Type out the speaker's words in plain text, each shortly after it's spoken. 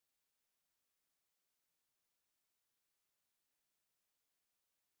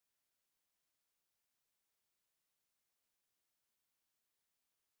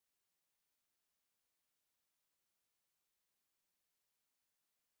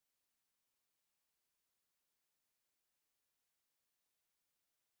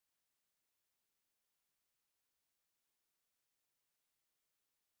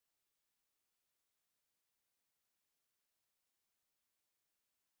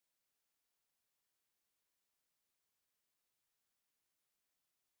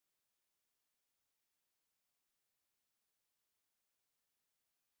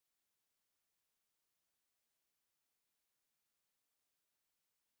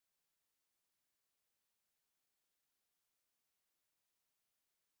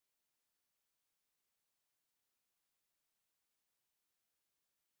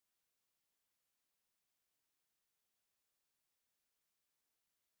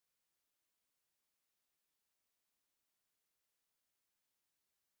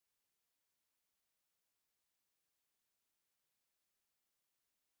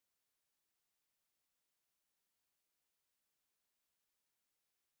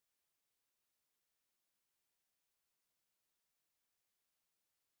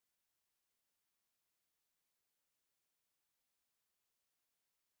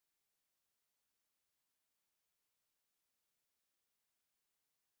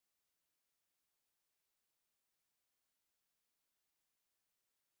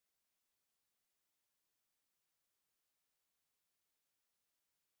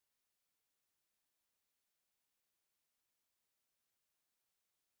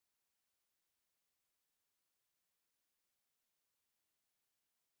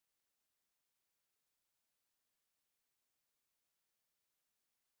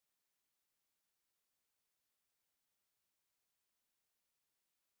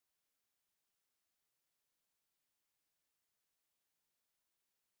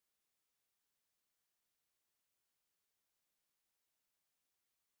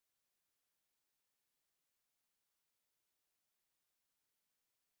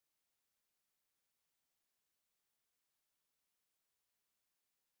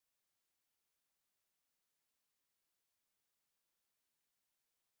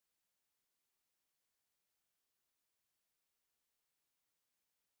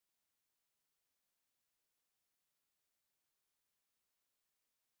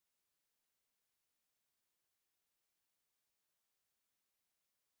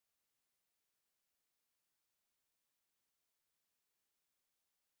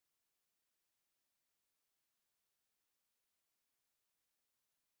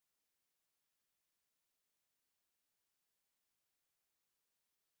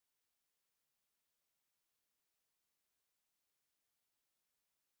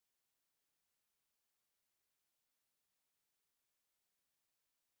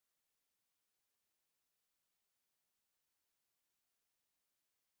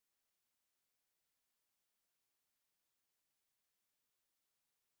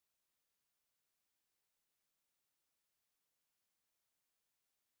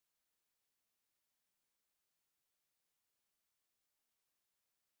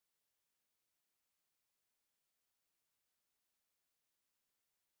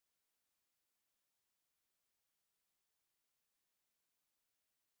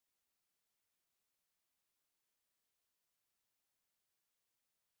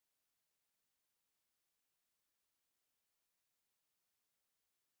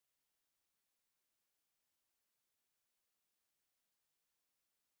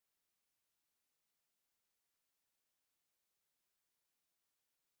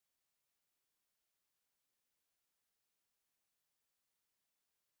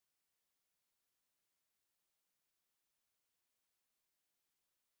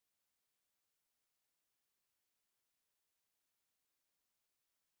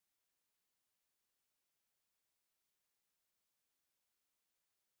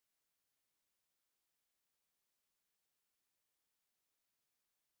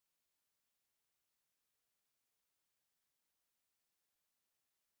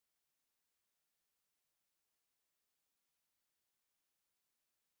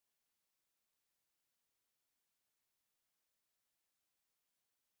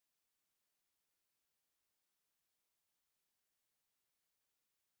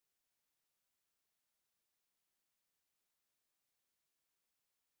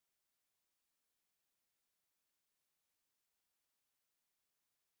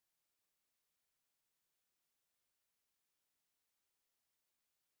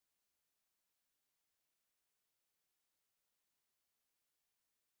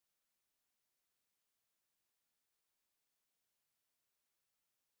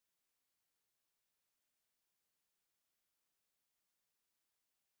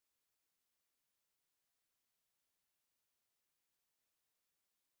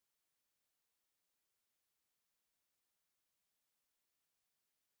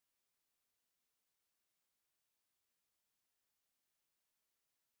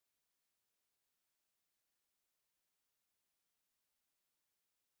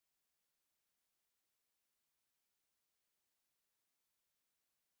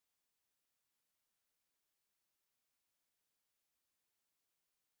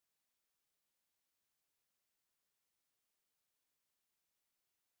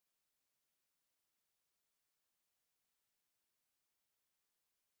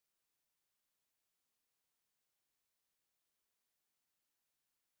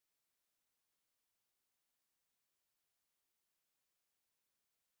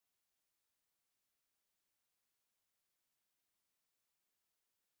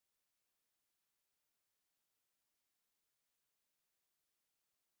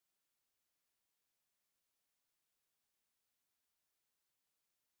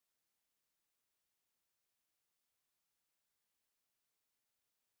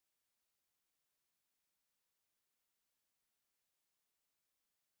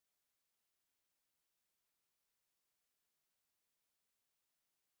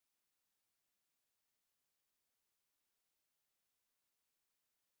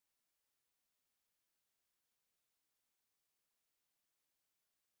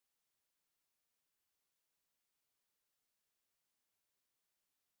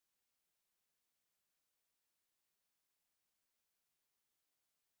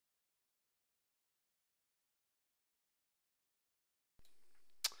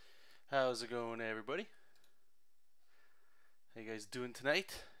How's it going, everybody? How you guys doing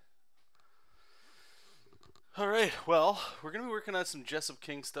tonight? Alright, well, we're going to be working on some Jesop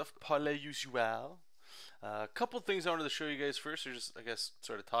King stuff, par la usual. A couple things I wanted to show you guys first, or just, I guess,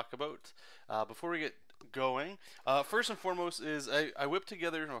 sort of talk about before we get going. First and foremost is I whipped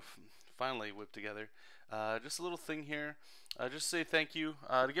together, finally whipped together, just a little thing here. Just to say thank you,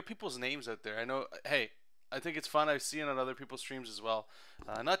 to get people's names out there. I know, hey, I think it's fun. I've seen it on other people's streams as well.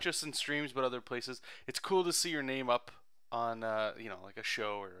 Not just in streams, but other places. It's cool to see your name up on, like a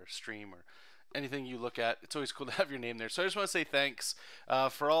show or a stream or anything you look at. It's always cool to have your name there. So I just want to say thanks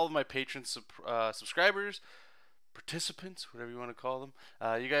for all of my patrons, subscribers, participants, whatever you want to call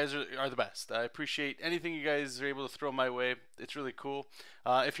them. You guys are the best. I appreciate anything you guys are able to throw my way. It's really cool.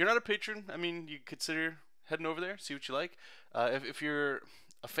 If you're not a patron, I mean, you consider heading over there, see what you like. If you're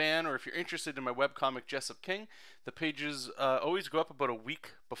a fan or if you're interested in my webcomic Jesop King, the pages always go up about a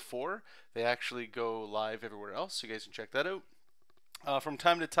week before they actually go live everywhere else, so you guys can check that out. From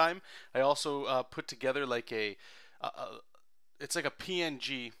time to time, I also put together like it's like a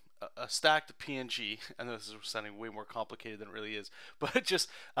PNG, a stacked PNG. I know this is sounding way more complicated than it really is, but just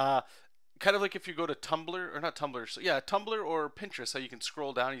kind of like if you go to Tumblr, or not Tumblr, so yeah, Tumblr or Pinterest, how you can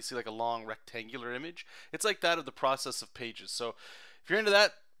scroll down and you see like a long rectangular image. It's like that of the process of pages. So if you're into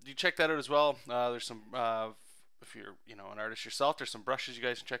that, you check that out as well. There's some, if you're an artist yourself, there's some brushes you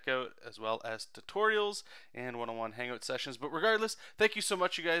guys can check out, as well as tutorials and one-on-one hangout sessions. But regardless, thank you so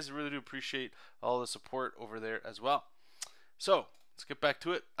much, you guys. I really do appreciate all the support over there as well. So let's get back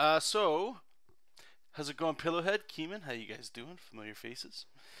to it. So how's it going, Pillowhead, Keeman? How you guys doing? Familiar faces.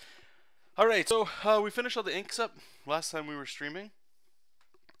 Alright, so we finished all the inks up last time we were streaming.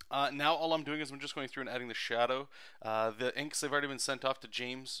 Now all I'm doing is I'm just going through and adding the shadow. The inks have already been sent off to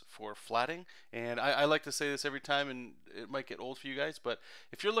James for flatting, and I like to say this every time, and it might get old for you guys, but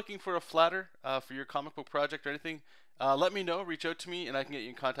if you're looking for a flatter for your comic book project or anything, let me know, reach out to me, and I can get you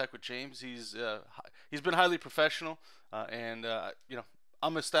in contact with James. He's been highly professional, and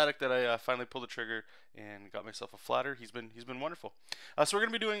I'm ecstatic that I finally pulled the trigger and got myself a flatter. He's been wonderful. So we're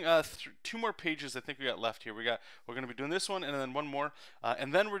going to be doing 2 more pages. I think we got left here. We're going to be doing this one and then one more,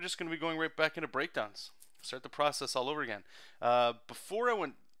 and then we're just going to be going right back into breakdowns. Start the process all over again. Before I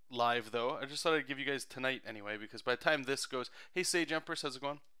went live, though, I just thought I'd give you guys tonight anyway, because by the time this goes, hey Sage Empress, how's it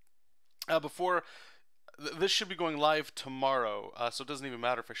going? This should be going live tomorrow, so it doesn't even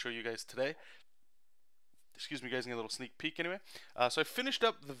matter if I show you guys today. Excuse me, guys, get a little sneak peek anyway. So I finished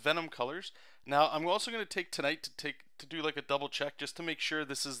up the Venom colors. Now I'm also going to take tonight to do like a double check just to make sure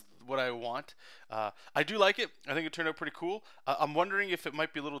this is what I want. I do like it. I think it turned out pretty cool. I'm wondering if it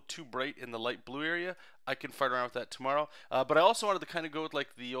might be a little too bright in the light blue area. I can fart around with that tomorrow. But I also wanted to kind of go with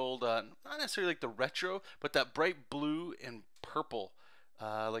like the old, not necessarily like the retro, but that bright blue and purple.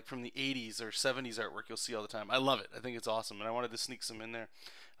 Like from the 80s or 70s artwork you'll see all the time. I love it. I think it's awesome, and I wanted to sneak some in there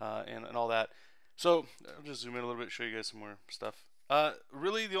and all that. So I'll just zoom in a little bit, show you guys some more stuff.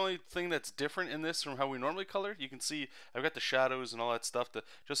 Really, the only thing that's different in this from how we normally color, you can see I've got the shadows and all that stuff,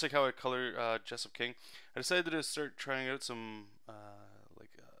 just like how I color Jesop King. I decided to start trying out some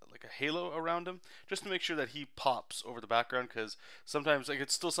like a halo around him, just to make sure that he pops over the background, because sometimes like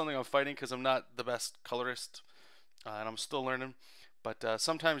it's still something I'm fighting because I'm not the best colorist and I'm still learning. But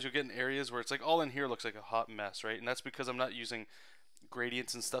sometimes you'll get in areas where it's like all in here looks like a hot mess, right? And that's because I'm not using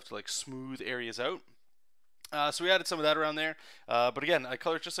gradients and stuff to like smooth areas out. So we added some of that around there. But again, I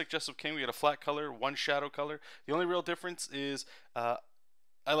colored just like Jesop King. We got a flat color, one shadow color. The only real difference is I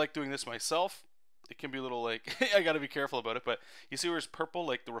like doing this myself. It can be a little like, I gotta be careful about it, but you see where it's purple,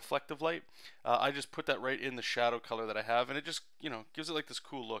 like the reflective light? I just put that right in the shadow color that I have, and it just, gives it like this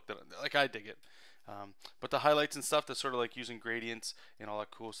cool look that, like, I dig it. But the highlights and stuff, that's sort of like using gradients and all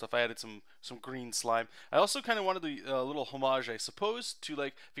that cool stuff. I added some green slime. I also kind of wanted a little homage, I suppose, to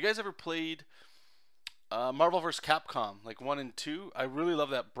like, if you guys ever played Marvel vs. Capcom, like 1 and 2, I really love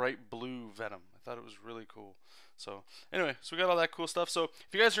that bright blue Venom. I thought it was really cool. So anyway, so we got all that cool stuff. So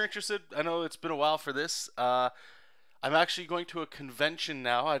if you guys are interested, I know it's been a while for this. I'm actually going to a convention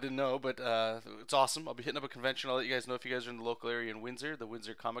now. I didn't know, but it's awesome. I'll be hitting up a convention. I'll let you guys know if you guys are in the local area in Windsor, the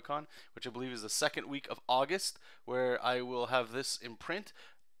Windsor Comic Con, which I believe is the 2nd week of August, where I will have this in print,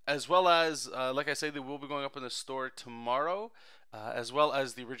 as well as, like I say, they will be going up in the store tomorrow, as well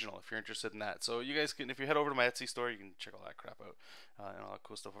as the original, if you're interested in that. So you guys can, if you head over to my Etsy store, you can check all that crap out and all that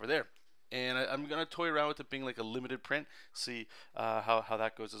cool stuff over there. And I'm going to toy around with it being like a limited print, see how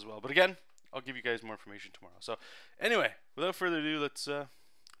that goes as well. But again, I'll give you guys more information tomorrow. So anyway, without further ado, let's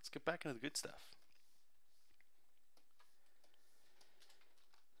get back into the good stuff.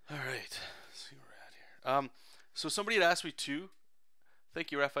 All right, let's see where we're at here. So somebody had asked me too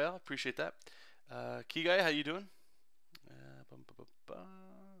Thank you, Raphael. Appreciate that. Key guy, how you doing? Bum, bum, bum, bum.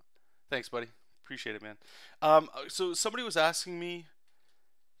 Thanks, buddy. Appreciate it, man. So somebody was asking me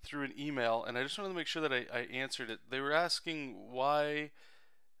through an email, and I just wanted to make sure that I answered it. They were asking why.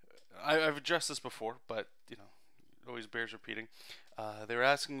 I've addressed this before, but you know, it always bears repeating. They were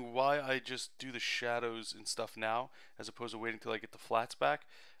asking why I just do the shadows and stuff now, as opposed to waiting till I get the flats back.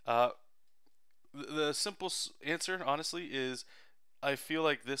 The simple answer, honestly, is I feel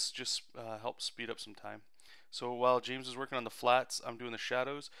like this just helps speed up some time. So while James is working on the flats, I'm doing the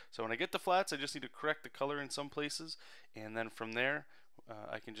shadows. So when I get the flats, I just need to correct the color in some places, and then from there,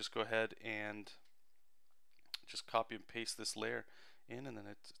 I can just go ahead and just copy and paste this layer in, and then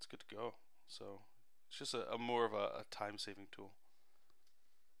it's good to go. So it's just a more of a time-saving tool.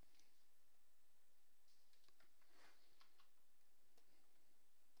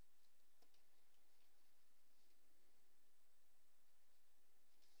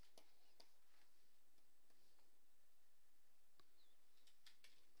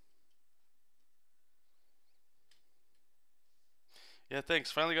 Yeah,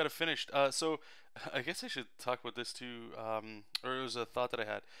 thanks. Finally got it finished. So I guess I should talk about this too, or it was a thought that I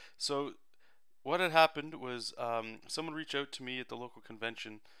had. So what had happened was someone reached out to me at the local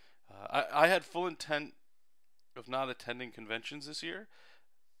convention. I had full intent of not attending conventions this year,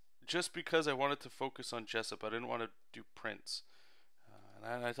 just because I wanted to focus on Jesop. I didn't want to do prints.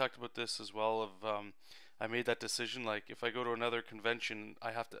 And I talked about this as well. I made that decision. Like, if I go to another convention,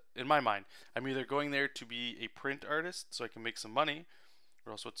 I have to. In my mind, I'm either going there to be a print artist so I can make some money,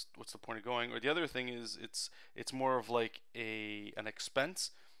 or else what's the point of going? Or the other thing is it's more of like an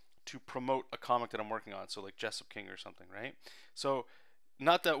expense to promote a comic that I'm working on. So like Jesop King or something, right? So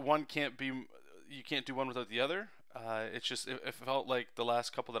not that one can't be, you can't do one without the other. It's just it felt like the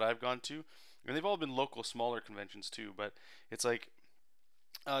last couple that I've gone to, and they've all been local, smaller conventions too. But it's like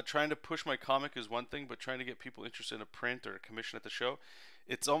trying to push my comic is one thing, but trying to get people interested in a print or a commission at the show,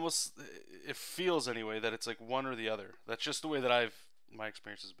 it's almost, it feels anyway, that it's like one or the other. That's just the way that my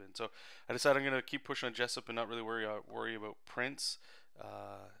experience has been. So I decided I'm gonna keep pushing on Jesop and not really worry about prints,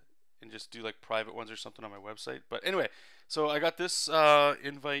 and just do like private ones or something on my website. But anyway, so I got this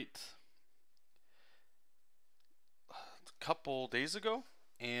invite a couple days ago,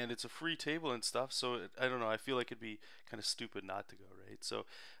 and it's a free table and stuff. So I don't know. I feel like it'd be kind of stupid not to go, right? So,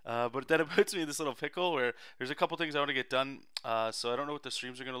 but then it puts me in this little pickle where there's a couple things I want to get done. So I don't know what the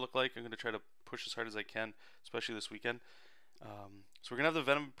streams are going to look like. I'm going to try to push as hard as I can, especially this weekend. So we're gonna have the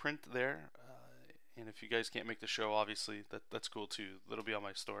Venom print there, and if you guys can't make the show, obviously that's cool too. That'll be on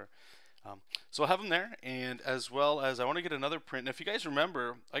my store. So I'll have them there, and as well as I want to get another print. And if you guys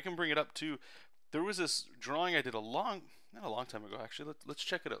remember, I can bring it up too. There was this drawing I did not a long time ago actually. Let's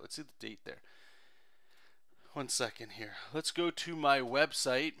check it out. Let's see the date there. One second here. Let's go to my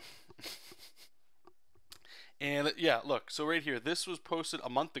website. And yeah, look, so right here, this was posted a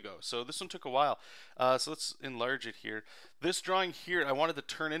month ago. So this one took a while. So let's enlarge it here. This drawing here, I wanted to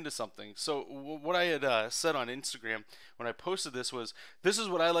turn into something. So what I had said on Instagram when I posted this was, this is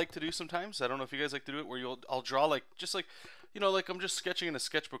what I like to do sometimes. I don't know if you guys like to do it, where I'll draw like, just like, you know, like I'm just sketching in a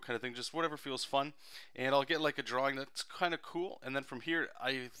sketchbook kind of thing, just whatever feels fun. And I'll get like a drawing that's kind of cool. And then from here,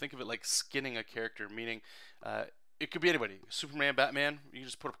 I think of it like skinning a character, meaning it could be anybody. Superman, Batman, you can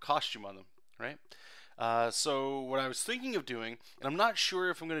just put a costume on them, right? So what I was thinking of doing, and I'm not sure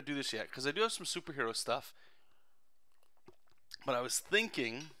if I'm going to do this yet, because I do have some superhero stuff, but I was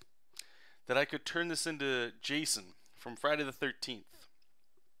thinking that I could turn this into Jason from Friday the 13th.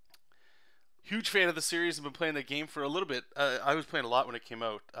 Huge fan of the series. I've been playing the game for a little bit. I was playing a lot when it came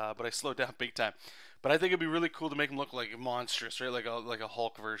out, but I slowed down big time. But I think it'd be really cool to make him look like monstrous, right? Like a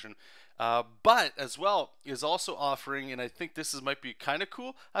Hulk version. But as well is also offering, and I think this might be kind of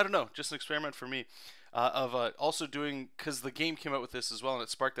cool. I don't know, just an experiment for me. Of also doing, because the game came out with this as well, and it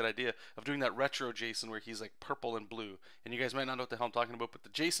sparked that idea of doing that retro Jason where he's like purple and blue. And you guys might not know what the hell I'm talking about, but the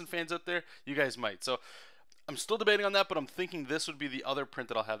Jason fans out there, you guys might. So I'm still debating on that, but I'm thinking this would be the other print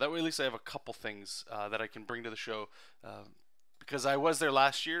that I'll have. That way at least I have a couple things that I can bring to the show. Because I was there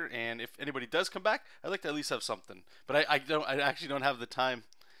last year, and if anybody does come back, I'd like to at least have something. But I actually don't have the time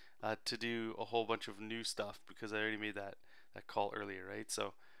to do a whole bunch of new stuff, because I already made that call earlier, right?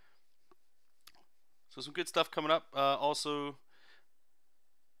 So some good stuff coming up. Also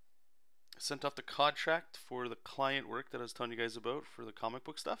sent off the contract for the client work that I was telling you guys about for the comic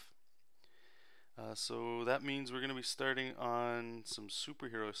book stuff. So that means we're going to be starting on some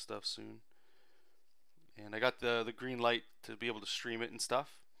superhero stuff soon. And I got the green light to be able to stream it and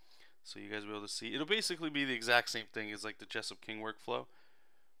stuff. So you guys will be able to see. It'll basically be the exact same thing as like the Jesop King workflow.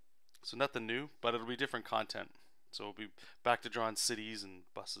 So nothing new, but it'll be different content. So we'll be back to drawing cities and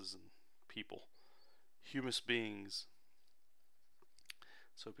buses and people, humus beings.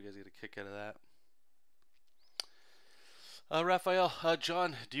 So hope you guys get a kick out of that. Raphael,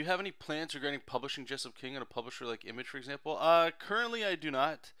 John, do you have any plans regarding publishing Jesop King on a publisher like Image, for example? Currently, I do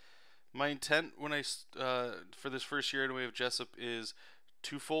not. My intent when for this first year anyway of Jesop is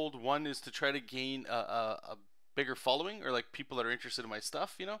twofold. One is to try to gain a bigger following, or like people that are interested in my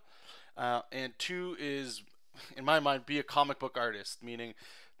stuff, you know. And two is, in my mind, be a comic book artist, meaning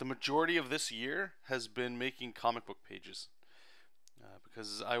the majority of this year has been making comic book pages,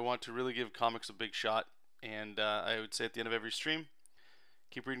 because I want to really give comics a big shot. And I would say at the end of every stream,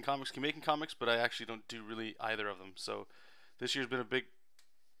 keep reading comics, keep making comics, but I actually don't do really either of them. So this year's been a big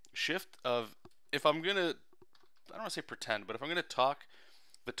shift of, if I'm gonna, I don't want to say pretend, but if I'm gonna talk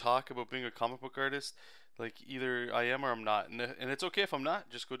the talk about being a comic book artist, like either I am or I'm not, and it's okay if I'm not.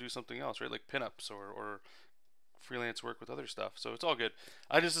 Just go do something else, right? Like pinups or freelance work with other stuff. So it's all good.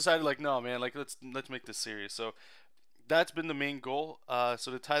 I just decided, like, no, man, like let's make this serious. So that's been the main goal.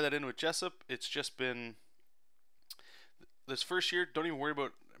 So to tie that in with Jesop, it's just been this first year. Don't even worry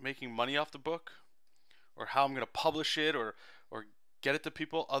about making money off the book or how I'm gonna publish it or get it to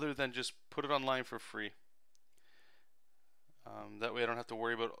people, other than just put it online for free. That way I don't have to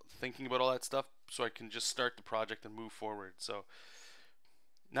worry about thinking about all that stuff, so I can just start the project and move forward. So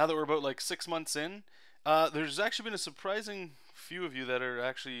now that we're about like 6 months in, there's actually been a surprising few of you that are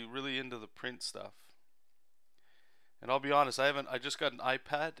actually really into the print stuff. And I'll be honest, I just got an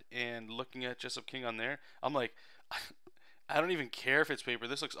iPad, and looking at Jesop King on there, I'm like, I don't even care if it's paper.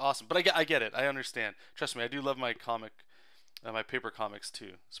 This looks awesome. But I get it. I understand. Trust me, I do love my comic, my paper comics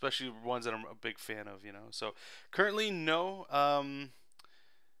too, especially ones that I'm a big fan of, you know. So currently, no.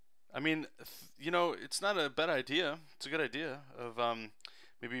 I mean, you know, it's not a bad idea. It's a good idea of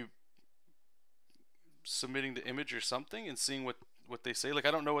maybe submitting the Image or something and seeing what they say. Like,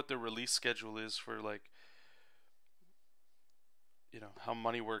 I don't know what their release schedule is for, like, you know, how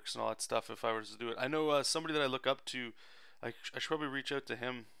money works and all that stuff. If I was to do it, I know somebody that I look up to. I should probably reach out to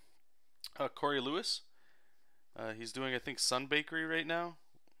him. Corey Lewis. He's doing, I think, Sun Bakery right now,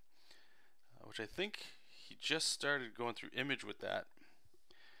 which I think he just started going through Image with that.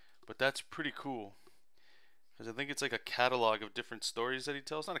 But that's pretty cool, because I think it's like a catalog of different stories that he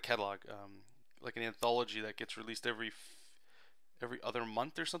tells. Not a catalog, like an anthology that gets released every other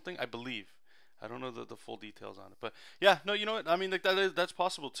month or something, I believe. I don't know the full details on it, but yeah, no, you know what? I mean, like that's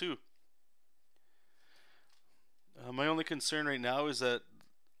possible too. My only concern right now is that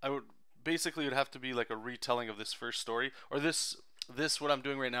I would basically would have to be like a retelling of this first story, or this what I'm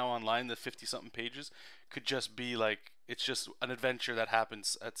doing right now online, the 50 something pages, could just be like, it's just an adventure that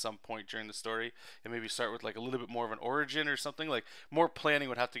happens at some point during the story, and maybe start with like a little bit more of an origin or something. Like, more planning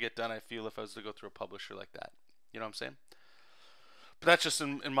would have to get done, I feel, if I was to go through a publisher like that. You know what I'm saying? But that's just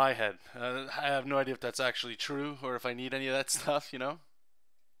in my head. I have no idea if that's actually true or if I need any of that stuff, you know?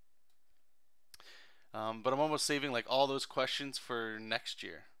 But I'm almost saving like all those questions for next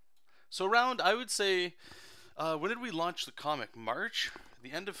year. So around, I would say, when did we launch the comic? March?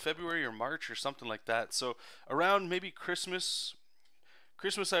 The end of February or March or something like that. So around maybe Christmas.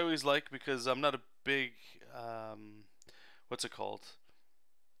 Christmas I always like, because I'm not a big, what's it called?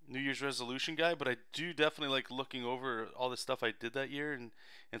 New Year's resolution guy, but I do definitely like looking over all the stuff I did that year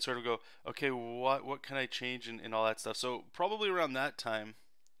and sort of go, okay, what can I change and all that stuff. So probably around that time,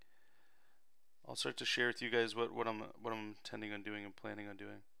 I'll start to share with you guys what I'm intending on doing and planning on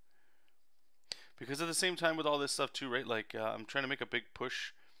doing. Because at the same time with all this stuff too, right? Like I'm trying to make a big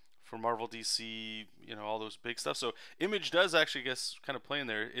push for Marvel, DC, you know, all those big stuff. So Image does actually, I guess, kind of play in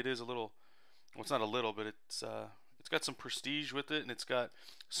there. It is a little, well, it's not a little, but it's got some prestige with it, and it's got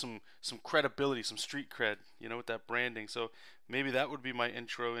some credibility, some street cred, you know, with that branding. So maybe that would be my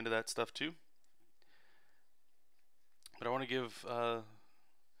intro into that stuff too. But I want to give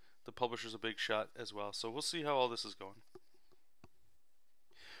the publishers a big shot as well. So we'll see how all this is going.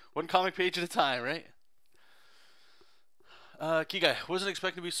 One comic page at a time, right? Key guy, wasn't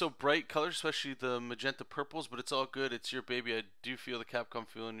expecting to be so bright colors, especially the magenta purples, but it's all good. It's your baby. I do feel the Capcom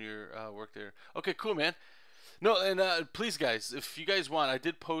feel in your work there. Okay, cool, man. No, and please, guys, if you guys want, I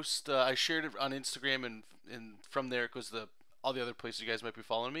did post. I shared it on Instagram, and from there it goes to all the other places you guys might be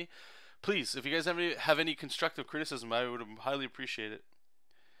following me. Please, if you guys have any constructive criticism, I would highly appreciate it.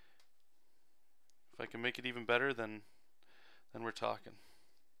 If I can make it even better, then we're talking.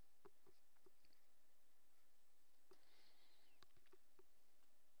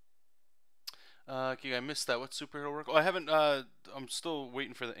 Okay, I missed that. What superhero work? Oh, I haven't. I'm still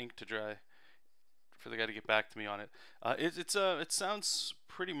waiting for the ink to dry, for the guy to get back to me on it. It sounds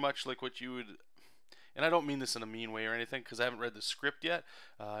pretty much like what you would and I don't mean this in a mean way or anything because I haven't read the script yet.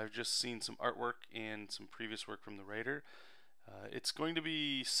 I've just seen some artwork and some previous work from the writer. It's going to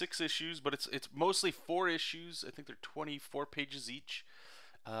be 6 issues, but it's mostly 4 issues. I think they're 24 pages each.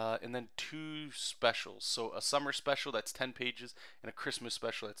 And then 2 specials. So a summer special that's 10 pages and a Christmas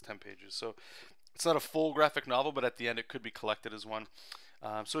special that's 10 pages. So it's not a full graphic novel, but at the end it could be collected as one.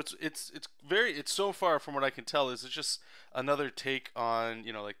 So it's so far from what I can tell is it's just another take on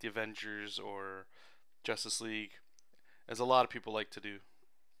like the Avengers or Justice League, as a lot of people like to do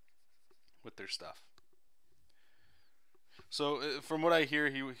with their stuff. So from what I hear,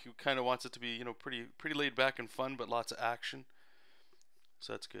 he kind of wants it to be pretty laid back and fun, but lots of action.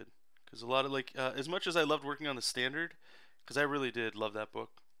 So that's good because a lot of as much as I loved working on the standard, because I really did love that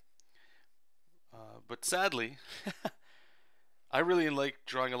book. But sadly, I really like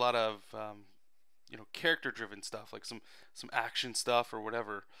drawing a lot of character-driven stuff, like some action stuff or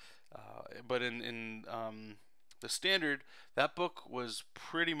whatever. But in the standard, that book was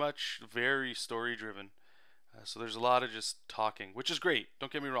pretty much very story-driven. So there's a lot of just talking, which is great.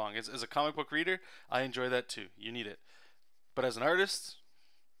 Don't get me wrong. As a comic book reader, I enjoy that too. You need it. But as an artist,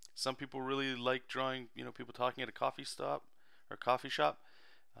 some people really like drawing, people talking at a coffee stop or coffee shop.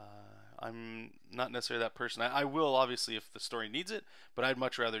 I'm not necessarily that person. I will obviously if the story needs it, but I'd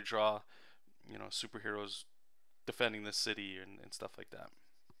much rather draw, superheroes defending the city and stuff like that.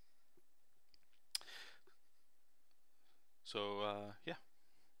 So yeah,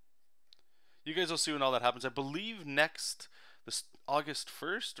 you guys will see when all that happens. I believe next this August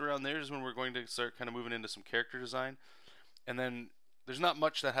 1st around there is when we're going to start kind of moving into some character design, and then there's not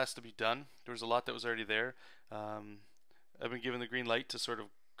much that has to be done. There was a lot that was already there. I've been given the green light to sort of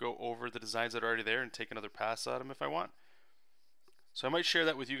go over the designs that are already there and take another pass at them if I want. So I might share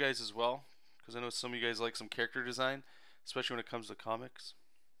that with you guys as well, because I know some of you guys like some character design, especially when it comes to comics.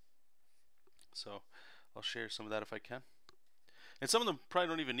 So I'll share some of that if I can. And some of them probably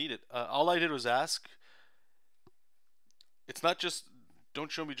don't even need it. All I did was ask. It's not just,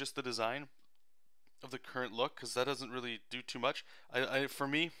 don't show me just the design of the current look, because that doesn't really do too much. For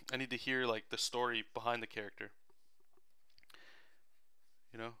me, I need to hear like the story behind the character.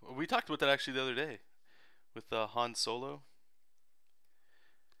 We talked about that actually the other day with Han Solo.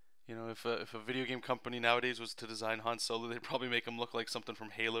 If a video game company nowadays was to design Han Solo, they'd probably make him look like something from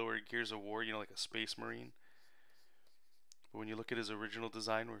Halo or Gears of War, like a space marine. But when you look at his original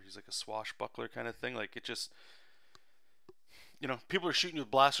design, where he's like a swashbuckler kind of thing, like it just, people are shooting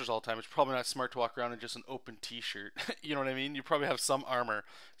with blasters all the time. It's probably not smart to walk around in just an open T-shirt. You know what I mean? You probably have some armor,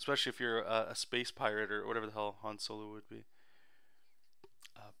 especially if you're a space pirate or whatever the hell Han Solo would be.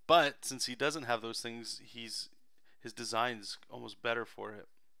 But since he doesn't have those things, his design's almost better for it,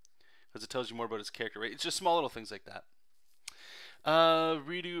 because it tells you more about his character, right? It's just small little things like that.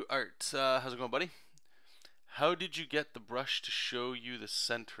 Redo art. How's it going, buddy? How did you get the brush to show you the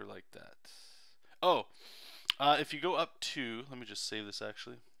center like that? Oh, if you go up to, let me just save this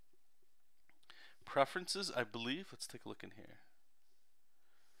actually. Preferences, I believe. Let's take a look in here.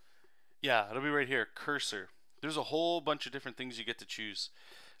 Yeah, it'll be right here. Cursor. There's a whole bunch of different things you get to choose.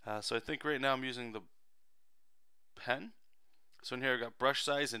 So I think right now I'm using the pen. So in here I've got brush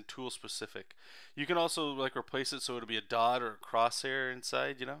size and tool specific. You can also like replace it so it'll be a dot or a crosshair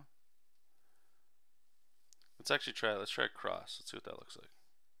inside, Let's actually try it. Let's try cross. Let's see what that looks like.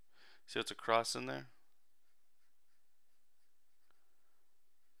 See what's a cross in there?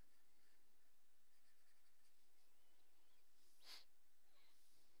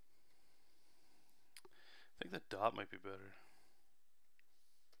 I think that dot might be better.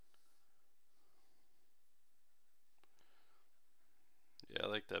 Yeah, I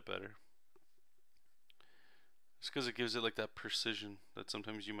like that better. Just because it gives it like that precision that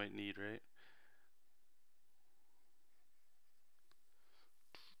sometimes you might need, right?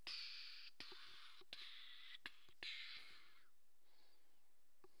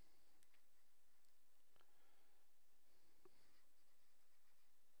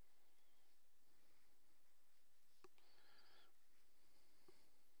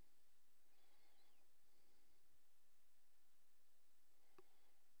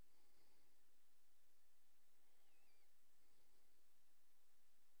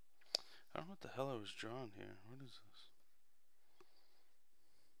 I don't know what the hell I was drawing here. What is this?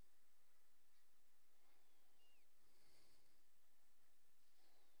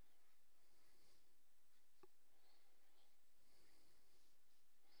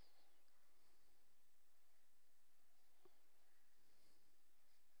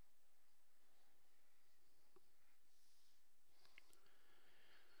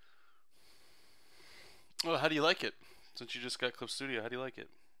 Oh, how do you like it? Since you just got Clip Studio, how do you like it?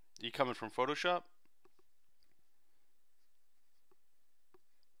 Are you coming from Photoshop?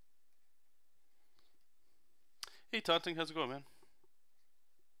 Hey, Taunting, how's it going, man?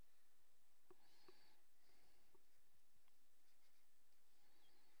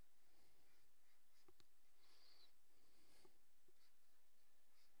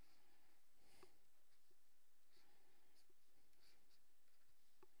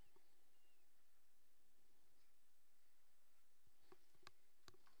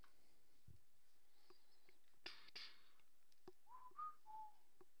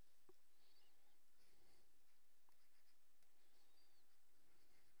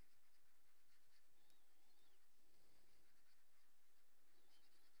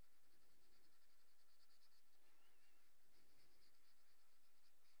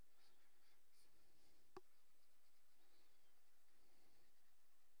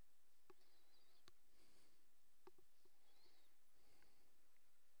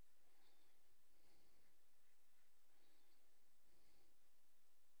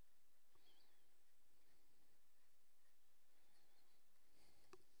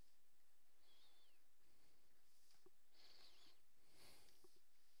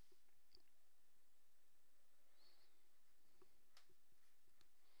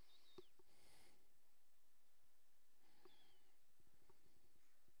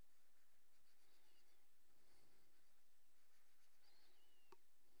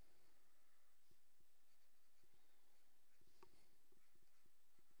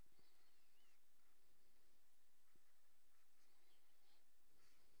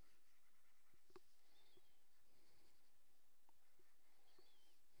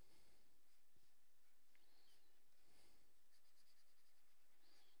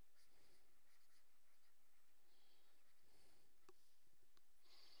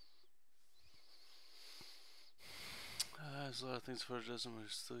 There's a lot of things for Jesop. I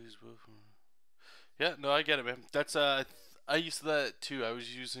still use both. Yeah, no, I get it, man. That's I used to that too. I was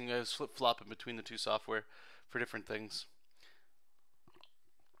flip flopping between the two software for different things.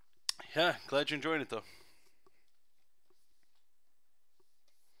 Yeah, glad you're enjoying it though.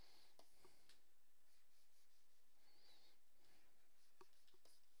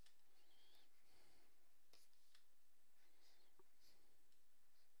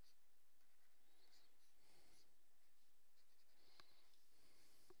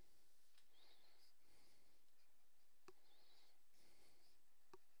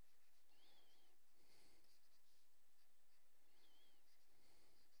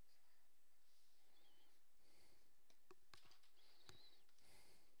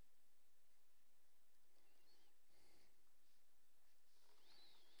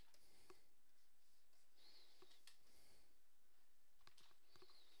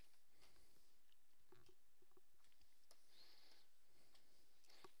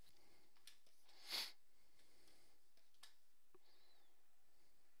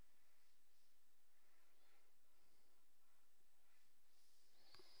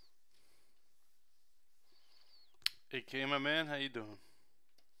 AK, my man, how you doing?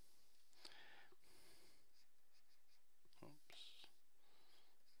 Oops.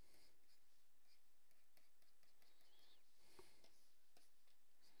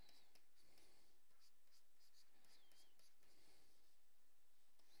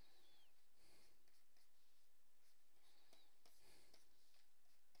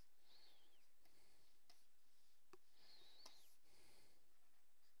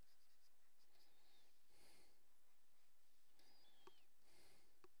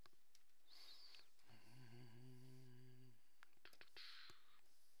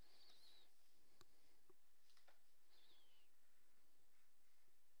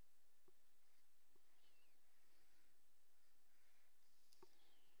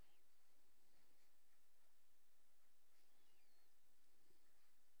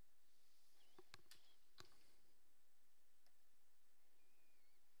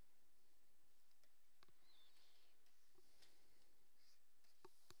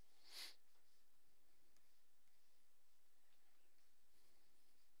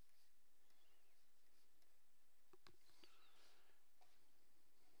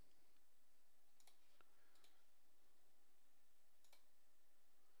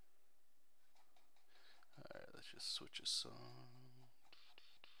 Alright, let's just switch a song.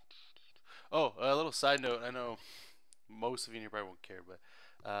 Oh, a little side note. I know most of you probably won't care, but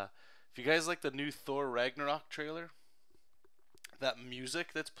if you guys like the new Thor Ragnarok trailer, that music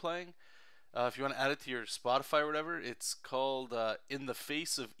that's playing, if you want to add it to your Spotify or whatever, it's called "In the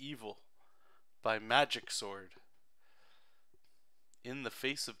Face of Evil" by Magic Sword. In the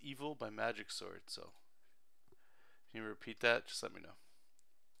Face of Evil by Magic Sword. So, can you repeat that? Just let me know.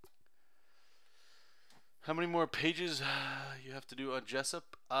 How many more pages you have to do on Jesop?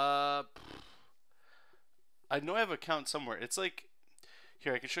 I know I have a count somewhere. It's like,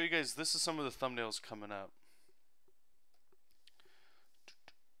 here, I can show you guys. This is some of the thumbnails coming up.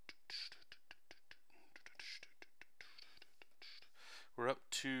 We're up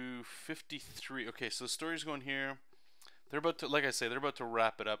to 53. Okay, so the story's going here. They're about to, like I say, they're about to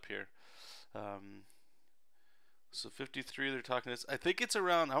wrap it up here. So 53, they're talking this. I think it's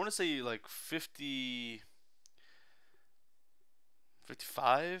around, I want to say like 50,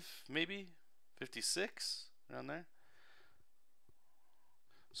 55, maybe 56, around there.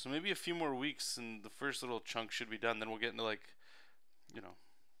 So maybe a few more weeks and the first little chunk should be done. Then we'll get into like, you know,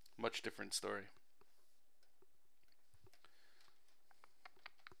 much different story.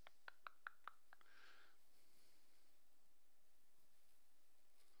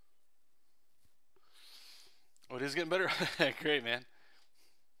 Oh, it is getting better. Great, man.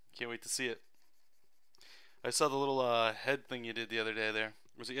 Can't wait to see it. I saw the little head thing you did the other day there.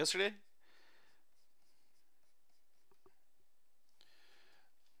 Was it yesterday?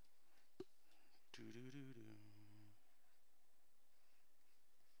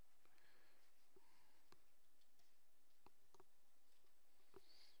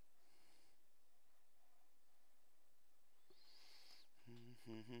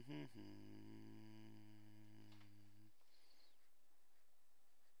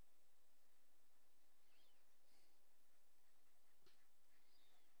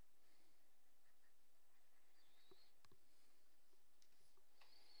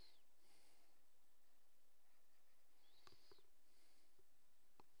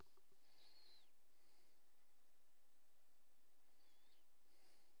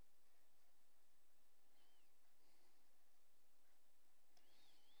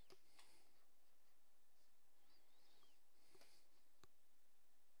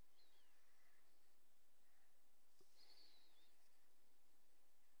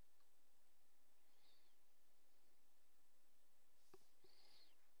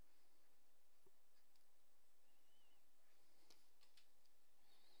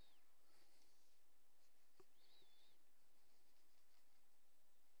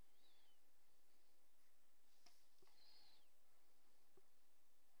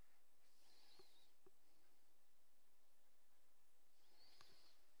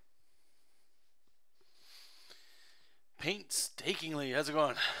 Painstakingly, how's it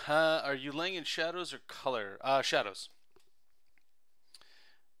going? Are you laying in shadows or color? Shadows.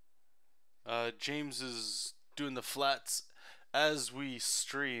 James is doing the flats as we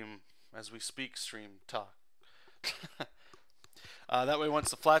stream, as we speak, stream, talk. That way, once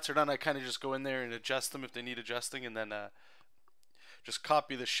the flats are done, I kind of just go in there and adjust them if they need adjusting, and then just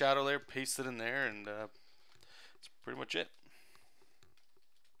copy the shadow layer, paste it in there, and that's pretty much it.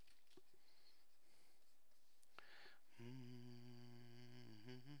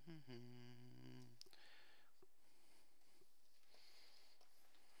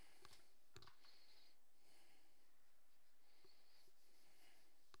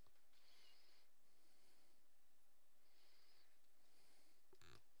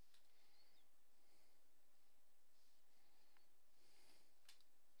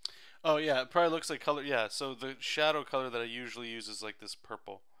 Oh yeah, it probably looks like color. Yeah, so the shadow color that I usually use is like this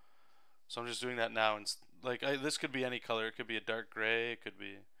purple. So I'm just doing that now, and like this could be any color. It could be a dark gray. It could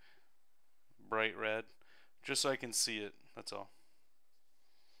be bright red, just so I can see it. That's all.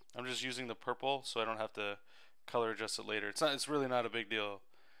 I'm just using the purple, so I don't have to color adjust it later. It's not. It's really not a big deal.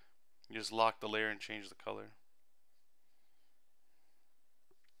 You just lock the layer and change the color.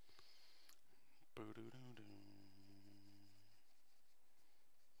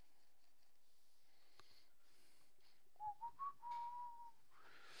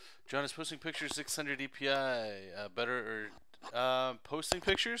 John is posting pictures 600 DPI. Better or posting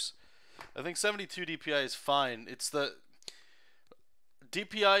pictures? I think 72 DPI is fine. It's the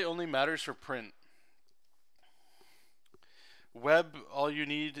DPI only matters for print. Web, all you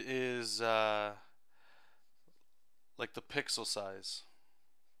need is like the pixel size.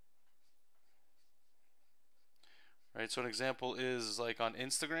 Right, so an example is like on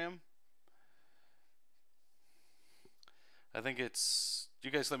Instagram. I think it's,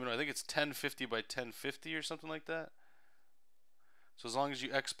 you guys let me know, I think it's 1050 by 1050 or something like that. So as long as you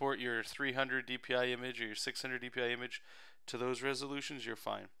export your 300 DPI image or your 600 DPI image to those resolutions, you're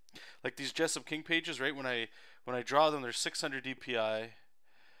fine. Like these Jesop King pages, right? When I draw them, they're 600 DPI.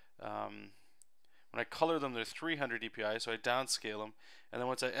 When I color them, they're 300 DPI, so I downscale them. And then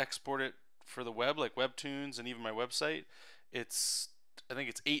once I export it for the web, like Webtoons and even my website, it's, I think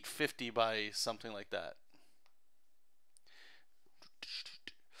it's 850 by something like that.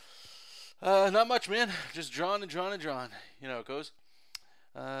 Not much, man. Just drawing and drawing and drawing. You know how it goes.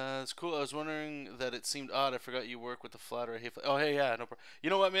 It's cool. I was wondering that it seemed odd. I forgot you work with the flatter. I hate Oh, hey, yeah, no problem. You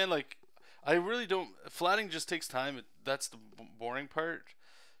know what, man? Like, I really don't. Flatting just takes time. That's the boring part,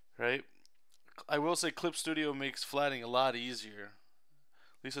 right? I will say Clip Studio makes flatting a lot easier.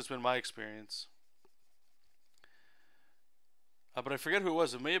 At least that's been my experience. But I forget who it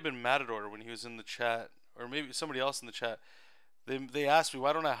was. It may have been Matador when he was in the chat, or maybe somebody else in the chat. They asked me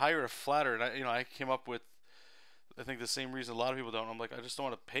why don't I hire a flatter, and I came up with I think the same reason a lot of people don't. I'm like, I just don't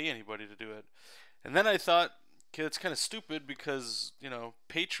want to pay anybody to do it. And then I thought, okay, it's kind of stupid because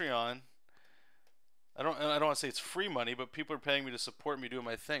Patreon. I don't want to say it's free money, but people are paying me to support me doing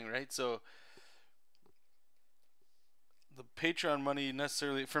my thing, right? So the Patreon money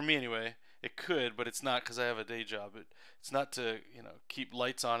necessarily, for me anyway, it could, but it's not because I have a day job. It's not to keep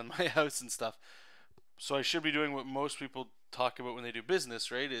lights on in my house and stuff. So I should be doing what most people talk about when they do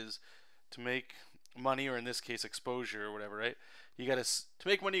business, right? Is to make money, or in this case, exposure or whatever, right? To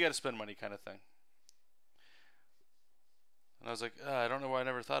make money, you gotta spend money, kind of thing. And I was like, I don't know why I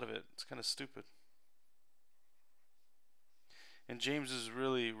never thought of it. It's kind of stupid. And James is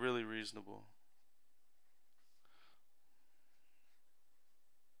really, really reasonable.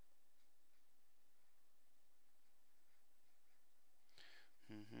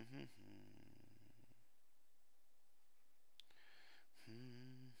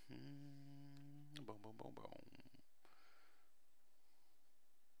 Boom, boom, boom, boom.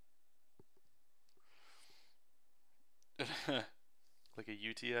 Like a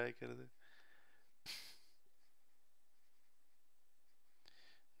UTI kind of thing.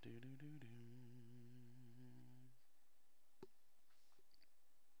 Do do do do.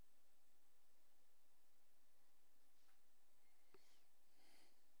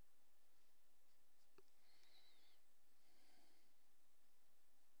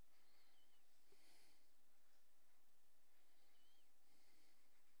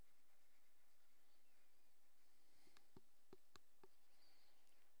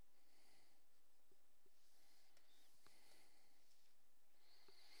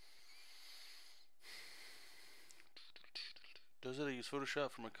 Does it? I use Photoshop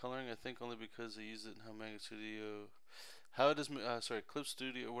for my coloring. I think only because I use it in how Manga Studio. How does Clip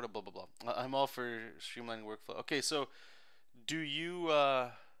Studio? What blah blah blah. I'm all for streamlining workflow. Okay, so do you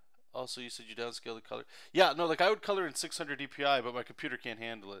also, you said you downscale the color? Yeah, no, like I would color in 600 DPI, but my computer can't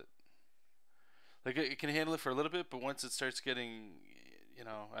handle it. Like it can handle it for a little bit, but once it starts getting,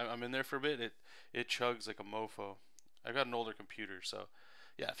 I'm in there for a bit, it chugs like a mofo. I got an older computer, so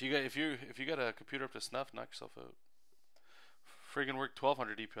yeah. If you got a computer up to snuff, knock yourself out. Friggin' work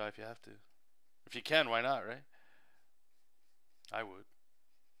 1200 DPI if you have to. If you can, why not, right? I would.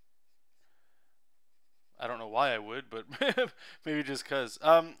 I don't know why I would, but maybe just cause.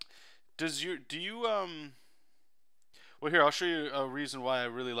 Well, here I'll show you a reason why I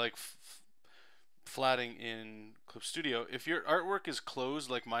really like flatting in Clip Studio. If your artwork is closed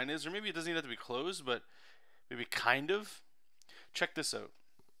like mine is, or maybe it doesn't even have to be closed, but maybe kind of. Check this out.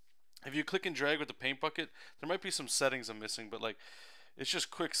 If you click and drag with the paint bucket, there might be some settings I'm missing, but like, it's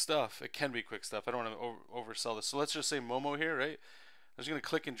just quick stuff. It can be quick stuff. I don't want to oversell this. So let's just say Momo here, right? I'm just going to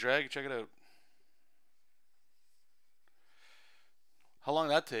click and drag. Check it out. How long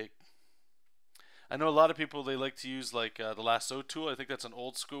did that take? I know a lot of people, they like to use like the lasso tool. I think that's an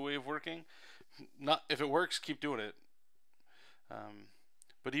old school way of working. Not if it works, keep doing it.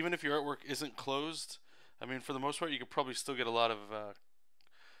 But even if your artwork isn't closed, I mean, for the most part, you could probably still get a lot of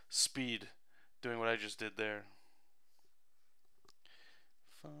speed doing what I just did there.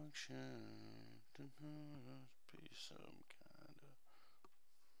 Function be some kind of.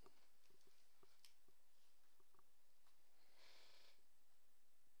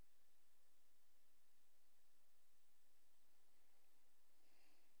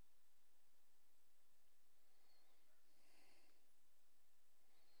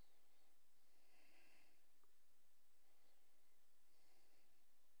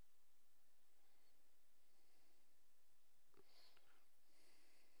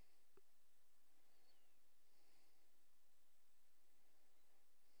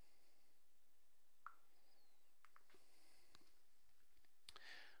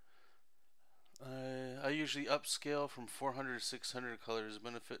 I usually upscale from 400 to 600 colors.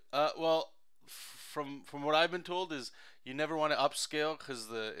 Benefit. Well, from what I've been told is you never want to upscale because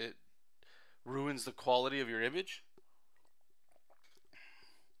it ruins the quality of your image.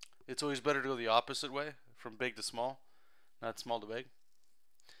 It's always better to go the opposite way, from big to small, not small to big.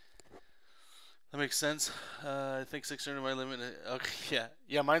 That makes sense. I think 600 my limit. Okay,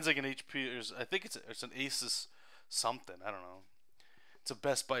 yeah. Mine's like an HP. I think it's an Asus something. I don't know. It's a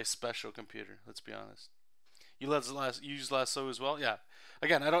Best Buy special computer. Let's be honest. You use Lasso as well? Yeah.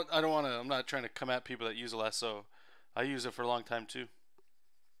 Again, I don't want to. I'm not trying to come at people that use lasso. I use it for a long time too.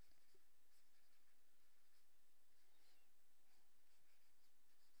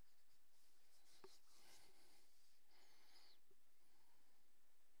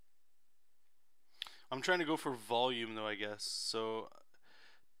 I'm trying to go for volume though, I guess. So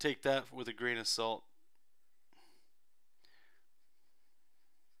take that with a grain of salt.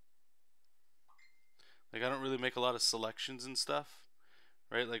 Like I don't really make a lot of selections and stuff,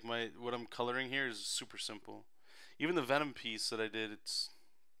 right? Like what I'm coloring here is super simple. Even the Venom piece that I did, it's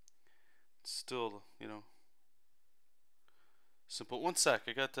still, simple. One sec,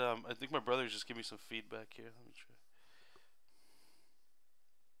 I got I think my brother's just giving me some feedback here. Let me try.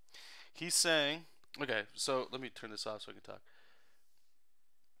 He's saying, okay, so let me turn this off so I can talk.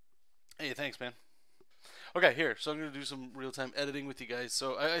 Hey, thanks, man. Okay, here. So I'm gonna do some real-time editing with you guys.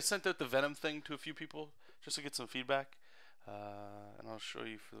 So I sent out the Venom thing to a few people just to get some feedback, and I'll show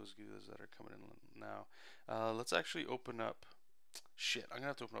you for those guys that are coming in now. Let's actually open up. Shit, I'm gonna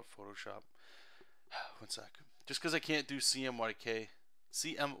have to open up Photoshop. One sec. Just because I can't do CMYK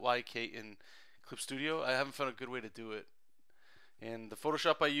in Clip Studio, I haven't found a good way to do it. And the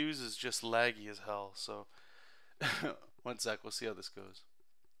Photoshop I use is just laggy as hell. So one sec, we'll see how this goes.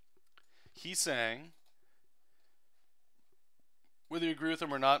 He's saying, whether you agree with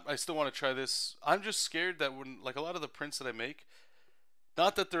him or not, I still want to try this. I'm just scared that when, like, a lot of the prints that I make,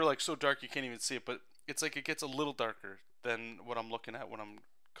 not that they're like so dark you can't even see it, but it's like it gets a little darker than what I'm looking at when I'm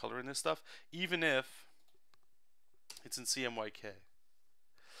coloring this stuff, even if it's in CMYK.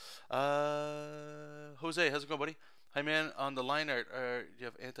 Jose, how's it going, buddy? Hi, man. On the line art, do you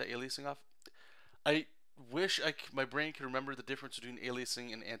have anti-aliasing off? I wish my brain could remember the difference between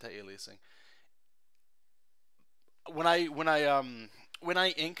aliasing and anti-aliasing. When I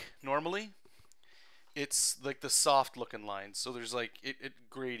ink normally, it's like the soft looking lines, so there's like it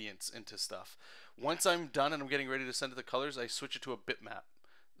gradients into stuff. Once I'm done and I'm getting ready to send it the colors, I switch it to a bitmap.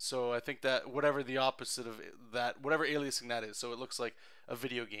 So I think that whatever the opposite of that, whatever aliasing that is, so it looks like a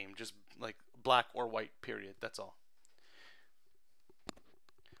video game, just like black or white, period. That's all.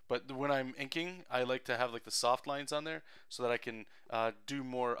 But when I'm inking, I like to have like the soft lines on there so that I can do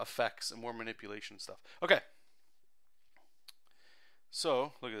more effects and more manipulation stuff. Okay.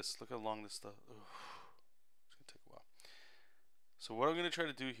 So look at this. Look how long this stuff. Ugh. It's gonna take a while. So what I'm gonna try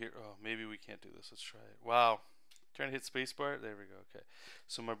to do here. Oh, maybe we can't do this. Let's try it. Wow. Trying to hit spacebar. There we go. Okay.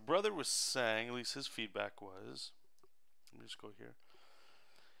 So my brother was saying, at least his feedback was. Let me just go here.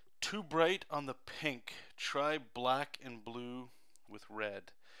 Too bright on the pink. Try black and blue with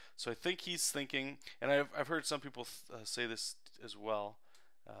red. So I think he's thinking, and I've heard some people say this as well.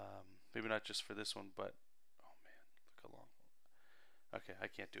 Maybe not just for this one, but oh man, look how long. Okay, I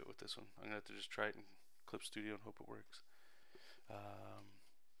can't do it with this one. I'm gonna have to just try it in Clip Studio and hope it works.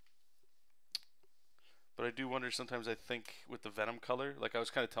 But I do wonder sometimes. I think with the Venom color, like I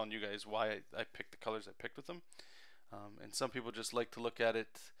was kind of telling you guys why I picked the colors I picked with them, and some people just like to look at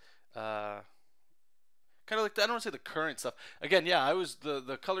it. Kind of like I don't want to say the current stuff. Again, yeah, I was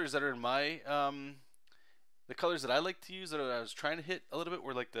the colors that are in my the colors that I like to use that I was trying to hit a little bit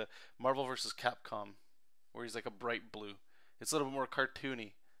were like the Marvel versus Capcom, where he's like a bright blue. It's a little bit more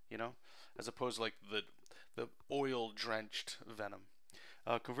cartoony, as opposed to like the oil drenched Venom.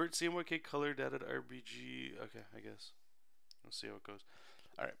 Convert CMYK color data to RGB. Okay, I guess. Let's see how it goes.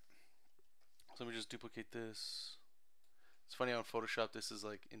 All right. So let me just duplicate this. It's funny how in Photoshop this is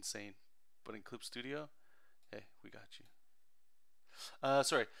like insane, but in Clip Studio, hey, we got you.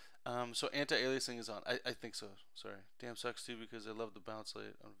 Sorry. So anti-aliasing is on. I think so. Sorry. Damn sucks too because I love the bounce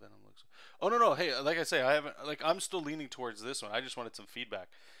light on Venom looks. Oh no. Hey, like I say, I haven't I'm still leaning towards this one. I just wanted some feedback.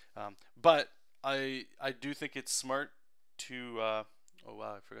 But I do think it's smart to. Oh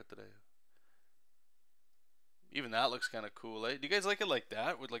wow, I forgot that even that looks kind of cool. Eh? Do you guys like it like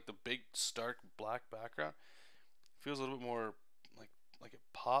that with like the big stark black background? Feels a little bit more like it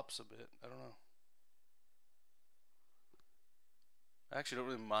pops a bit. I don't know. I actually don't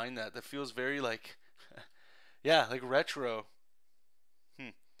really mind that. That feels very like, yeah, like retro. Hmm.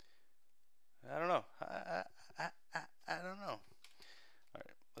 I don't know. I don't know. All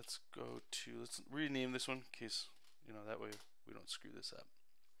right, let's go to let's rename this one in case that way we don't screw this up.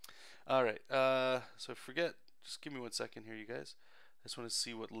 All right. So I forget. Just give me 1 second here, you guys. I just want to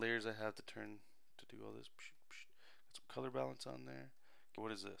see what layers I have to turn to do all this. Got some color balance on there. Okay,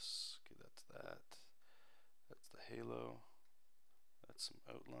 what is this? Okay, that's that. That's the halo. That's some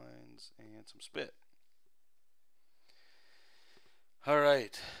outlines and some spit. All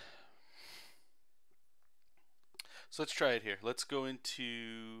right. So let's try it here. Let's go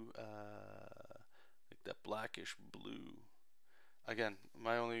into like that blackish blue. again,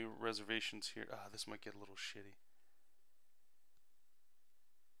 my only reservations here. This might get a little shitty.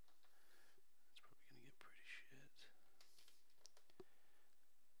 It's probably gonna get pretty shit.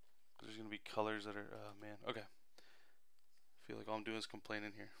 There's gonna be colors that are. Man. Okay. I feel like all I'm doing is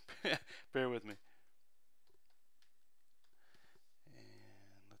complaining here. Bear with me.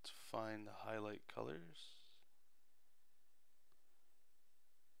 And let's find the highlight colors.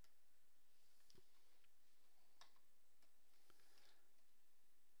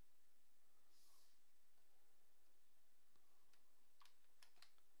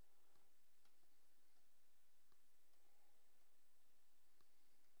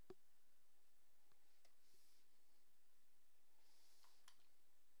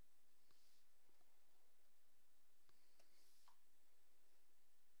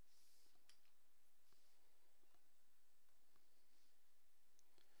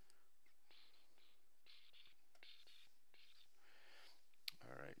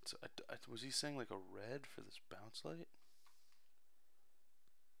 Alright, so was he saying like a red for this bounce light?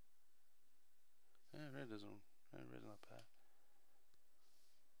 Yeah, red's not bad.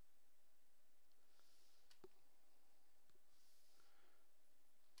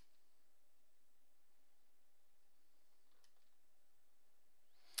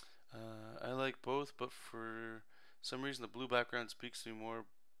 I like both, but for some reason the blue background speaks to me more.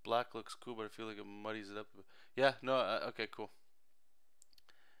 Black looks cool, but I feel like it muddies it up a bit. Yeah, no, okay, cool.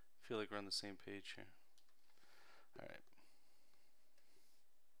 I feel like we're on the same page here. Alright.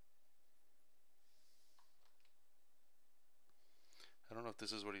 I don't know if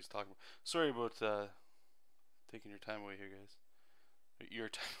this is what he's talking about. Sorry about taking your time away here, guys. Your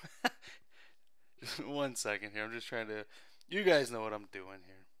time. Just 1 second here. I'm just trying to. You guys know what I'm doing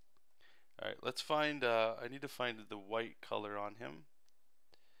here. Alright, let's find. I need to find the white color on him.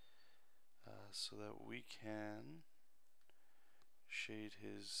 So that we can shade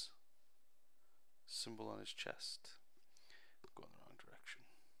his symbol on his chest. Go in the wrong direction.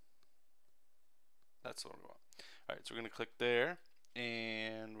 That's what we want. Alright, so we're going to click there,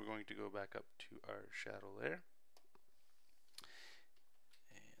 and we're going to go back up to our shadow there.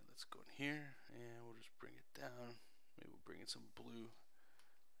 And let's go in here, and we'll just bring it down. Maybe we'll bring in some blue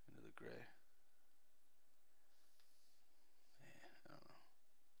into the gray. I don't know.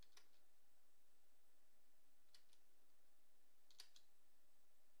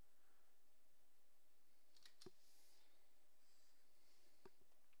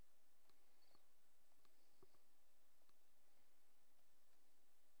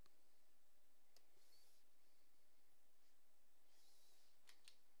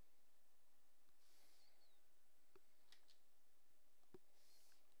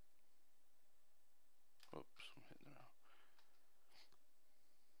 Oops, I'm hitting it out.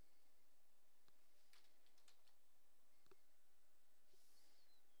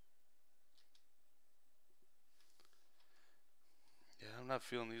 Yeah, I'm not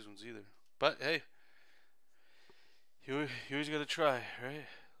feeling these ones either. But hey, you always gotta try, right?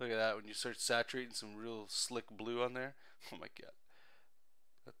 Look at that when you start saturating some real slick blue on there. Oh my god.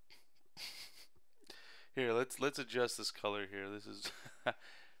 Here, let's adjust this color here. This is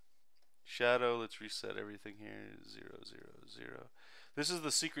shadow. Let's reset everything here. 0, 0, 0. This is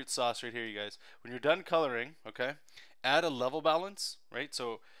the secret sauce right here, you guys. When you're done coloring, okay, add a level balance, right?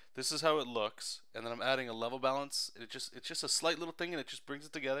 So this is how it looks, and then I'm adding a level balance. It's just a slight little thing, and it just brings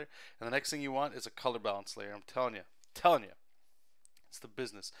it together. And the next thing you want is a color balance layer. I'm telling you. It's the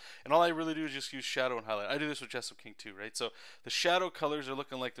business. And all I really do is just use shadow and highlight. I do this with Jesop King too, right? So the shadow colors are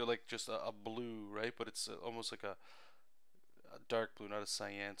looking like they're like just a blue, right? But it's almost like a dark blue, not a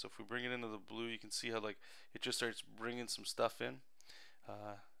cyan. So if we bring it into the blue, you can see how like it just starts bringing some stuff in.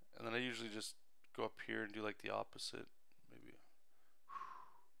 And then I usually just go up here and do like the opposite. Maybe.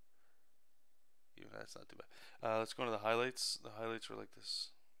 Even that's not too bad. Let's go into the highlights. The highlights are like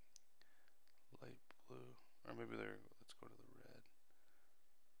this light blue. Or maybe they're, let's go to the red.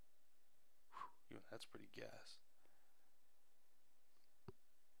 Even that's pretty gas.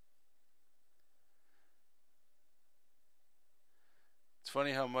 It's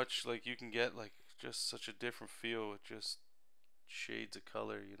funny how much like you can get like just such a different feel with just shades of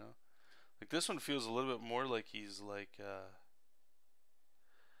color, you know? Like this one feels a little bit more like he's like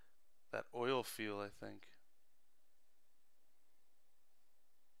that oil feel, I think.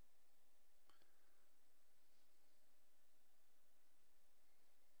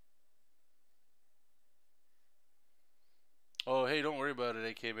 Oh, hey, don't worry about it,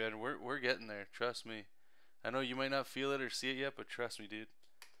 AK man. We're getting there. Trust me. I know you might not feel it or see it yet, but trust me, dude.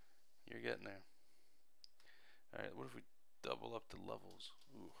 You're getting there. All right, what if we double up the levels?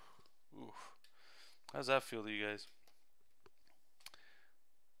 Oof. Oof. How's that feel to you guys?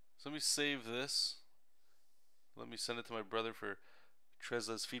 So let me save this. Let me send it to my brother for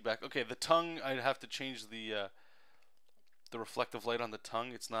Tresla's feedback. Okay, the tongue, I'd have to change the reflective light on the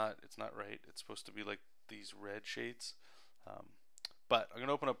tongue. It's not right. It's supposed to be like these red shades. But I'm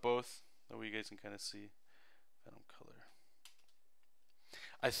gonna open up both. That way you guys can kind of see Venom color.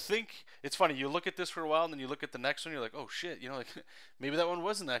 I think it's funny. You look at this for a while, and then you look at the next one. You're like, oh shit, you know, like maybe that one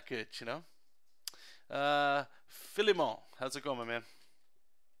wasn't that good, you know. Philemon, how's it going, my man?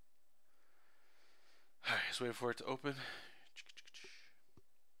 All right, just waiting for it to open.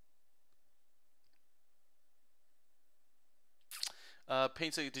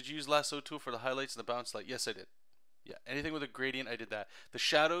 Paint say, did you use lasso tool for the highlights and the bounce light? Yes, I did. Yeah, anything with a gradient, I did that. The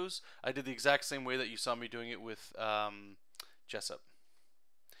shadows, I did the exact same way that you saw me doing it with Jesop.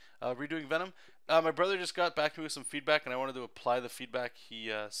 Redoing Venom. My brother just got back to me with some feedback, and I wanted to apply the feedback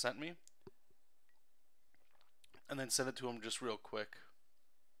he sent me, and then send it to him just real quick.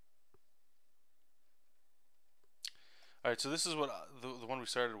 All right, so this is what the one we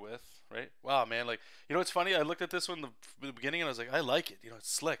started with, right? Wow, man, like, you know what's funny? I looked at this one in the beginning and I was like, I like it. You know,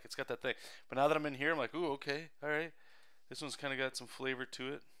 it's slick. It's got that thing. But now that I'm in here, I'm like, ooh, okay, all right. This one's kind of got some flavor to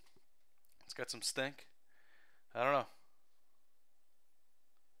it. It's got some stink. I don't know.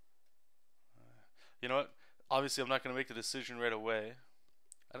 You know what? Obviously, I'm not going to make the decision right away.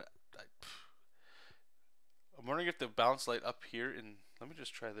 I'm wondering if the bounce light up here in... Let me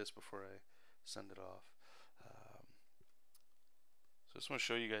just try this before I send it off. So I just want to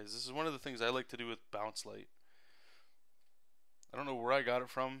show you guys. This is one of the things I like to do with bounce light. I don't know where I got it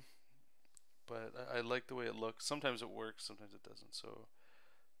from, but I like the way it looks. Sometimes it works, sometimes it doesn't. So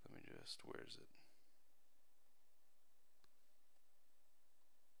let me just, where is it?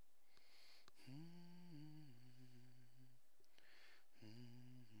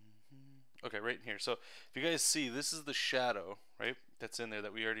 Okay, right in here. So if you guys see, this is the shadow, right? That's in there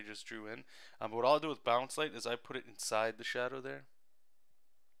that we already just drew in. But what I'll do with bounce light is I put it inside the shadow there.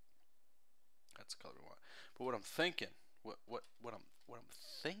 That's the color we want. But what I'm thinking, what I'm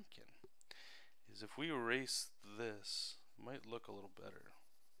thinking is if we erase this, it might look a little better.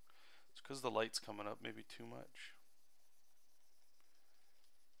 It's because the light's coming up maybe too much.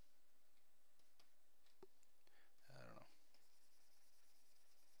 I don't know.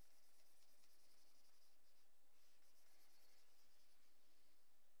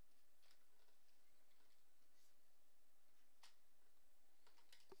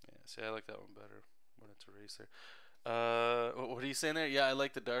 Yeah, see, I like that one better when it's erased there. What are you saying there? Yeah, I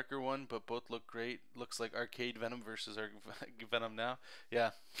like the darker one, but both look great. Looks like arcade Venom versus our Venom now. Yeah.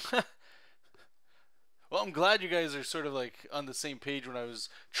 Well, I'm glad you guys are sort of like on the same page when I was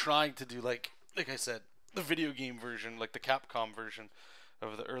trying to do like I said, the video game version, like the Capcom version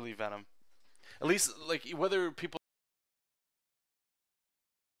of the early Venom. At least like whether people...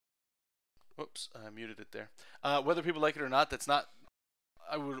 Whoops, I muted it there. Whether people like it or not, that's not...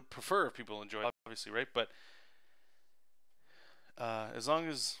 I would prefer if people enjoy it, obviously, right? But as long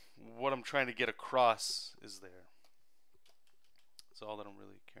as what I'm trying to get across is there. That's all that I'm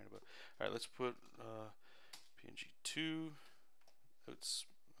really caring about. All right, let's put PNG 2. It's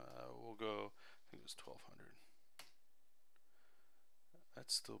we'll go. I think it was 1200.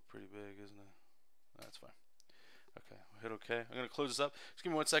 That's still pretty big, isn't it? That's fine. Okay, we'll hit OK. I'm gonna close this up. Just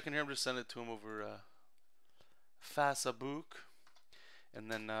give me 1 second here. I'm just sending it to him over Facebook, and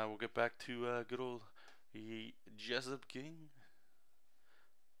then we'll get back to good old Jesop King.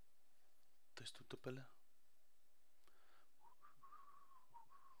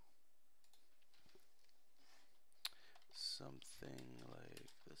 Something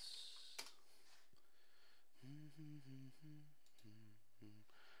like this. Boom, boom, boom, boom, boom.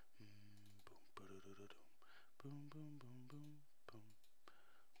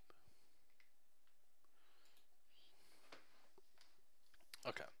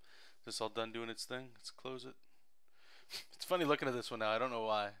 Okay, is this all done doing its thing? Let's close it. It's funny looking at this one now. I don't know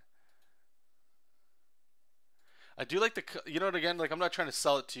why. I do like the, you know what, again, like I'm not trying to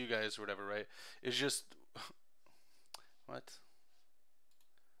sell it to you guys or whatever, right? It's just, what?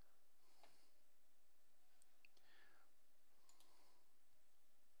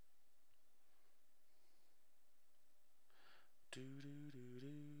 Do do do do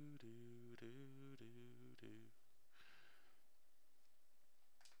do do do do.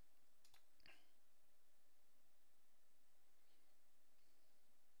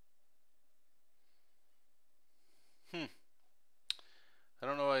 I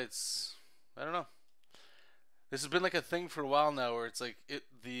don't know why it's, I don't know. This has been like a thing for a while now where it's like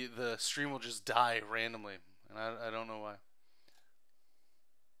the stream will just die randomly, and I don't know why.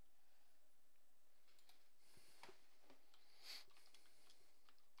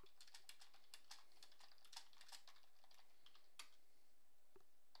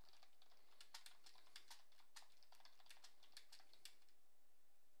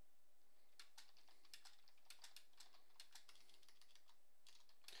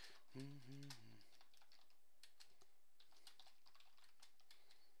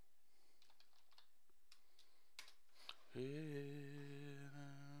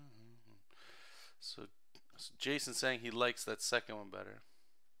 Jason saying he likes that second one better.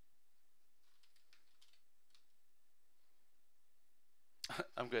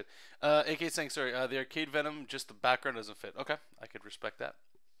 I'm good. AK saying sorry. The arcade Venom, just the background doesn't fit. Okay, I could respect that.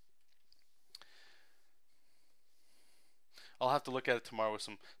 I'll have to look at it tomorrow with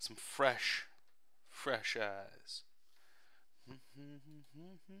some fresh eyes.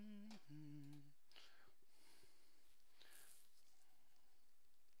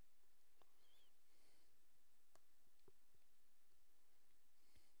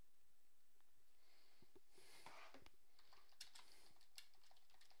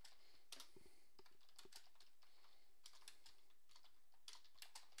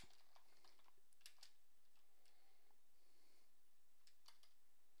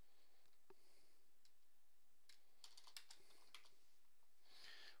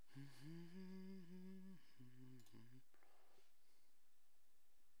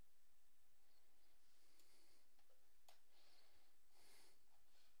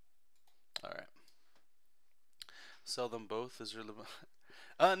 All right. Sell them both. Is there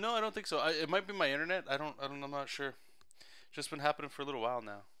no, I don't think so. It might be my internet. I'm not sure. Just been happening for a little while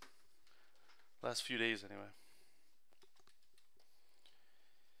now. Last few days anyway.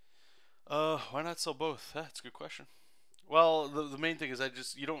 Why not sell both? That's a good question. Well, the main thing is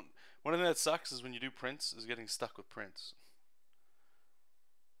you don't. One thing that sucks is when you do prints is getting stuck with prints.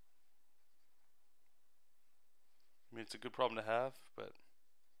 I mean, it's a good problem to have, but.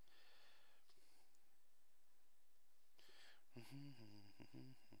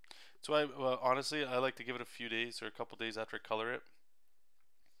 So honestly, I like to give it a few days or a couple days after I color it.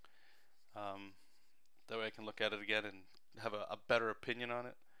 That way I can look at it again and have a better opinion on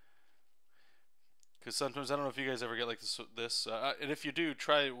it. Because sometimes I don't know if you guys ever get like this, and if you do,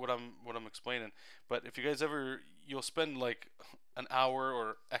 try what I'm explaining. But if you guys ever, you'll spend like an hour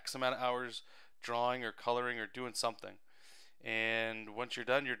or X amount of hours drawing or coloring or doing something, and once you're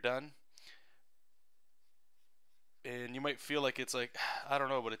done, you're done. And you might feel like it's like, I don't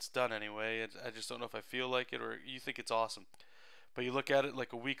know, but it's done anyway. I just don't know if I feel like it, or you think it's awesome. But you look at it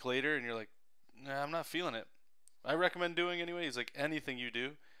like a week later and you're like, nah, I'm not feeling it. I recommend doing anyways, like anything you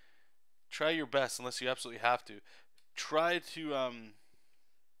do, try your best unless you absolutely have to. Try to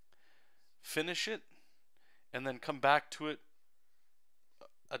finish it and then come back to it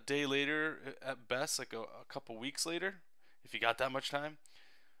a day later at best, like a couple weeks later, if you got that much time.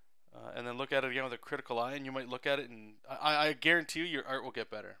 And then look at it again with a critical eye, and you might look at it, and I guarantee you your art will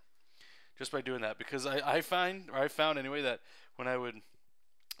get better just by doing that. Because I found anyway that when I would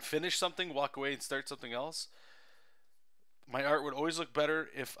finish something, walk away, and start something else, my art would always look better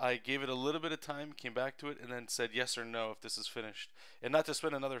if I gave it a little bit of time, came back to it, and then said yes or no if this is finished. And not to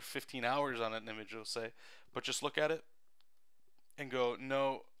spend another 15 hours on an image, I'll say, but just look at it and go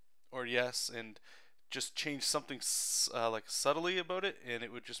no or yes, and just change something like subtly about it, and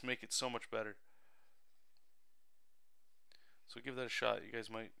it would just make it so much better. So give that a shot. You guys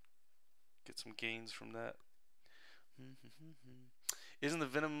might get some gains from that. Isn't the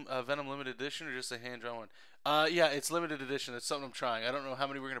Venom limited edition or just a hand drawn one? Yeah, it's limited edition. It's something I'm trying. I don't know how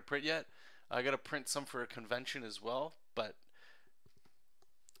many we're gonna print yet. I gotta print some for a convention as well, but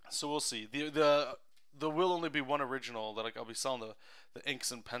so we'll see. The will only be one original that I'll be selling the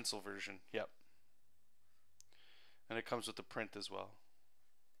inks and pencil version. Yep. And it comes with the print as well.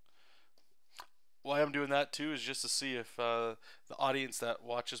 Why I'm doing that too is just to see if the audience that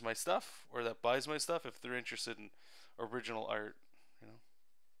watches my stuff or that buys my stuff, if they're interested in original art, you know.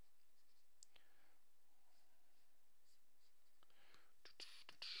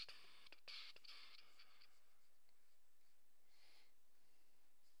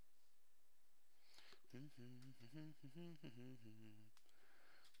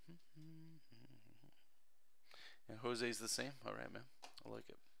 And Jose's the same. All right, man. I like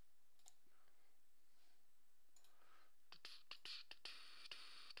it.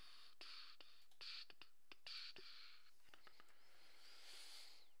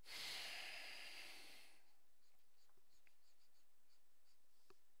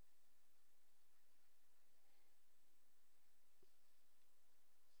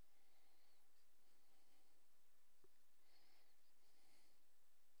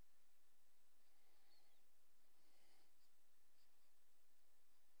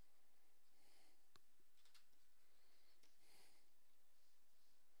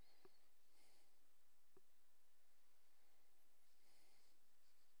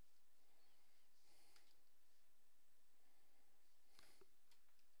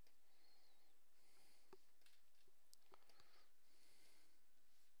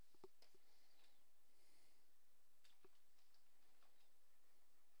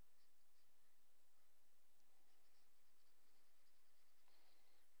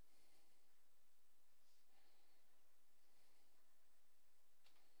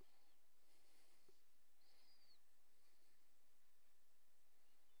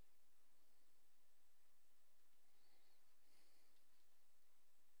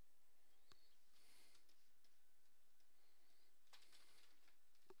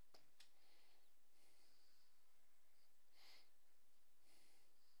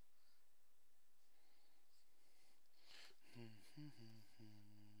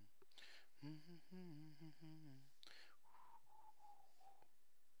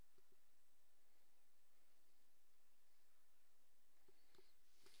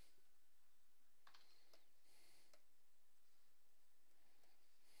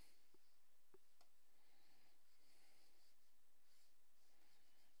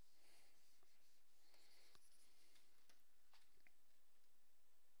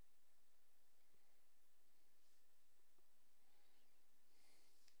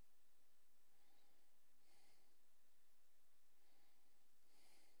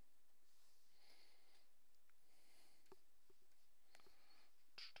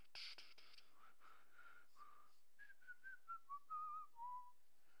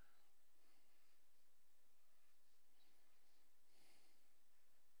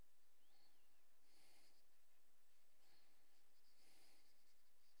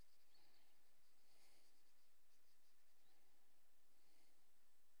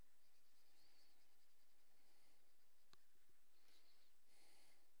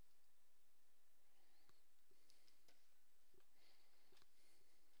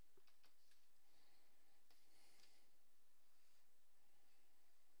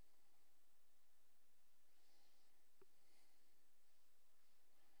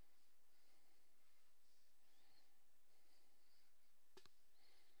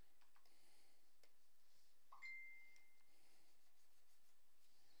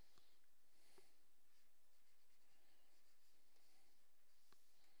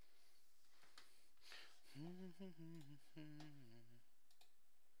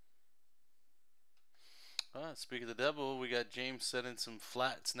 Speak of the devil, we got James setting some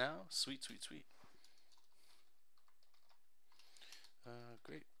flats now. Sweet, sweet, sweet.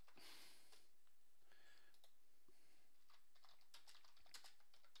 Great.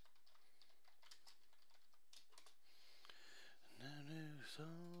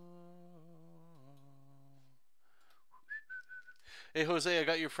 Hey Jose, I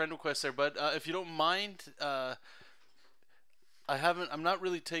got your friend request there, bud. If you don't mind, I'm not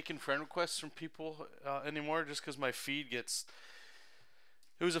really taking friend requests from people anymore, just because my feed gets.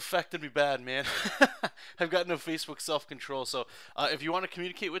 It was affecting me bad, man. I've got no Facebook self control, so if you want to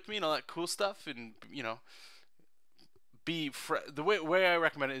communicate with me and all that cool stuff, and the way I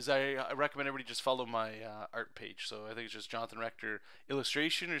recommend it is I recommend everybody just follow my art page. So I think it's just Jonathan Rector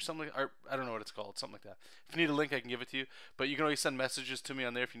illustration or something like art. I don't know what it's called, something like that. If you need a link, I can give it to you. But you can always send messages to me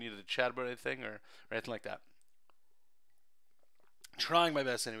on there if you needed to chat about anything or anything like that. Trying my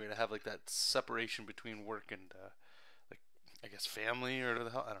best anyway to have like that separation between work and like I guess family or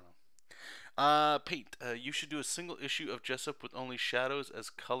the hell I don't know. Paint. You should do a single issue of Jesop with only shadows as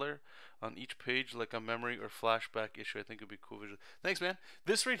color on each page, like a memory or flashback issue. I think it would be cool visual. Thanks, man.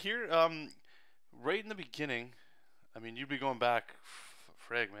 This right here, right in the beginning, I mean, you'd be going back,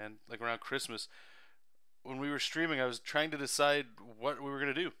 frag, man, like around Christmas. When we were streaming, I was trying to decide what we were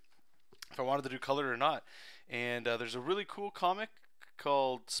going to do, if I wanted to do color or not. And there's a really cool comic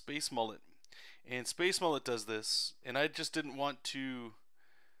called Space Mullet. And Space Mullet does this, and I just didn't want to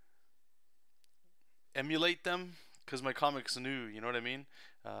emulate them because my comic's new, you know what I mean?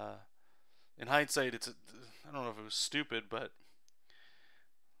 In hindsight, I don't know if it was stupid, but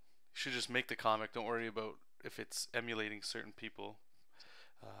you should just make the comic. Don't worry about if it's emulating certain people.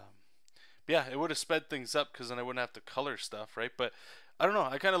 But yeah, it would have sped things up because then I wouldn't have to color stuff, right? But I don't know.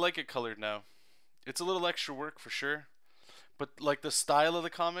 I kind of like it colored now. It's a little extra work for sure, but like the style of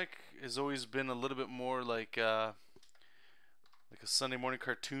the comic has always been a little bit more like a Sunday morning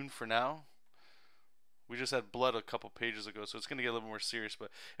cartoon for now. We just had blood a couple pages ago, so it's gonna get a little more serious.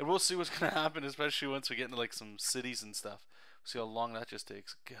 And we'll see what's gonna happen, especially once we get into like some cities and stuff. We'll see how long that just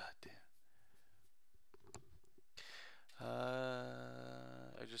takes. God damn.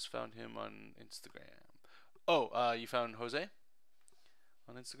 I just found him on Instagram. Oh, you found Jose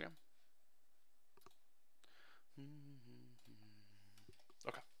on Instagram?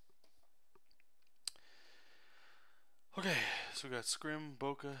 Okay. Okay, so we got Scrim,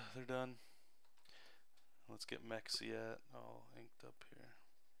 Boca, they're done. Let's get Mexiat all inked up here,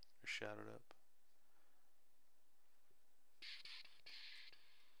 or shadowed up.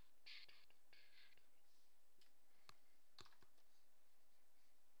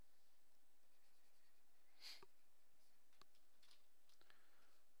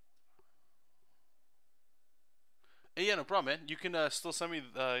 Hey, yeah, no problem, man. You can still send me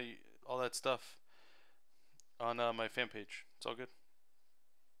all that stuff on my fan page. It's all good.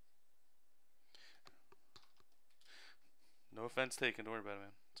 No offense taken. Don't worry about it,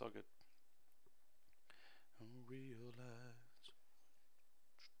 man. It's all good. Realize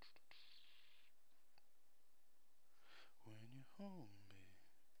when you hold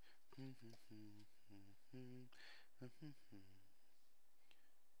me.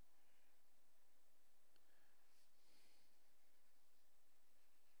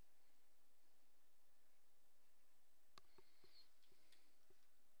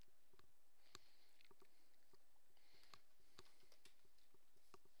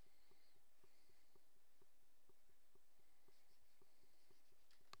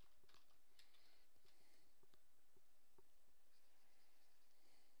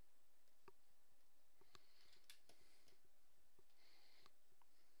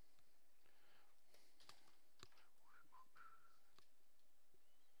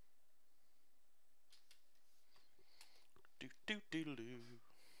 Do do do do.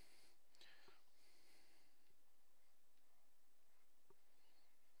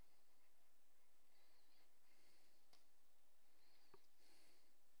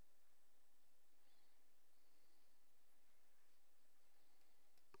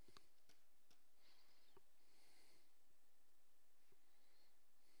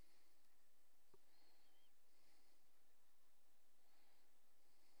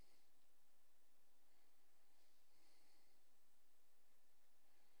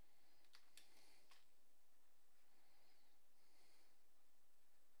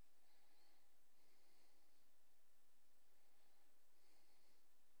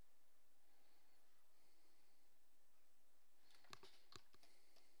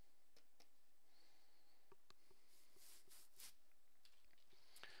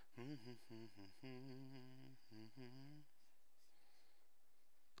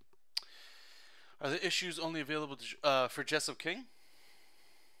 Are the issues only available to, for Jesop King?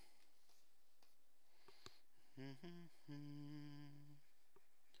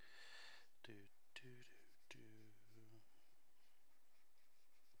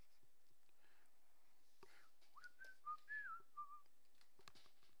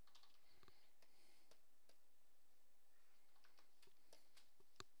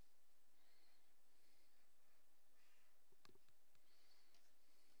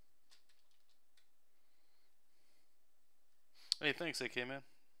 Hey, thanks, AK man.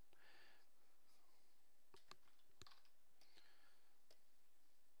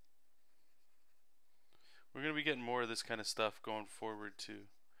 We're gonna be getting more of this kind of stuff going forward too.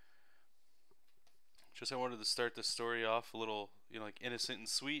 Just I wanted to start the story off a little, you know, like innocent and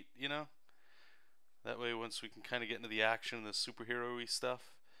sweet, you know. That way, once we can kind of get into the action, the superhero-y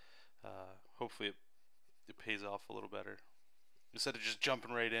stuff, hopefully it pays off a little better instead of just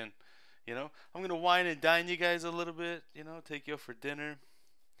jumping right in. You know, I'm gonna wine and dine you guys a little bit. You know, take you out for dinner.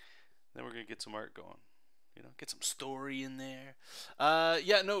 Then we're gonna get some art going. You know, get some story in there.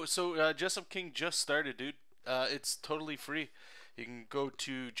 Yeah, no. So Jesop King just started, dude. It's totally free. You can go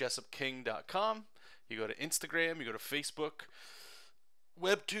to jesopking.com. You go to Instagram. You go to Facebook,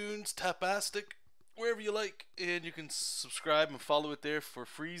 Webtoons, Tapastic, wherever you like, and you can subscribe and follow it there for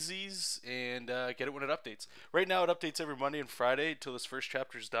freezies and get it when it updates. Right now, it updates every Monday and Friday until this first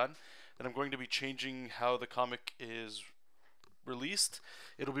chapter is done. And I'm going to be changing how the comic is released.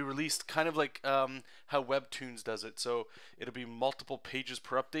 It'll be released kind of like how Webtoons does it. So it'll be multiple pages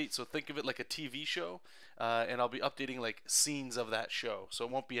per update. So think of it like a TV show, and I'll be updating like scenes of that show. So it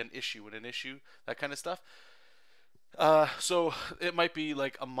won't be an issue with an issue, that kind of stuff. So it might be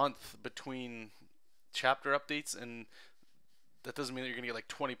like a month between chapter updates, and that doesn't mean that you're gonna get like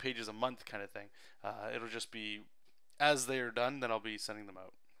 20 pages a month kind of thing. It'll just be as they are done, then I'll be sending them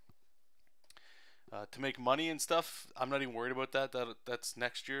out. To make money and stuff, I'm not even worried about that. That's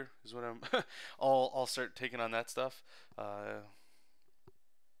next year is when I'll start taking on that stuff. And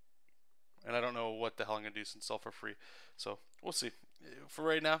I don't know what the hell I'm gonna do since it's all for free. So we'll see. For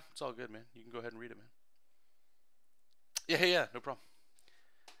right now, it's all good, man. You can go ahead and read it, man. Yeah, no problem.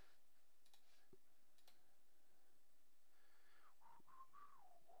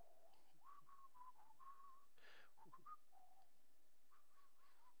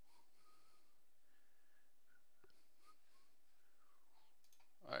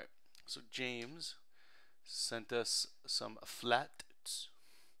 All right. So James sent us some flats.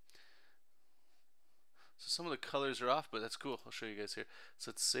 So some of the colors are off, but that's cool. I'll show you guys here.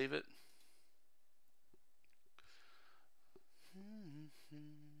 So let's save it.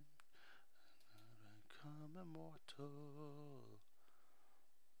 Become immortal.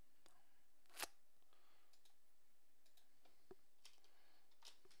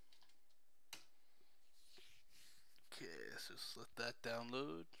 Okay, let's just let that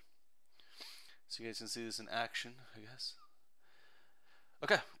download so you guys can see this in action, I guess.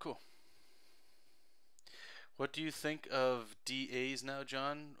 Okay, cool. What do you think of DAs now,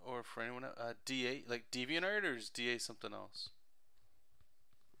 John, or for anyone else? DA, like DeviantArt, or is DA something else?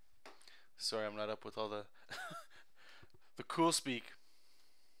 Sorry, I'm not up with all the the cool speak.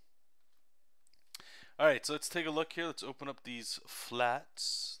 All right, so let's take a look here. Let's open up these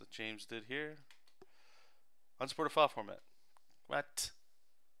flats that James did here. Unsupported file format. What?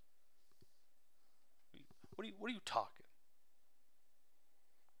 What are you talking?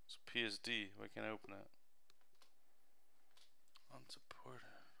 It's PSD. Why can't I open it? Unsupported.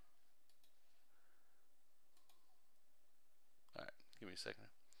 All right, give me a second.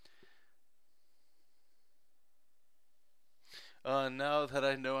 Now that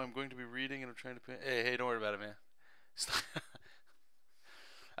I know I'm going to be reading and I'm trying to pay. Hey, don't worry about it, man.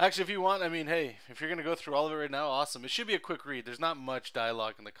 Actually, if you want, I mean, hey, if you're going to go through all of it right now, awesome. It should be a quick read. There's not much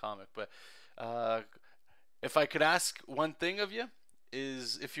dialogue in the comic, but if I could ask one thing of you,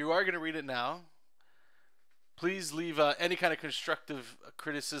 is if you are going to read it now, please leave any kind of constructive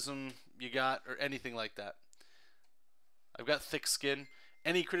criticism you got or anything like that. I've got thick skin.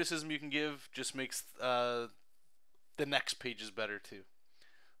 Any criticism you can give just makes the next pages better too.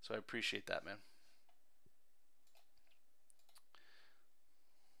 So I appreciate that, man.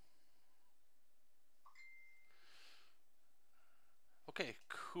 Okay,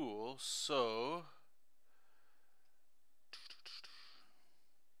 cool. So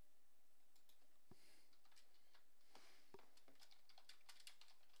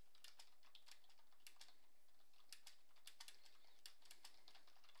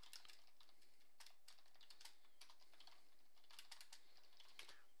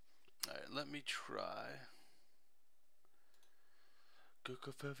let me try. Cook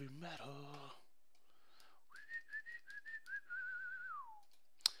of heavy metal.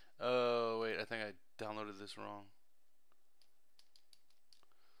 Oh, wait, I think I downloaded this wrong.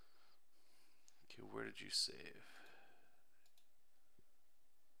 Okay, where did you save?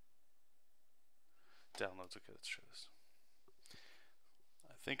 Downloads, okay, let's try this.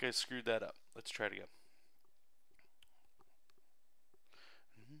 I think I screwed that up. Let's try it again.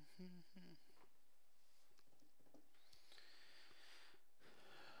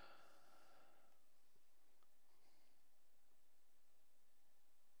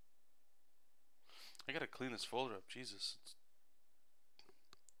 I gotta clean this folder up, Jesus.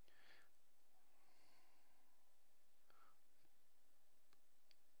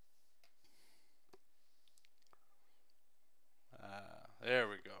 There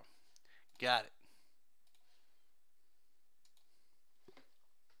we go. Got it.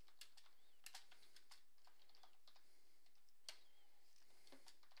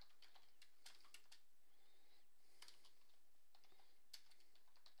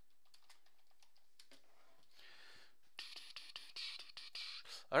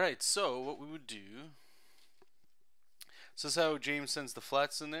 Alright, so what we would do, so this is how James sends the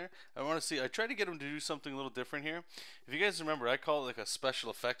flats in there. I want to see, I try to get him to do something a little different here. If you guys remember, I call it like a special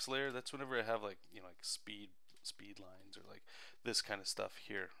effects layer. That's whenever I have like, you know, like speed lines or like this kind of stuff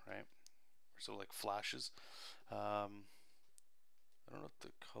here, right? So like flashes. I don't know if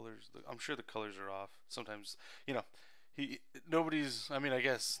the colors, I'm sure the colors are off. Sometimes, you know, nobody's, I mean, I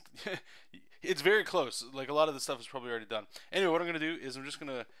guess it's very close. Like a lot of the stuff is probably already done. Anyway, what I'm going to do is I'm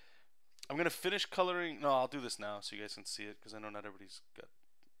going to finish coloring. No, I'll do this now so you guys can see it because I know not everybody's got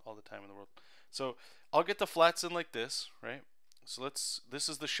all the time in the world. So I'll get the flats in like this, right? So this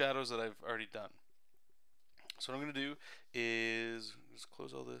is the shadows that I've already done. So what I'm going to do is just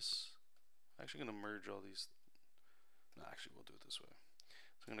close all this. I'm actually going to merge all these. No, actually, we'll do it this way.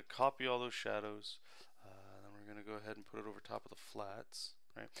 So I'm going to copy all those shadows. Then we're going to go ahead and put it over top of the flats,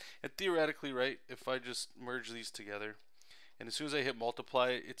 right? And theoretically, right, if I just merge these together, and as soon as I hit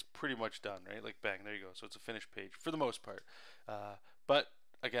multiply, it's pretty much done, right? Like bang, there you go. So it's a finished page for the most part. But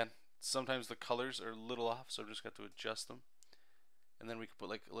again, sometimes the colors are a little off, so I just got to adjust them. And then we can put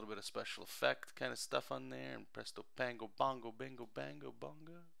like a little bit of special effect kind of stuff on there, and presto pango bongo bingo bango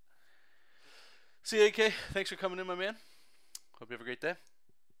bongo. See, AK, thanks for coming in, my man. Hope you have a great day.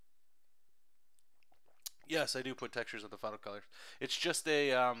 Yes, I do put textures on the final colors. It's just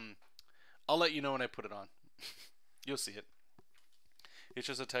a, I'll let you know when I put it on. You'll see it. It's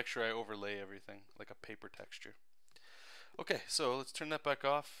just a texture I overlay everything, like a paper texture. Okay, so let's turn that back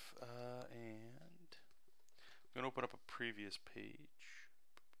off, and I'm going to open up a previous page.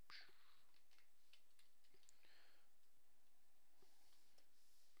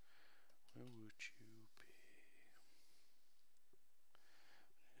 Where would you be?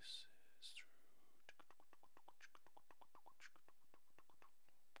 This is true.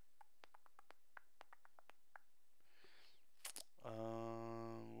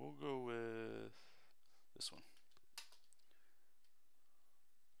 We'll go with this one.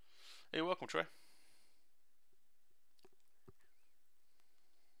 Hey, welcome, Troy.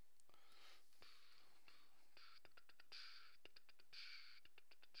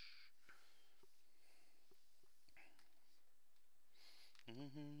 You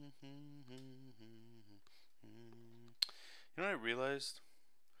know what I realized?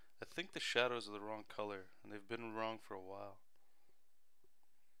 I think the shadows are the wrong color, and they've been wrong for a while.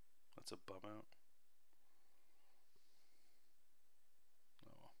 That's a bum out.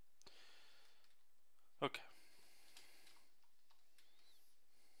 Oh well. Okay.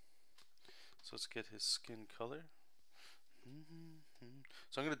 So let's get his skin color.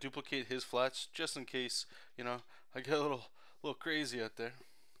 So I'm going to duplicate his flats just in case, you know, I get a little crazy out there.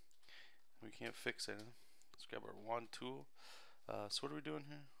 We can't fix anything. Let's grab our wand tool. So what are we doing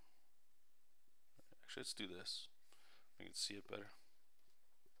here? Actually, let's do this. We can see it better.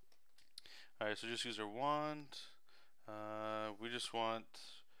 Alright, so just use our wand. We just want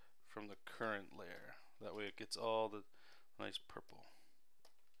from the current layer. That way it gets all the nice purple.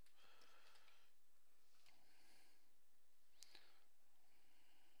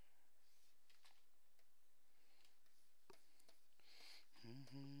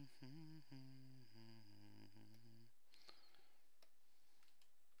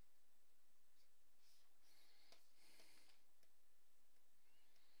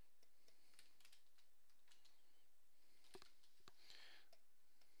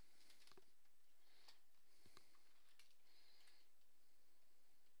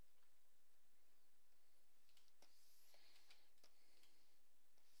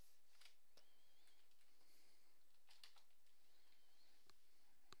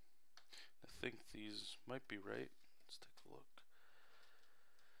 think these might be right. Let's take a look.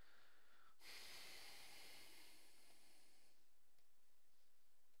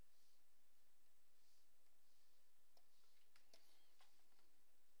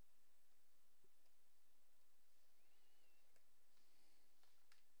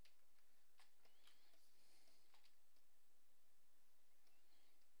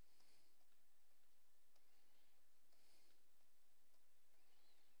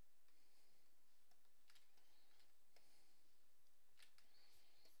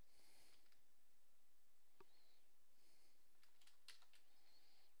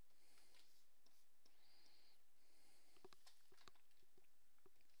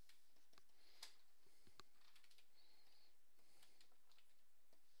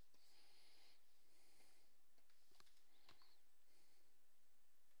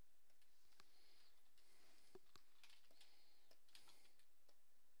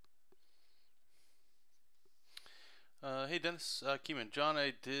 Hey Dennis, Keeman, John,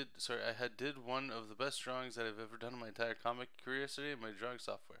 I did one of the best drawings that I've ever done in my entire comic career yesterday in my drawing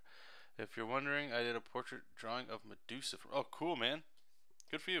software. If you're wondering, I did a portrait drawing of Medusa. Oh, cool, man.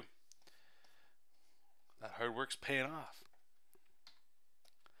 Good for you. That hard work's paying off.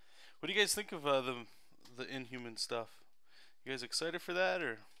 What do you guys think of the Inhuman stuff? You guys excited for that,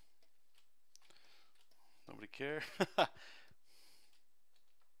 or nobody care?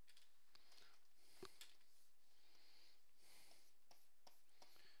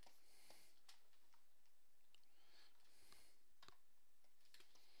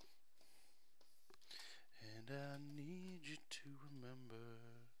 And I need you to remember.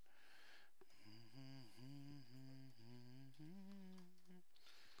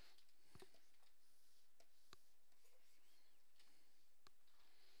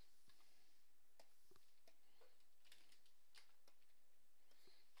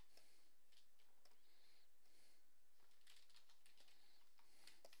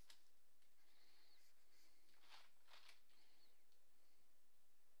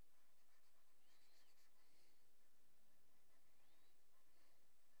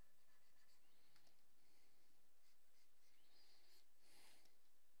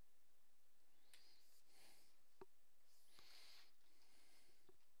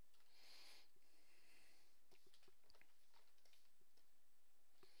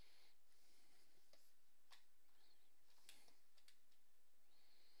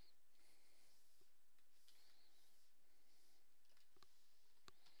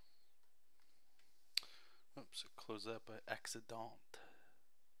 Oops, close that by accident.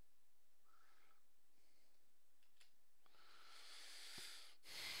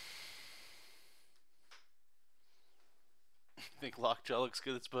 Think Lockjaw looks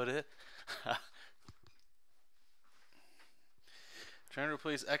good, that's about it. Trying to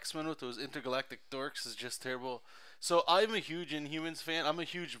replace X-Men with those intergalactic dorks is just terrible. So I'm a huge Inhumans fan. I'm a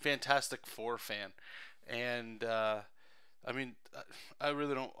huge Fantastic Four fan. And, I mean, I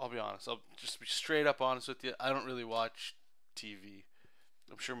really don't, I'll be honest. I'll just be straight up honest with you. I don't really watch TV.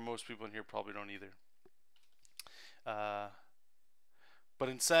 I'm sure most people in here probably don't either. Uh, but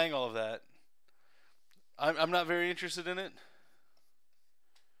in saying all of that, I'm not very interested in it.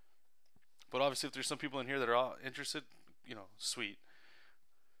 But obviously, if there's some people in here that are all interested, you know, sweet.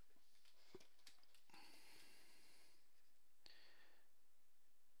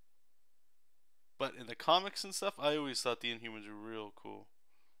 But in the comics and stuff, I always thought the Inhumans were real cool.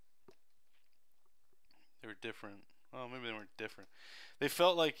 They were different. Well, maybe they weren't different. They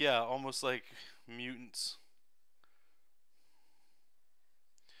felt like, yeah, almost like mutants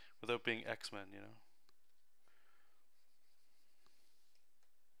without being X-Men, you know?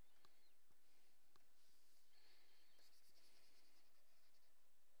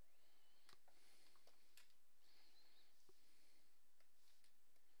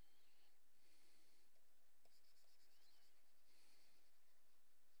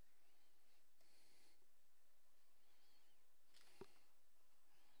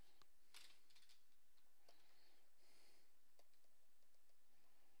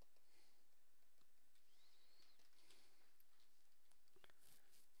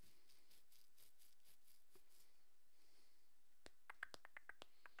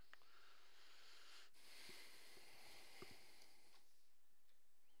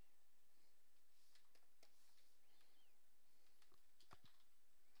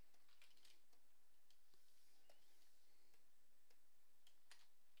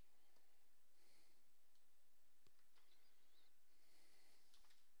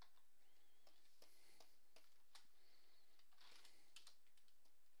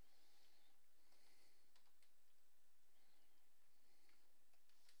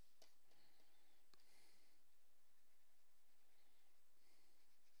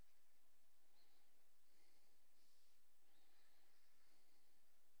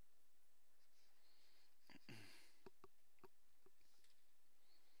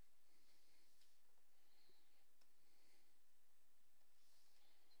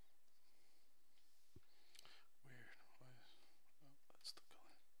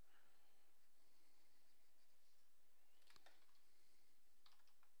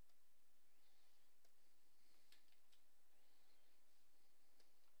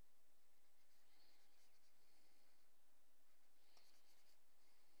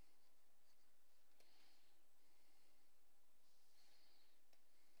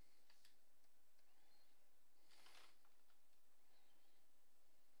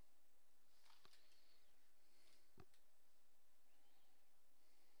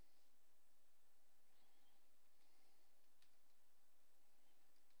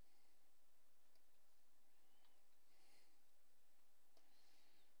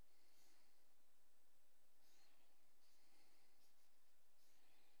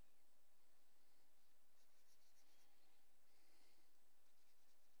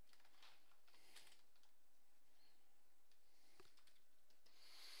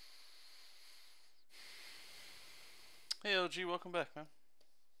 G, welcome back, man.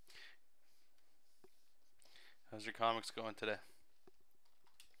 How's your comics going today?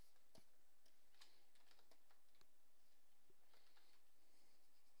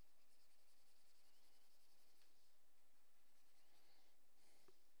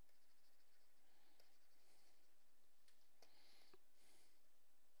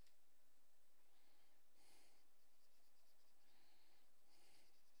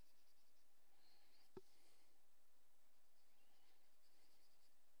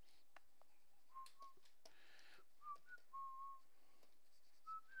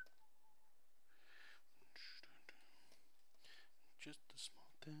 Just a small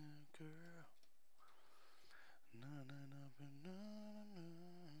thing, girl. Na na na na na.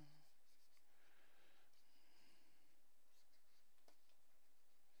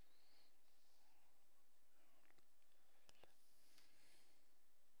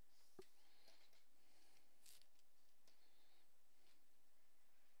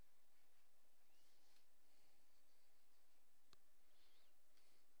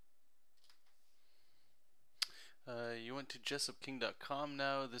 You went to JesopKing.com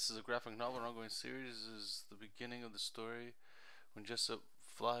now. This is a graphic novel, an ongoing series. This is the beginning of the story when Jesop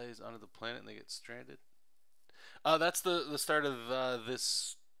flies onto the planet and they get stranded. That's the start of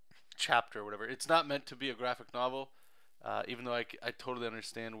this chapter or whatever. It's not meant to be a graphic novel, even though I totally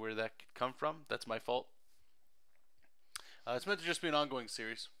understand where that could come from. That's my fault. It's meant to just be an ongoing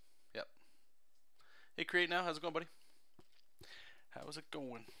series. Yep. Hey, Create Now. How's it going, buddy? How's it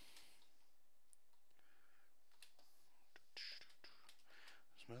going?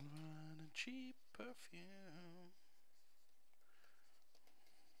 Smelling a cheap perfume.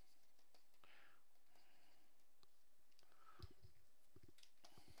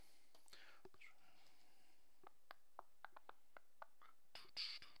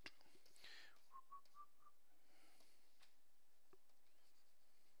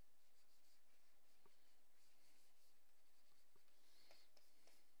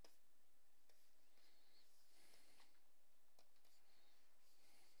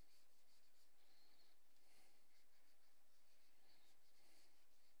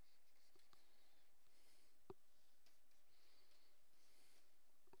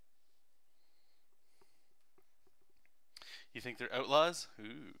 You think they're outlaws?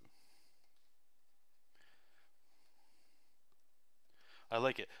 Ooh. I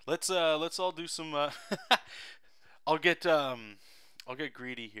like it. Let's all do some I'll get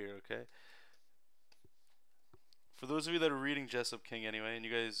greedy here, okay? For those of you that are reading Jesop King anyway, and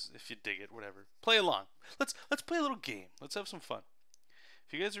you guys, if you dig it, whatever, play along. Let's play a little game. Let's have some fun.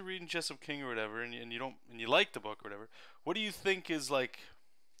 If you guys are reading Jesop King or whatever, and you like the book or whatever, what do you think is like?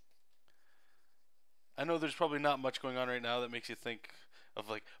 I know there's probably not much going on right now that makes you think of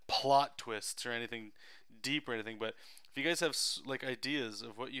like plot twists or anything deep or anything, but if you guys have like ideas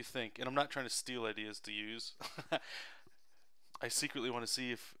of what you think, and I'm not trying to steal ideas to use, I secretly want to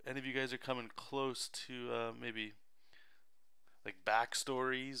see if any of you guys are coming close to maybe like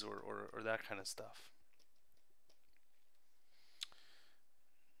backstories or that kind of stuff.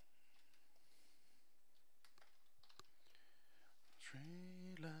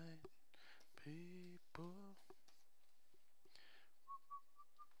 Streetlight people.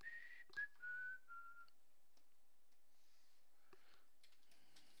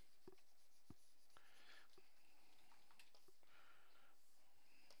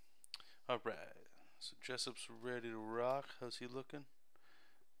 Alright, so Jesop's ready to rock. How's he looking?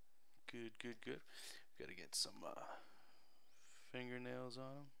 Good, good, good. Gotta get some fingernails on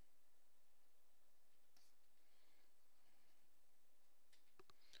him.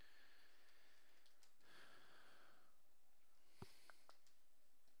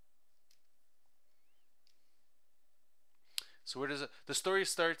 So where does it? The story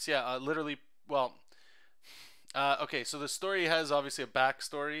starts. Yeah, literally. Well, okay. So the story has obviously a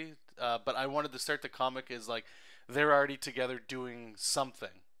backstory, but I wanted to start the comic as like they're already together doing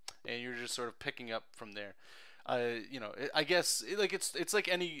something, and you're just sort of picking up from there. I guess it's like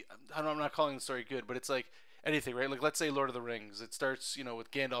any. I don't, I'm not calling the story good, but it's like anything, right? Like let's say Lord of the Rings. It starts,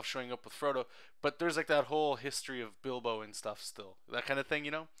 with Gandalf showing up with Frodo, but there's like that whole history of Bilbo and stuff still, that kind of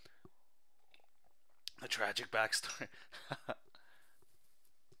thing. The tragic backstory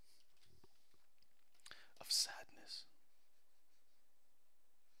of sadness.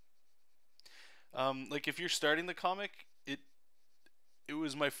 Like if you're starting the comic, it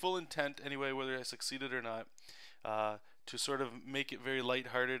was my full intent anyway, whether I succeeded or not, to sort of make it very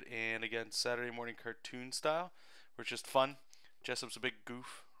lighthearted and again Saturday morning cartoon style, where it's just fun. Jesop's a big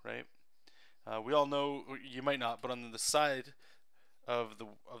goof, right? We all know, you might not, but on the side of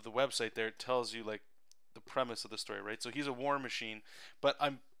the website there, it tells you like the premise of the story, right? So he's a war machine, but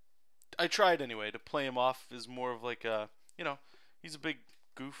I tried anyway to play him off as more of like a, you know, he's a big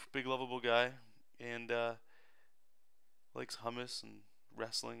goof, big lovable guy, and likes hummus and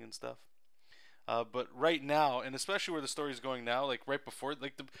wrestling and stuff. But right now, and especially where the story's going now, like right before,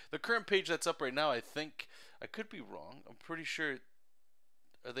 like the current page that's up right now, I think I could be wrong. I'm pretty sure.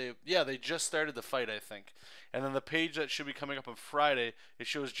 Are they? Yeah, they just started the fight, I think. And then the page that should be coming up on Friday, it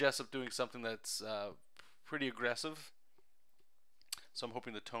shows Jesop doing something that's pretty aggressive. So I'm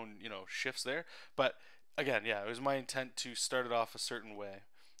hoping the tone, shifts there. But again, yeah, it was my intent to start it off a certain way,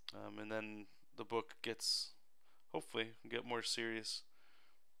 and then the book gets, hopefully, get more serious.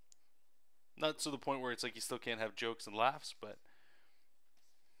 Not to the point where it's like you still can't have jokes and laughs, but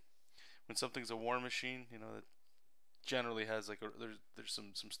when something's a war machine, it generally has like there's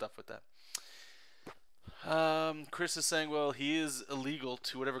some stuff with that. Chris is saying, well, he is illegal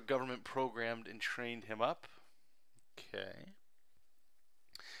to whatever government programmed and trained him up. Okay.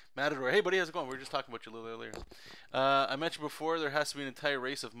 Matador, hey buddy, how's it going? We were just talking about you a little earlier. I mentioned before there has to be an entire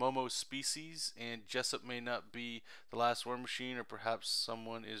race of Momo species, and Jesop may not be the last war machine, or perhaps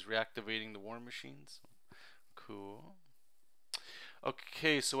someone is reactivating the war machines. Cool.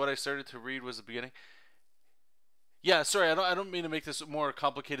 Okay, so what I started to read was the beginning. Yeah, sorry, I don't mean to make this more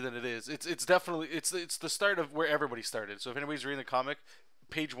complicated than it is. It's definitely it's the start of where everybody started. So if anybody's reading the comic,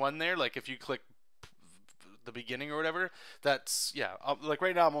 page 1 there, like if you click the beginning or whatever, that's, yeah, like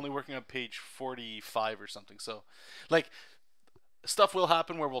right now I'm only working on page 45 or something. So like stuff will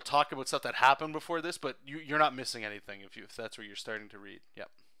happen where we'll talk about stuff that happened before this, but you're not missing anything if that's where you're starting to read. Yep.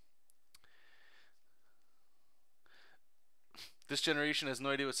 This generation has no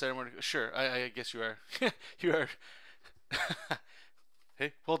idea what Saturday morning. Sure, I guess you are. You are.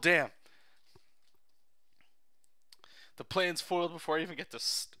 Hey, well, damn. The plan's foiled before I even get to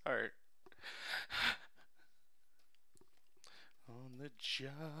start. On the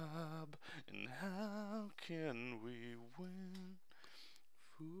job, and how can we win?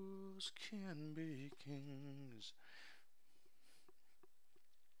 Fools can be kings.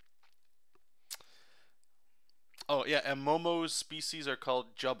 Oh yeah, and Momo's species are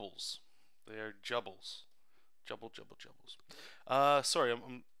called jubbles. They are jubbles. Jubbles. Sorry,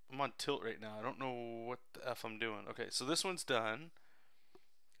 I'm on tilt right now. I don't know what the F I'm doing. Okay, so this one's done.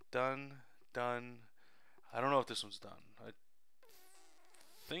 Done. I don't know if this one's done. I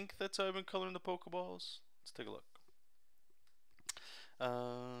think that's how I've been coloring the Pokeballs. Let's take a look.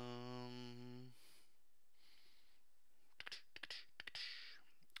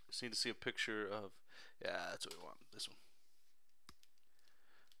 Just need to see a picture of. Yeah, that's what we want. This one.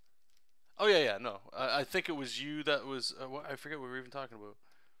 Oh yeah, no. I think it was you that was. I forget what we were even talking about.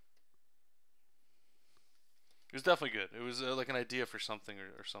 It was definitely good. It was like an idea for something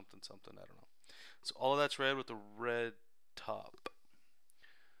or something. I don't know. So all of that's red with the red top.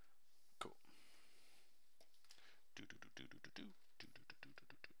 Cool.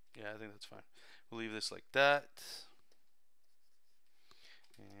 Yeah, I think that's fine. We'll leave this like that.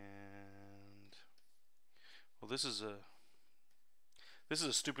 And well, this is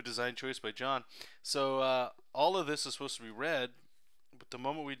a stupid design choice by John. So all of this is supposed to be red, but the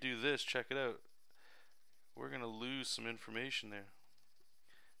moment we do this, check it out, we're gonna lose some information there.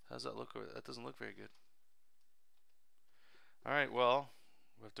 How's that look? That doesn't look very good. All right, well,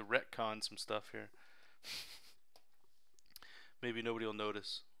 we have to retcon some stuff here. Maybe nobody will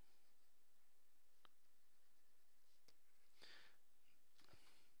notice.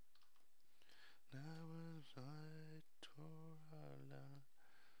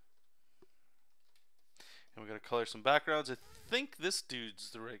 And we gotta color some backgrounds. I think this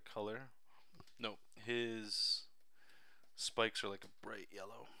dude's the right color. No, his spikes are like a bright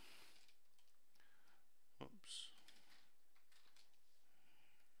yellow. Oops.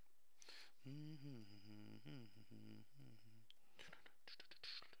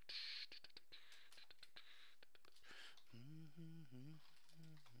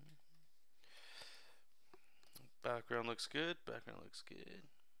 Background looks good.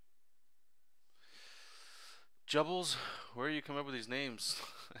 Jubbles, where are you coming up with these names?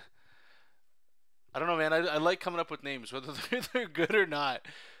 I don't know, man. I like coming up with names, whether they're good or not.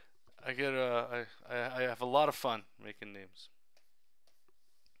 I get I have a lot of fun making names.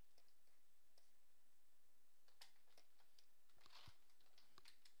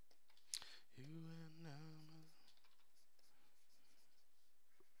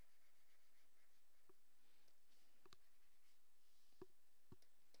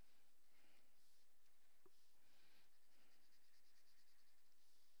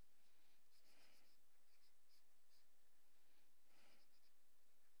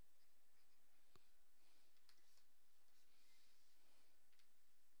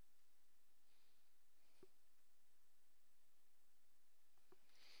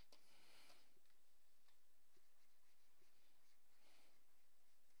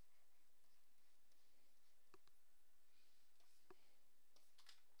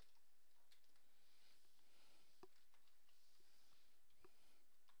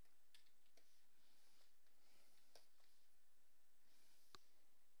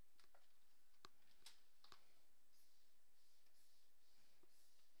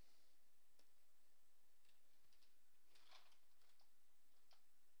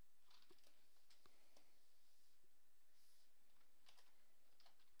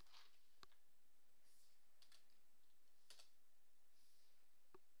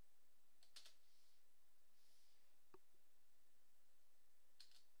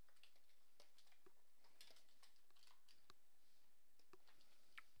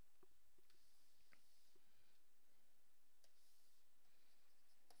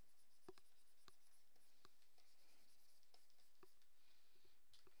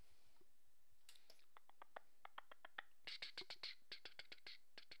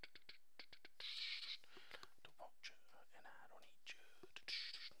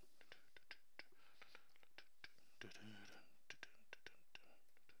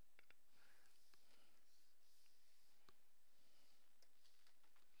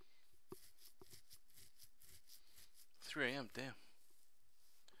 3 a.m. Damn.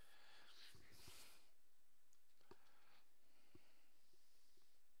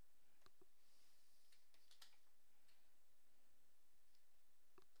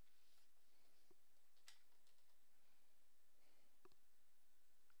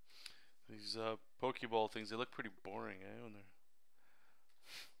 These Pokeball things, they look pretty boring, eh? When they're...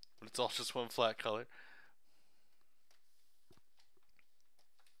 But it's all just one flat color.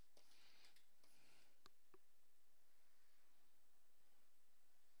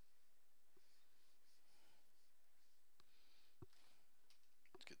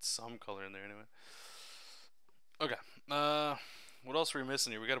 Let's get some color in there anyway. Okay. What else are we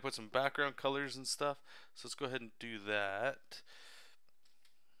missing here? We got to put some background colors and stuff. So let's go ahead and do that.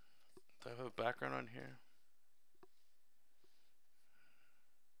 Do I have a background on here?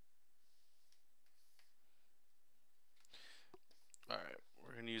 Alright,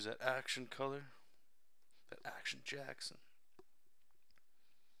 we're going to use that action color. That Action Jackson.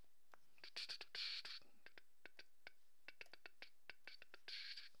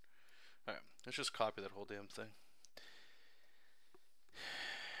 Alright, let's just copy that whole damn thing.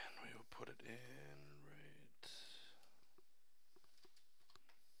 And we will put it in right.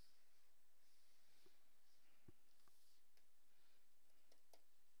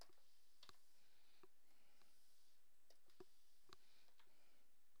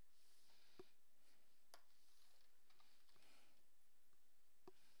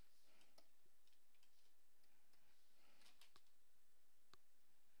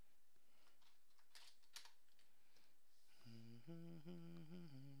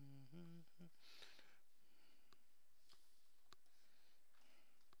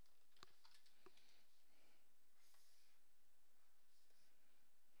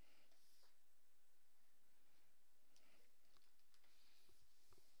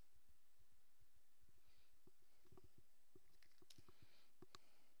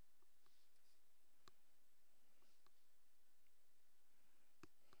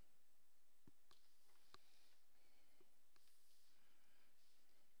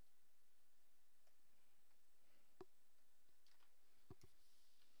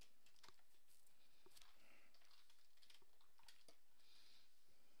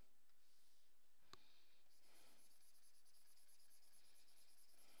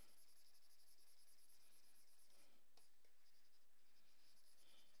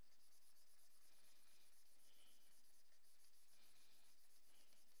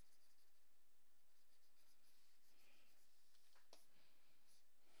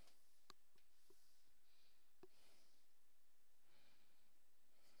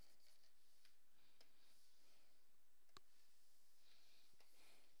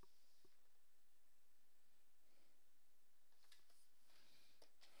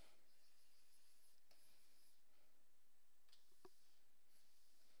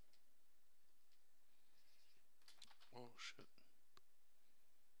 Oh shit.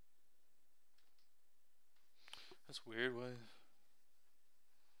 That's weird. Why?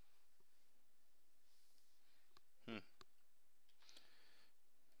 Hmm.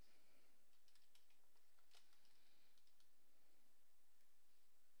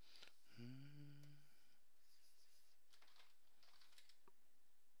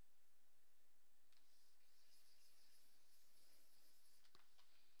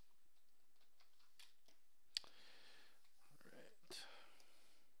 Alright.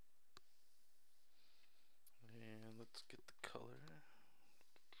 And let's get the color.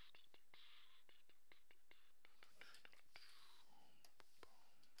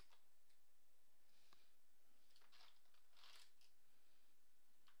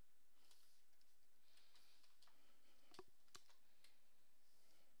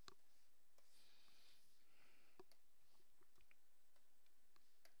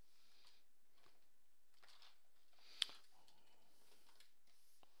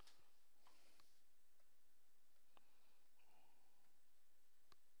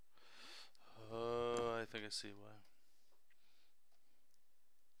 Oh, I think I see why.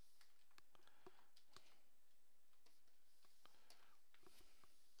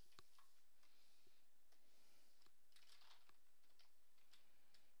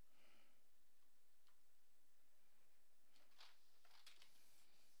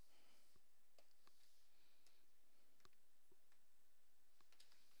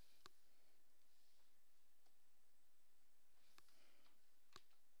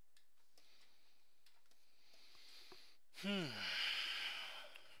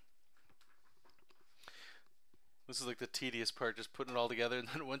 This is like the tedious part, just putting it all together, and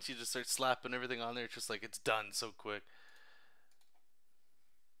then once you just start slapping everything on there, it's just like it's done so quick.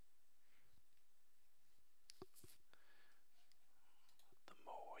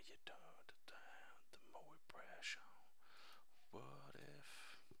 you don't the more pressure. What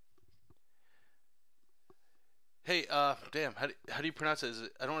if? Hey, damn, how do you pronounce it? Is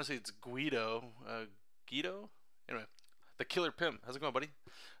it? I don't want to say it's Guido. Guido. Anyway, the Killer Pimp. How's it going, buddy?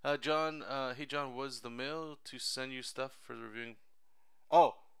 John. Hey, John. Was the mail to send you stuff for the reviewing?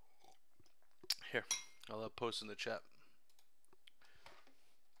 Oh, here. I'll post in the chat.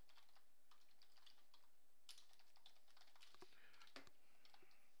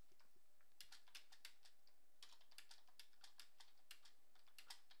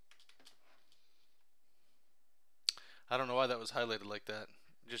 I don't know why that was highlighted like that.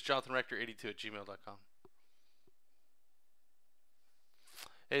 Just JonathanRector82@gmail.com.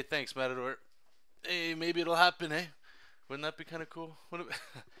 Hey, thanks, Matador. Hey, maybe it'll happen, eh? Wouldn't that be kind of cool?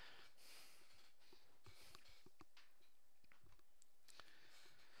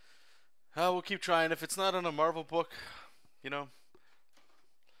 We'll keep trying. If it's not on a Marvel book, you know,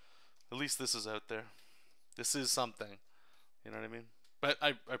 at least this is out there. This is something. You know what I mean? But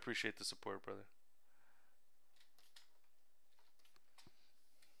I appreciate the support, brother.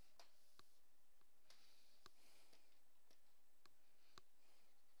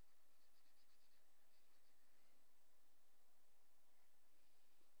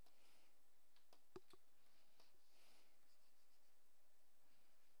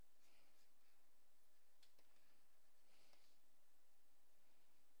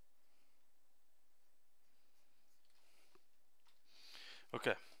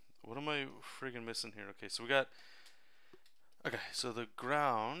 Okay, what am I friggin' missing here? Okay, so we got. Okay, so the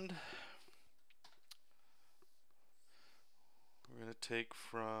ground. We're gonna take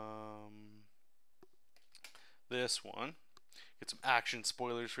from this one. Get some action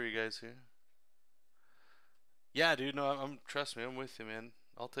spoilers for you guys here. Yeah, dude. No, trust me. I'm with you, man.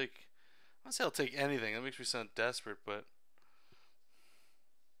 I'll take. Honestly, I'll take anything. That makes me sound desperate, but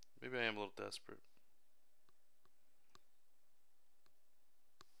maybe I am a little desperate.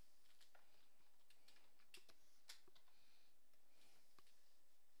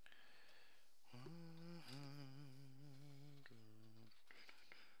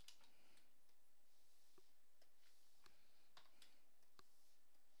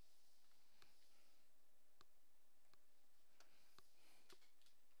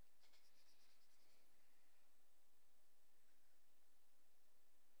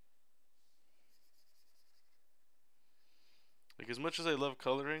 Like, as much as I love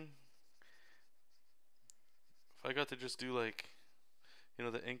coloring, if I got to just do, like, you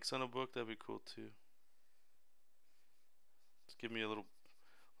know, the inks on a book, that'd be cool too. Just give me a little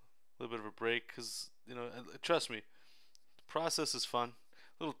bit of a break, because, you know, trust me, the process is fun.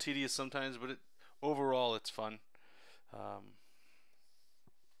 A little tedious sometimes, but overall it's fun.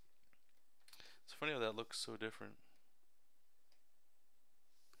 It's funny how that looks so different.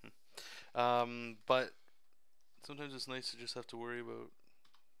 But sometimes it's nice to just have to worry about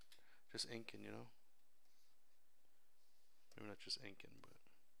just inking, you know? Maybe not just inking, but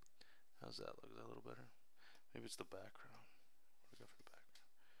how's that look? Is that a little better? Maybe it's the background. What do we got for the background?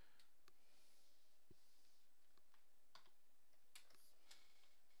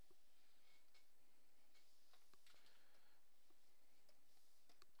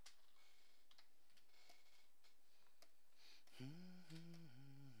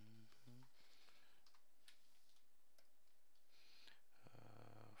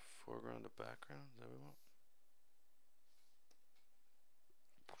 Foreground to background, is that what we want?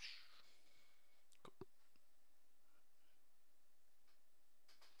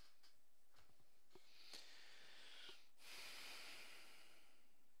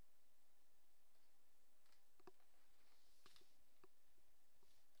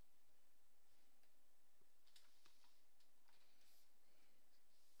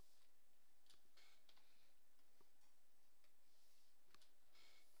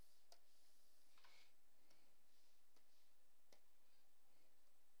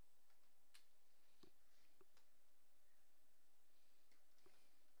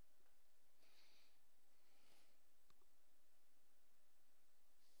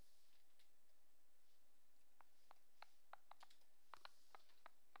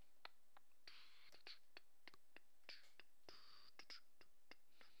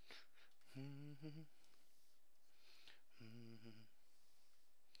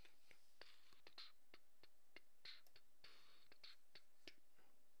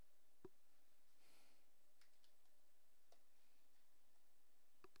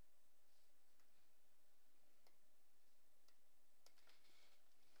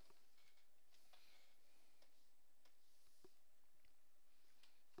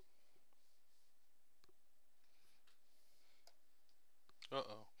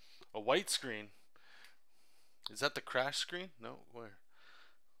 Uh-oh. A white screen. Is that the crash screen? No, where?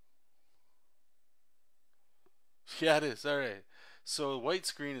 Yeah, it is. All right. So white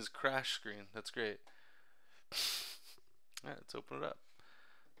screen is crash screen. That's great. All right, let's open it up.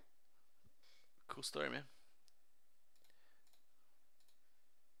 Cool story, man.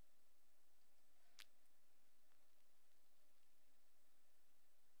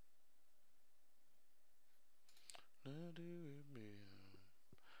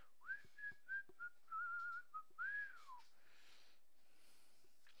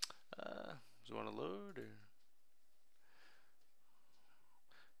 Does it want to load or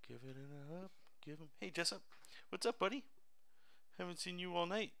give it an up? Give him. Hey, Jesop. What's up, buddy? Haven't seen you all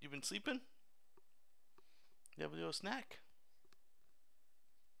night. You been sleeping? You have a little snack?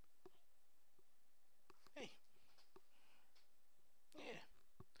 Hey. Yeah.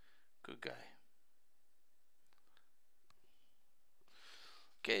 Good guy.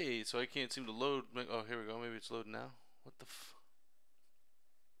 Okay, so I can't seem to load. Oh, here we go. Maybe it's loading now. What the f...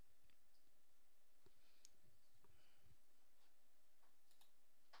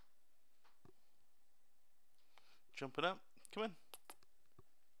 Jumping up. Come on.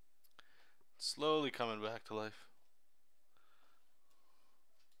 Slowly coming back to life.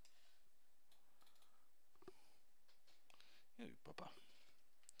 Hey, Papa.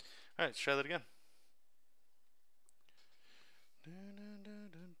 Alright, let's try that again. Let's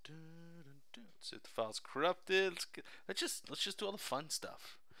see if the file's corrupted. Let's just do all the fun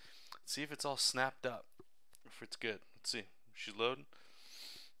stuff. Let's see if it's all snapped up. If it's good. Let's see. She's loading.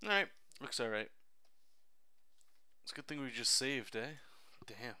 Alright. Looks alright. It's a good thing we just saved, eh?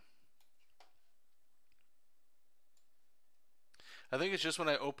 Damn. I think it's just when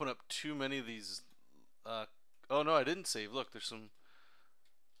I open up too many of these. Oh no, I didn't save. Look, there's some.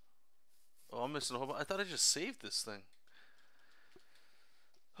 Oh, I'm missing a whole bunch. I thought I just saved this thing.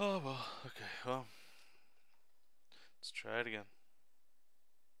 Oh well. Okay. Well, let's try it again.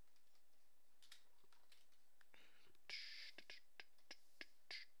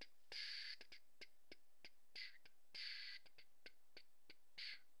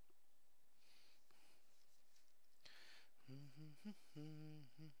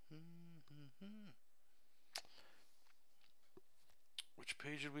 Which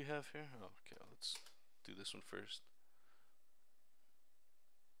page did we have here? Oh, okay, let's do this one first.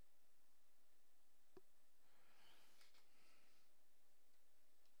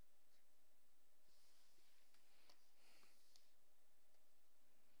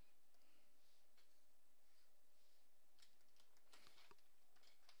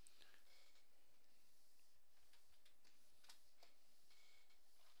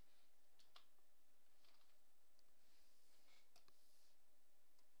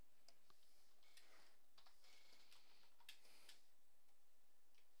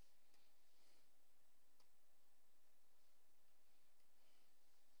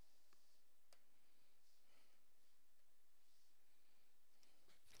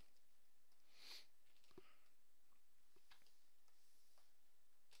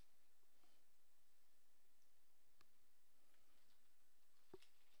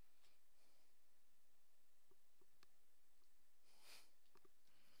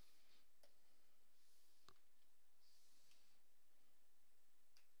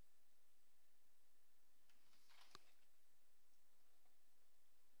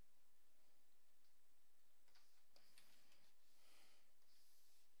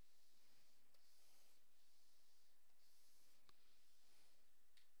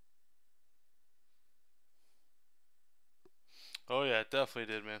 Oh yeah, it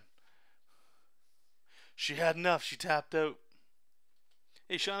definitely did, man. She had enough. She tapped out.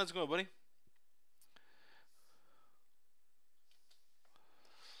 Hey, Sean, how's it going, buddy?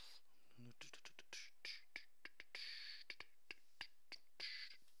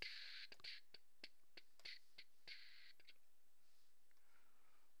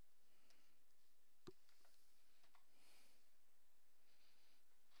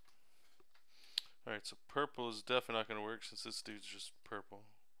 Alright, so purple is definitely not going to work since this dude's just purple.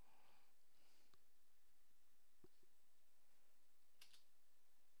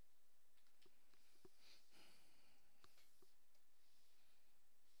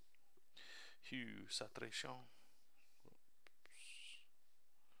 Hue, saturation.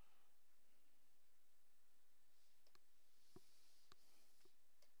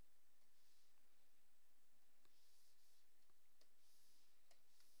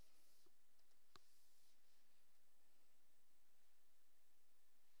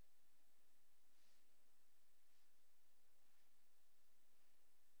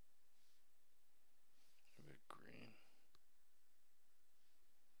 Green.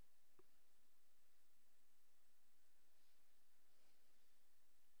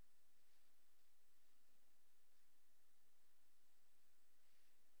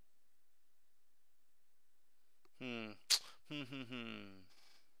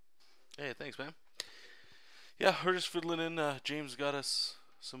 Hey, thanks, man. Yeah, we're just fiddling in. James got us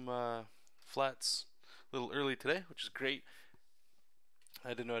some flats a little early today, which is great. I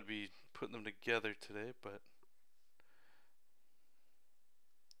didn't know I'd be putting them together today, but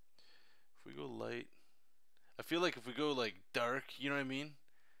if we go light, I feel like if we go like dark, you know what I mean,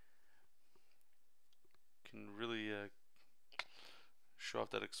 can really show off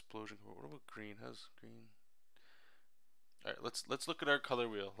that explosion. What about green? How's green? All right, let's look at our color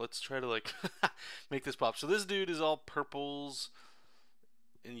wheel. Let's try to like make this pop. So this dude is all purples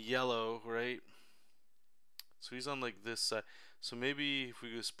and yellow, right? So he's on like this side. So maybe if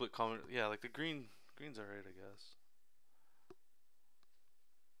we go split column, yeah, like the green's alright, I guess.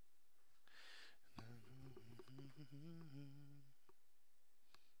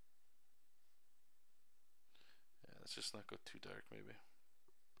 Yeah, let's just not go too dark, maybe.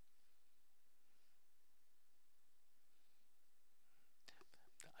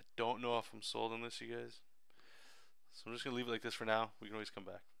 I don't know if I'm sold on this, you guys. So I'm just gonna leave it like this for now. We can always come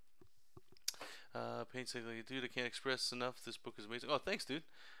back. Painstakingly, dude, I can't express enough. This book is amazing. Oh, thanks, dude.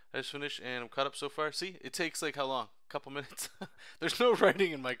 I just finished and I'm caught up so far. See, it takes like how long? A couple minutes. There's no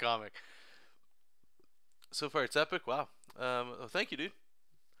writing in my comic. So far, it's epic. Wow. Oh, thank you, dude.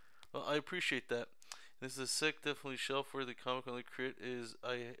 Well, I appreciate that. This is a sick, definitely shelf-worthy comic. Only crit is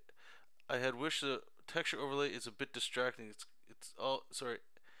I had wished the texture overlay is a bit distracting. It's all sorry.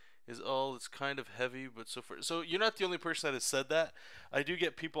 Is all it's kind of heavy, but so far. So you're not the only person that has said that. I do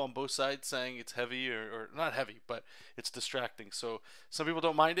get people on both sides saying it's heavy or not heavy, but it's distracting. So some people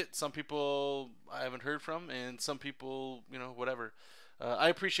don't mind it. Some people I haven't heard from, and some people, you know, whatever. I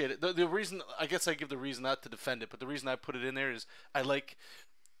appreciate it. The reason, I guess I give the reason not to defend it, but the reason I put it in there is I like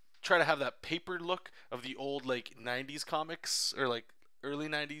try to have that paper look of the old like 90s comics or like early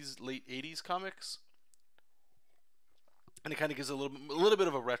 90s, late 80s comics. And it kind of gives a little bit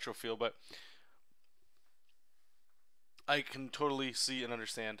of a retro feel, but I can totally see and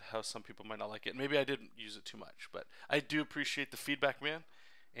understand how some people might not like it. Maybe I didn't use it too much, but I do appreciate the feedback, man,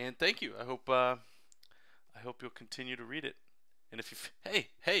 and thank you. I hope you'll continue to read it. And if you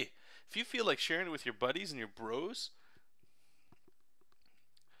hey, if you feel like sharing it with your buddies and your bros,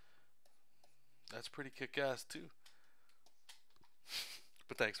 that's pretty kick-ass too.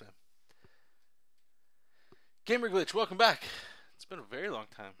 But thanks, man. Gamer Glitch, welcome back. It's been a very long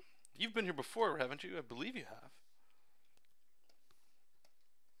time. You've been here before, haven't you? I believe you have.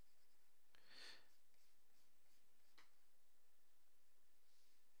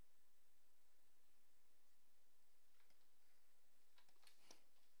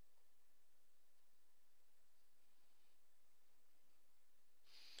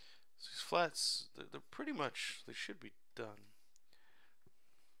 So these flats, they're pretty much, they should be done.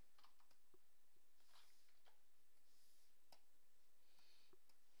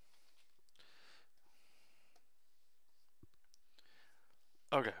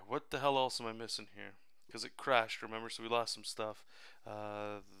 Okay, what the hell else am I missing here? Because it crashed, remember? So we lost some stuff.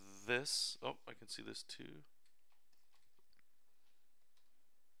 This. Oh, I can see this too.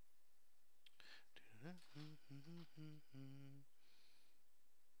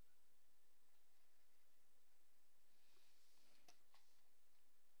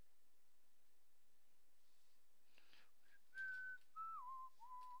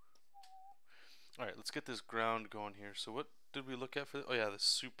 Alright, let's get this ground going here. So what did we look at for this? Oh yeah, the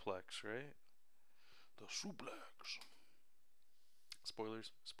suplex, right? The suplex.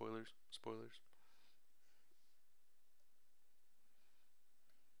 Spoilers, spoilers, spoilers.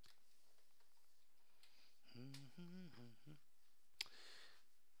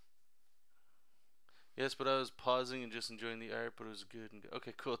 Yes, but I was pausing and just enjoying the art, but it was good and good.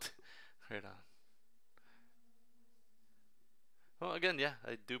 Okay, cool. Right on. Well, again, yeah,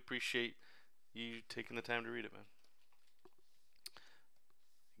 I do appreciate you taking the time to read it, man.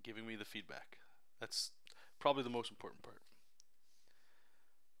 Giving me the feedback. That's probably the most important part.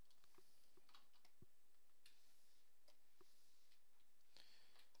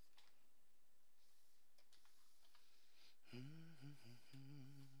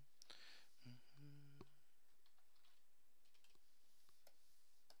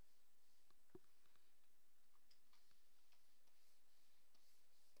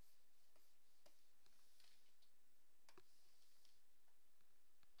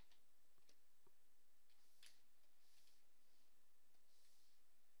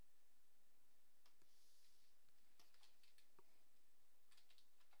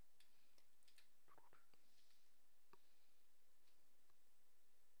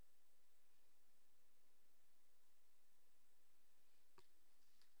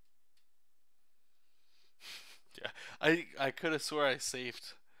 Yeah, I could have swore I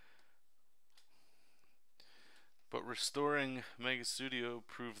saved But restoring Manga Studio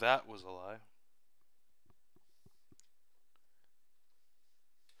proved that was a lie.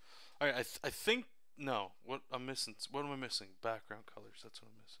 Alright, I think, no, what I'm missing, what am I missing? Background colors, that's what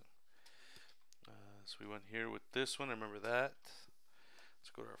I'm missing. So we went here with this one, I remember that. Let's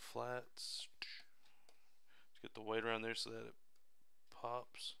go to our flats. Let's get the white around there so that it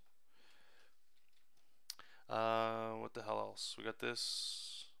pops. What the hell else? We got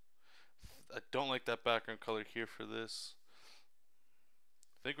this. I don't like that background color here for this.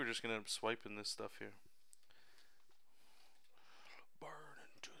 I think we're just gonna end up swiping this stuff here. Burn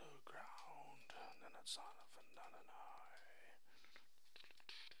into the ground, and then it's son of a nanai.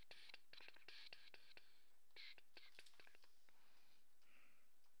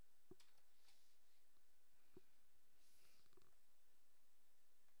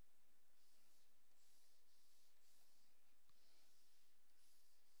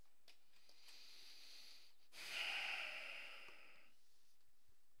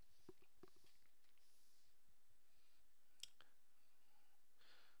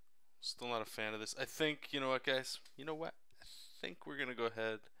 Still not a fan of this. I think, you know what, guys? You know what? I think we're gonna go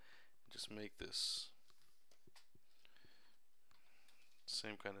ahead and just make this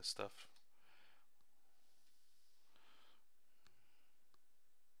same kind of stuff.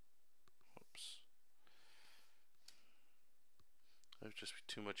 Oops. There's just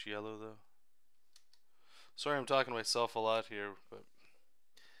too much yellow though. Sorry, I'm talking to myself a lot here, but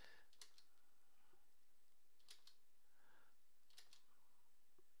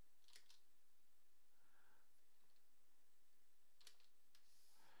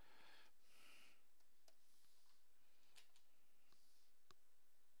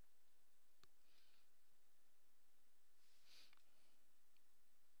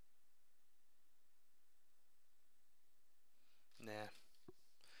nah.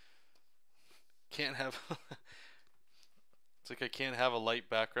 Can't have it's like I can't have a light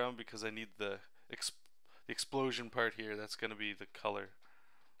background because I need the explosion part here. That's gonna be the color.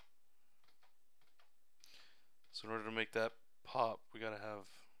 So in order to make that pop, we gotta have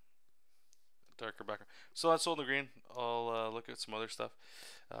a darker background. So that's all the green. I'll look at some other stuff,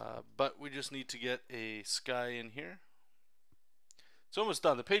 but we just need to get a sky in here. It's almost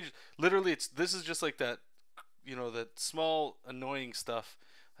done. The page, literally, this is just like that, you know, that small annoying stuff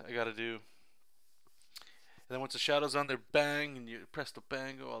I gotta do. And then once the shadow's on there, bang, and you press the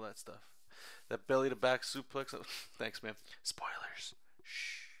bango, all that stuff. That belly to back suplex. Oh, thanks, man. Spoilers.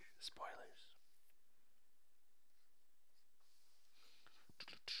 Shh. Spoilers.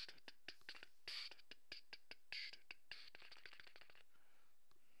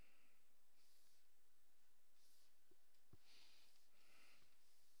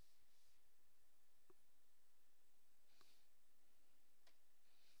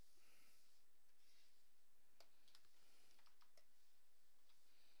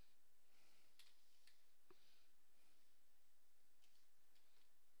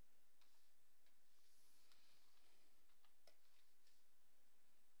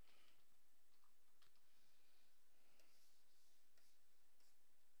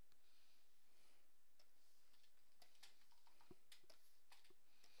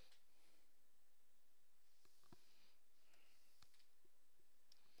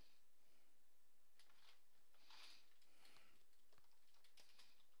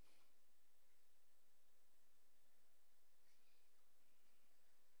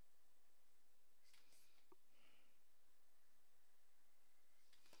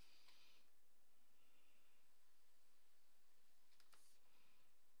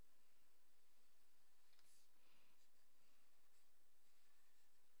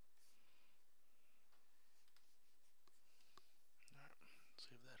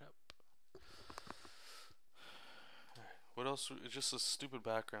 Save that up. Alright, what else? It's just a stupid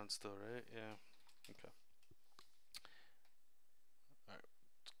background still, right? Yeah. Okay. Alright,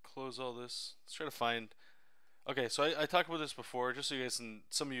 let's close all this. Let's try to find. Okay, so I talked about this before, just so you guys, and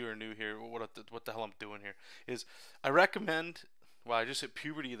some of you are new here, what the hell I'm doing here, is I recommend, wow, I just hit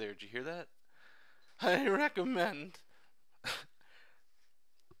puberty there, did you hear that? I recommend,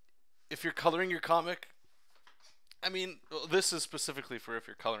 if you're coloring your comic, I mean, this is specifically for if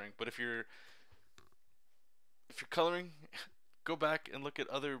you're coloring, but if you're coloring, go back and look at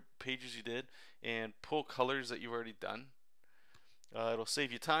other pages you did and pull colors that you've already done. It'll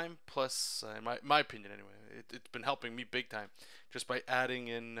save you time, plus, in my opinion anyway, it's been helping me big time, just by adding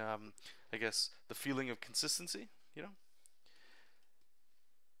in, I guess, the feeling of consistency, you know?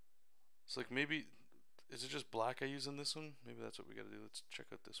 It's like, maybe, is it just black I use in this one? Maybe that's what we gotta do. Let's check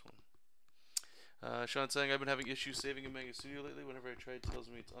out this one. Sean saying, I've been having issues saving in Manga Studio lately. Whenever I try, it tells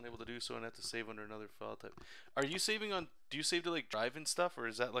me it's unable to do so and I have to save under another file type. Are you saving on, do you save to like drive and stuff, or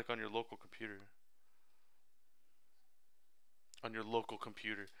is that like on your local computer? On your local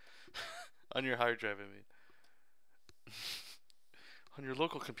computer. On your hard drive, I mean. On your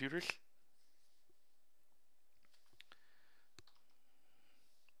local computer?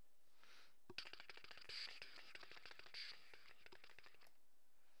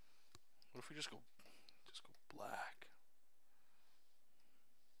 What if we just go black?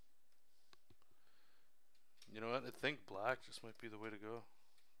 You know what? I think black just might be the way to go.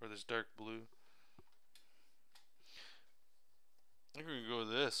 Or this dark blue. I think we're gonna go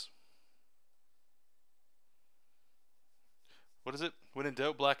with this. What is it? When in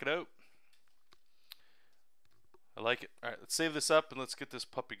doubt, black it out. I like it. Alright, let's save this up and let's get this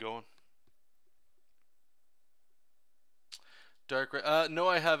puppy going. Dark red. No,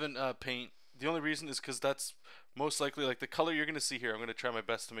 I haven't paint. The only reason is because that's most likely like the color you're gonna see here. I'm gonna try my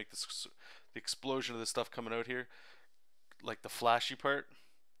best to make this the explosion of this stuff coming out here, like the flashy part.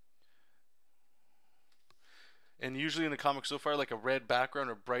 And usually in the comics so far, like a red background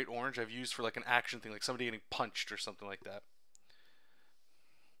or bright orange, I've used for like an action thing, like somebody getting punched or something like that.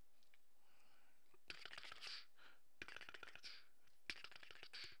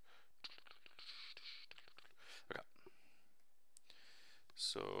 Okay.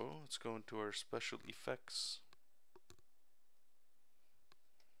 So let's go into our special effects.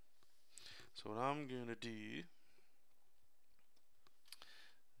 So what I'm gonna do.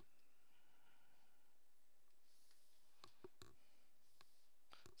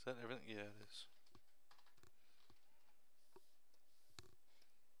 Is that everything? Yeah, it is.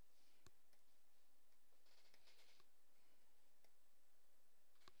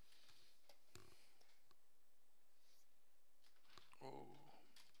 Oh.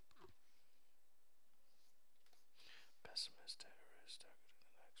 Pessimist, terrorist, targeting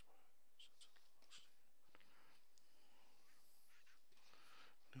the next one.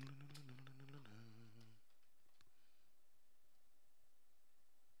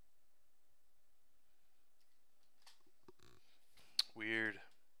 Weird.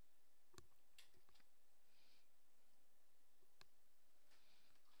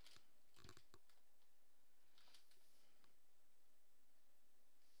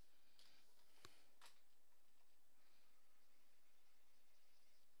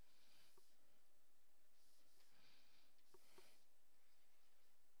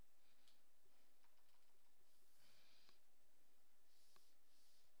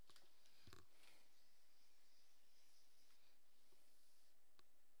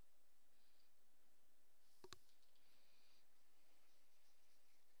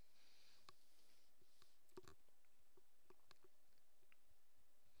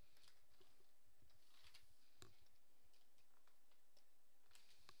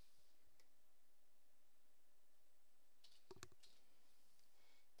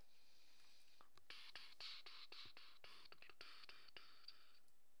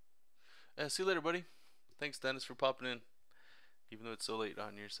 See you later, buddy. Thanks, Dennis, for popping in, even though it's so late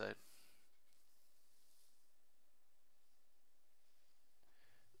on your side.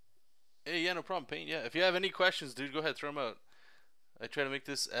 Hey, yeah, no problem, Paint. Yeah, if you have any questions, dude, go ahead, throw them out. I try to make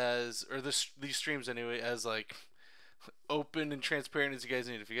this as, or these streams anyway, as like open and transparent as you guys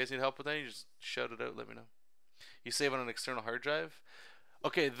need. If you guys need help with that, you just shout it out, let me know. You save on an external hard drive?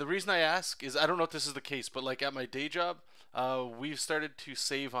 Okay, the reason I ask is I don't know if this is the case, but like at my day job, we've started to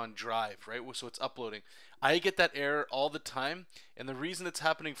save on Drive, right? So it's uploading. I get that error all the time, and the reason it's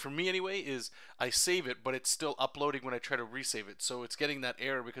happening for me anyway is I save it, but it's still uploading when I try to resave it. So it's getting that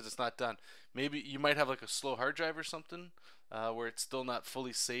error because it's not done. Maybe you might have like a slow hard drive or something, where it's still not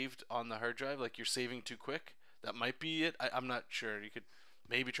fully saved on the hard drive, like you're saving too quick. That might be it. I'm not sure. You could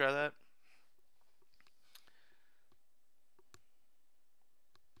maybe try that.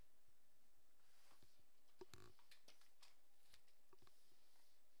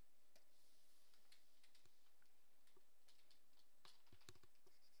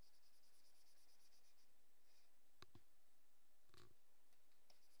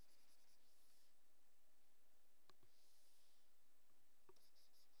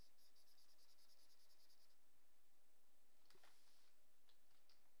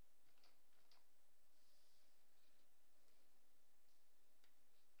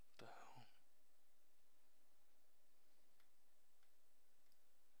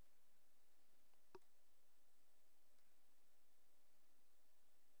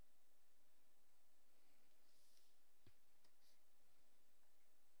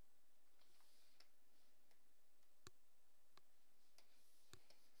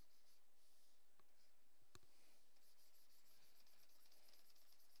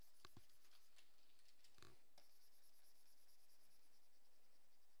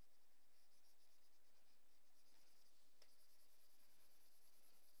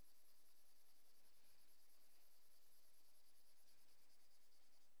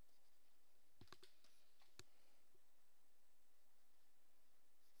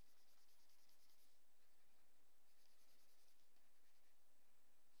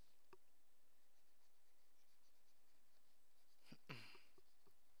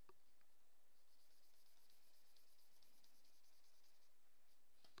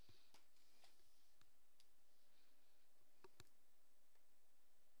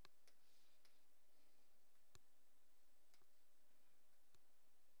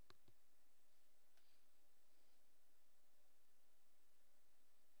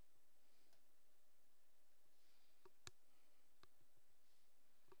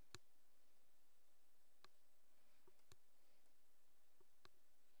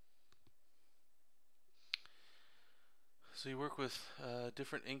 So you work with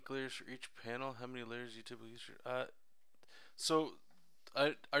different ink layers for each panel. How many layers do you typically use? So,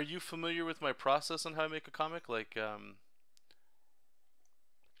 are you familiar with my process on how I make a comic? Like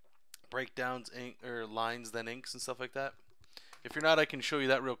breakdowns, ink, or lines, then inks and stuff like that. If you're not, I can show you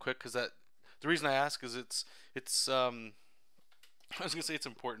that real quick because the reason I ask is it's I was gonna say it's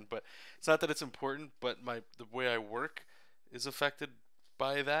important, but it's not that it's important, but the way I work is affected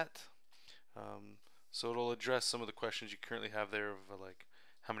by that. Um, so it'll address some of the questions you currently have there of like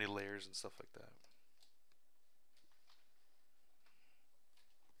how many layers and stuff like that.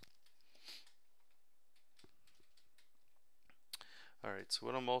 Alright, so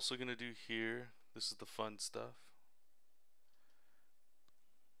what I'm also going to do here, this is the fun stuff.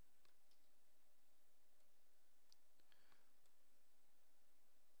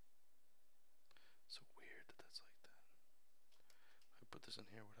 So weird that that's like that. If I put this in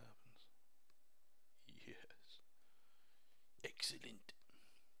here, what happens? Yes. Excellent.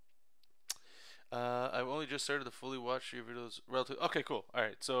 I've only just started to fully watch your videos. Relatively. Okay, cool.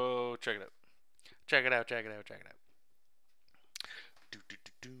 Alright, so check it out. Check it out, check it out, check it out.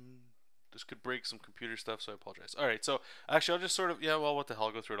 This could break some computer stuff, so I apologize. Alright, so actually I'll just sort of, yeah, well, what the hell,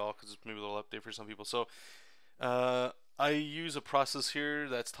 I'll go through it all because it's maybe a little update for some people. So I use a process here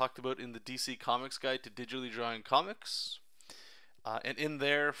that's talked about in the DC Comics Guide to Digitally Drawing Comics. And in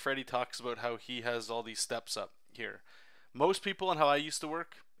there, Freddie talks about how he has all these steps up here. Most people, and how I used to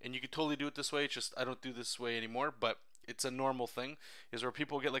work, and you could totally do it this way, it's just I don't do this way anymore, but it's a normal thing, is where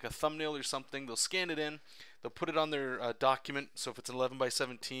people get like a thumbnail or something, they'll scan it in, they'll put it on their document, so if it's 11 by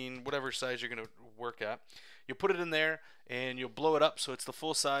 17, whatever size you're going to work at, you put it in there and you'll blow it up so it's the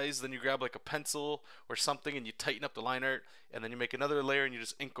full size, then you grab like a pencil or something and you tighten up the line art, and then you make another layer and you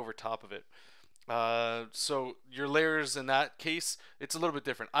just ink over top of it. So your layers in that case, it's a little bit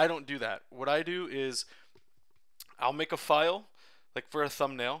different. I don't do that. What I do is I'll make a file like for a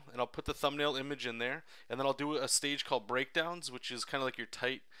thumbnail, and I'll put the thumbnail image in there, and then I'll do a stage called breakdowns, which is kind of like your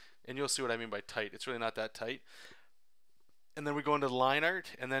tight, and you'll see what I mean by tight. It's really not that tight. And then we go into line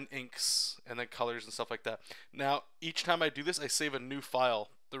art, and then inks, and then colors and stuff like that. Now, each time I do this, I save a new file.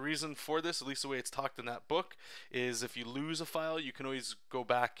 The reason for this, at least the way it's talked in that book, is if you lose a file, you can always go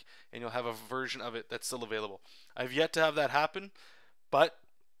back and you'll have a version of it that's still available. I've yet to have that happen, but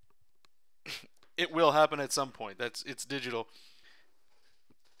it will happen at some point. It's digital.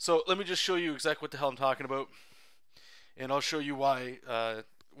 So let me just show you exactly what the hell I'm talking about, and I'll show you why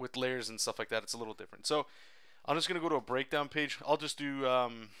with layers and stuff like that it's a little different. So I'm just going to go to a breakdown page. I'll just do,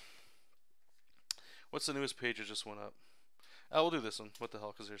 what's the newest page that just went up? We'll do this one. What the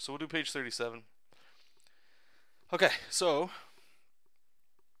hell is here? So we'll do page 37. Okay, so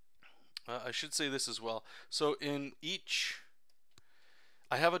I should say this as well. So in each,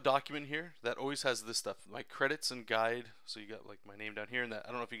 I have a document here that always has this stuff, my credits and guide. So you got like my name down here, and that I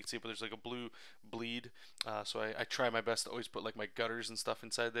don't know if you can see it, but there's like a blue bleed. So I try my best to always put like my gutters and stuff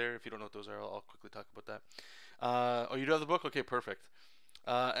inside there. If you don't know what those are, I'll quickly talk about that. Oh, you do have the book? Okay, perfect.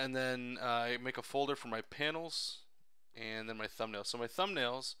 And then I make a folder for my panels and then my thumbnails. So my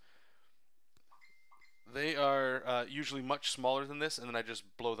thumbnails, they are usually much smaller than this, and then I just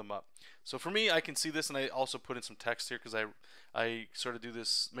blow them up. So for me, I can see this, and I also put in some text here because I sort of do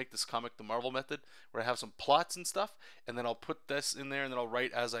this, make this comic the Marvel method, where I have some plots and stuff, and then I'll put this in there, and then I'll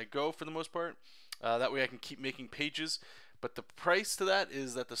write as I go for the most part. That way I can keep making pages. But the price to that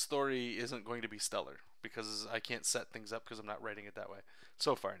is that the story isn't going to be stellar because I can't set things up because I'm not writing it that way.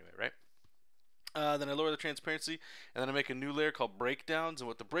 So far anyway, right? Then I lower the transparency, and then I make a new layer called breakdowns, and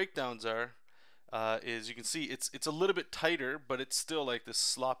what the breakdowns are is you can see it's a little bit tighter, but it's still like this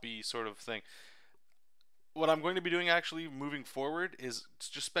sloppy sort of thing. What I'm going to be doing actually moving forward is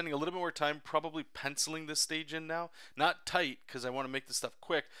just spending a little bit more time probably penciling this stage in now. Not tight because I want to make this stuff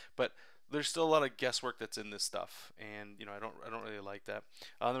quick, but there's still a lot of guesswork that's in this stuff, and you know I don't really like that.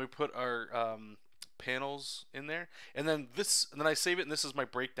 Then we put our panels in there, and then I save it, and this is my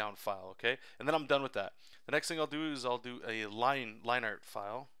breakdown file, okay? And then I'm done with that. The next thing I'll do is I'll do a line art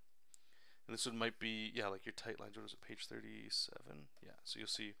file. And this one might be, yeah, like your tight lines. What is it, page 37? Yeah, so you'll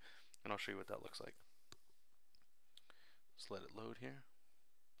see, and I'll show you what that looks like. Just let it load here.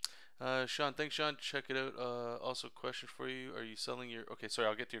 Sean, thanks, Sean. Check it out. Also, question for you. Are you selling your... Okay, sorry,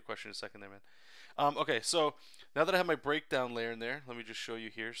 I'll get to your question in a second there, man. Okay, so now that I have my breakdown layer in there, let me just show you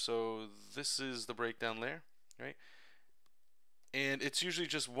here. So this is the breakdown layer, right? And it's usually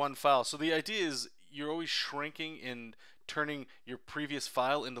just one file. So the idea is you're always shrinking and turning your previous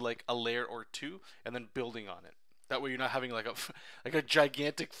file into like a layer or two and then building on it. That way you're not having like a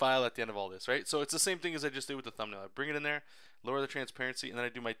gigantic file at the end of all this, right? So it's the same thing as I just did with the thumbnail. I bring it in there, lower the transparency, and then I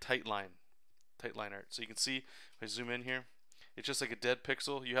do my tight line tight line art. So you can see if I zoom in here, it's just like a dead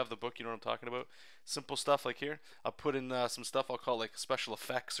pixel. You have the book, you know what I'm talking about. Simple stuff like here. I'll put in some stuff I'll call like special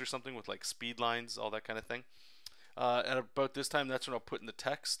effects or something with like speed lines, all that kind of thing. At about this time, that's when I'll put in the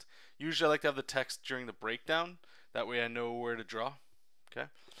text. Usually I like to have the text during the breakdown. That way I know where to draw. Okay,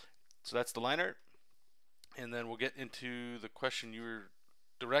 so that's the line art. And then we'll get into the question you were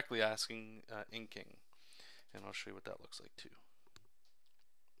directly asking, inking. And I'll show you what that looks like too.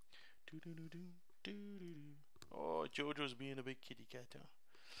 Oh, Jojo's being a big kitty cat. Huh?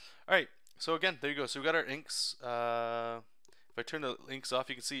 Alright, so again, there you go. So we got our inks. If I turn the inks off,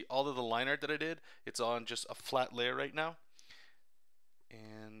 you can see all of the line art that I did. It's on just a flat layer right now.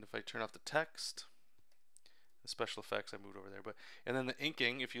 And if I turn off the text, the special effects, I moved over there. And then the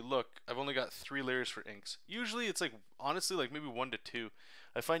inking, if you look, I've only got 3 layers for inks. Usually it's like, honestly, like maybe 1 to 2.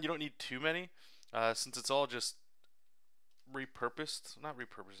 I find you don't need too many, since it's all just repurposed. Not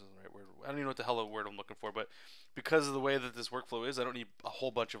repurposed isn't the right word. I don't even know what the hell word I'm looking for, but because of the way that this workflow is, I don't need a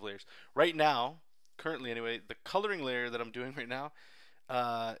whole bunch of layers. Right now, currently anyway, the coloring layer that I'm doing right now,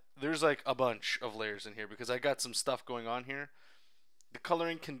 there's like a bunch of layers in here because I got some stuff going on here. The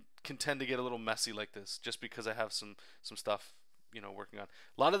coloring can tend to get a little messy like this just because I have some stuff, you know, working on.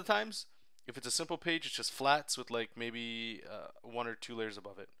 A lot of the times, if it's a simple page, it's just flats with like maybe 1 or 2 layers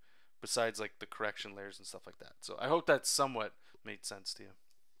above it, besides like the correction layers and stuff like that. So I hope that somewhat made sense to you.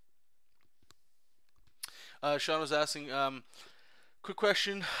 Sean was asking, quick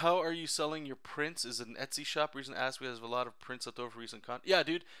question, how are you selling your prints? Is it an Etsy shop? Reason to ask, we have a lot of prints left over for recent content. Yeah,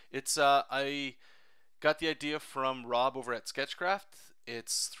 dude, it's I got the idea from Rob over at Sketchcraft.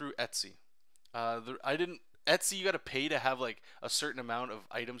 It's through Etsy. Etsy, you got to pay to have like a certain amount of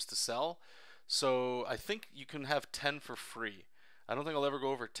items to sell. So I think you can have 10 for free. I don't think I'll ever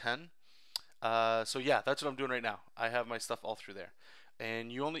go over 10. So yeah, that's what I'm doing right now. I have my stuff all through there,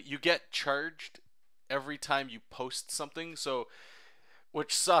 and you get charged every time you post something. So,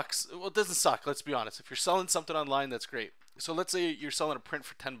 which sucks. Well, it doesn't suck. Let's be honest. If you're selling something online, that's great. So let's say you're selling a print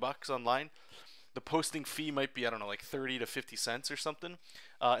for $10 online. The posting fee might be, I don't know, like 30 to 50 cents or something.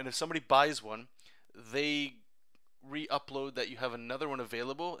 And if somebody buys one, they re-upload that you have another one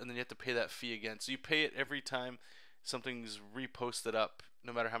available, and then you have to pay that fee again. So you pay it every time something's reposted up,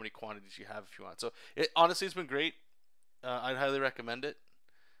 no matter how many quantities you have if you want. So honestly, it's been great. I'd highly recommend it.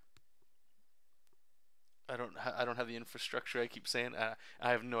 I don't have the infrastructure I keep saying. I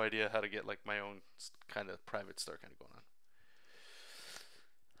have no idea how to get like my own kind of private store kind of going on.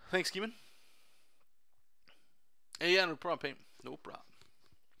 Thanks, Keeman. Hey, yeah, no problem, Paint. No problem.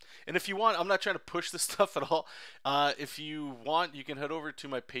 And if you want, I'm not trying to push this stuff at all. If you want, you can head over to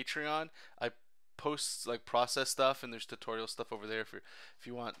my Patreon. I post like process stuff, and there's tutorial stuff over there if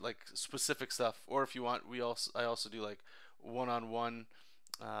you want like specific stuff, or if you want, I also do like one-on-one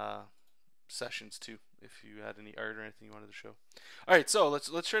sessions too. If you had any art or anything you wanted to show. All right, so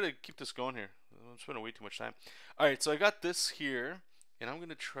let's try to keep this going here. I'm spending way too much time. All right, so I got this here, and I'm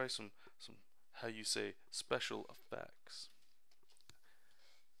gonna try some how you say special effects.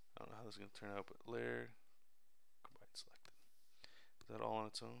 I don't know how this is gonna turn out, but layer, combine selected. Is that all on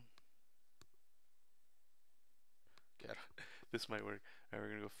its own? Yeah, this might work. All right, we're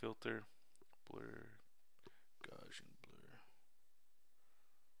gonna go filter, blur, Gaussian blur.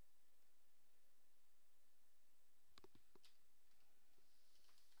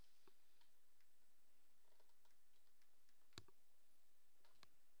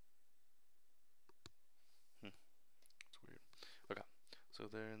 It's weird. Okay, so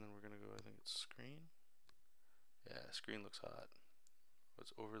there, and then we're gonna go. I think it's screen. Yeah, screen looks hot.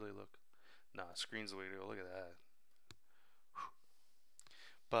 What's overlay look? Nah, screen's the way to go. Look at that.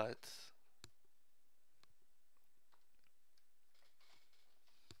 But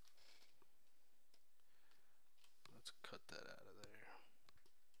let's cut that out of there.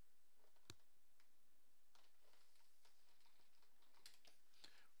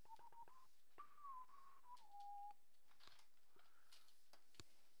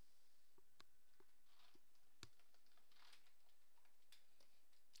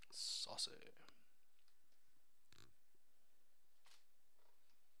 Saucy.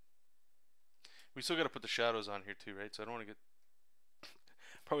 We still got to put the shadows on here too, right? So I don't want to get...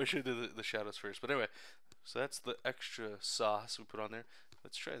 Probably should do the shadows first. But anyway, so that's the extra sauce we put on there.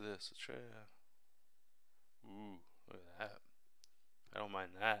 Let's try this. Let's try... Ooh, look at that. I don't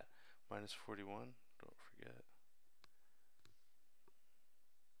mind that. Minus 41. Don't forget.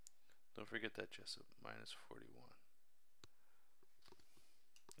 Don't forget that, Jesop. Minus 41.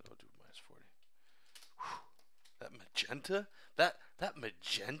 I'll do minus 40. Whew. That magenta? That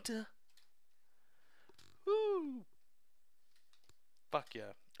magenta? Woo! Fuck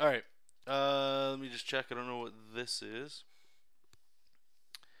yeah. Alright. Let me just check. I don't know what this is.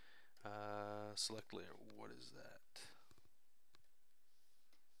 Select layer. What is that?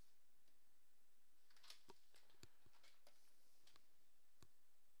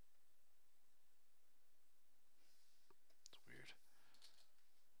 It's weird.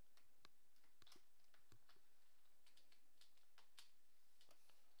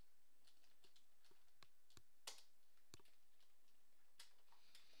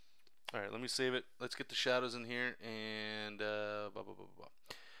 Alright, let me save it. Let's get the shadows in here and blah, blah, blah, blah.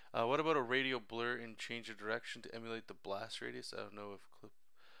 What about a radio blur and change the direction to emulate the blast radius? I don't know if clip.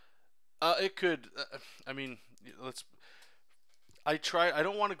 It could. I mean, let's. I try. I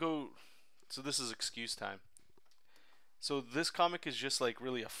don't want to go. So this is excuse time. So this comic is just like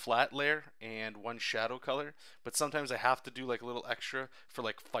really a flat layer and one shadow color, but sometimes I have to do like a little extra for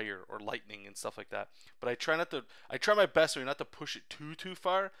like fire or lightning and stuff like that. But I try not to. I try my best not to push it too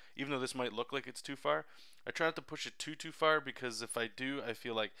far, even though this might look like it's too far. I try not to push it too far because if I do, I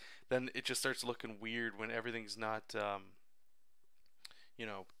feel like then it just starts looking weird when everything's not, you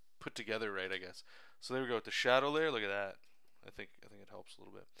know, put together right, I guess. So there we go with the shadow layer. Look at that. I think it helps a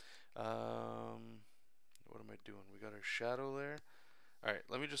little bit. What am I doing? We got our shadow layer. All right,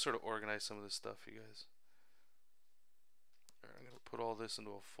 let me just sort of organize some of this stuff, you guys. All right, I'm gonna put all this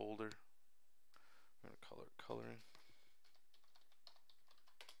into a folder. I'm gonna coloring,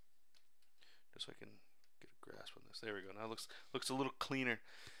 just so I can get a grasp on this. There we go. Now it looks a little cleaner.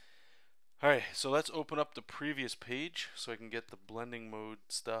 All right, so let's open up the previous page so I can get the blending mode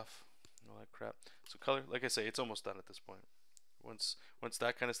stuff and all that crap. So color, like I say, it's almost done at this point. Once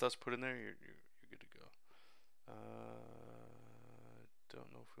that kind of stuff's put in there, you're good to go.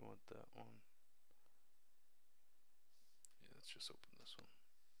 Don't know if we want that one. Yeah, let's just open this one.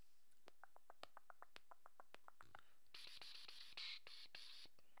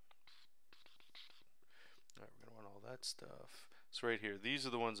 Alright, we're gonna want all that stuff. So right here, these are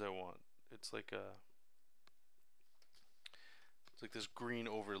the ones I want. It's like this green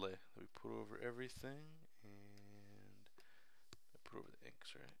overlay that we put over everything, and I put over the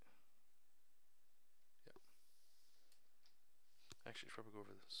inks, right? Yep. Actually, should probably go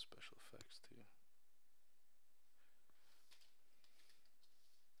over the special effects too.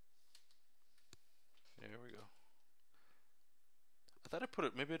 There we go. I thought I put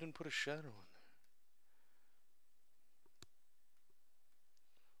it. Maybe I didn't put a shadow on there.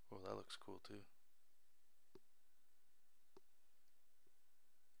 Oh, that looks cool too.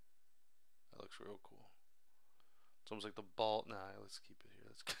 That looks real cool. It's almost like the ball. Nah, let's keep it here.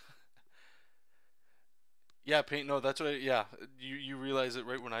 Let's. Yeah, paint. No, that's what. Yeah, you realize it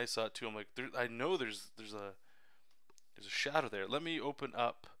right when I saw it too. I'm like, I know there's a shadow there. Let me open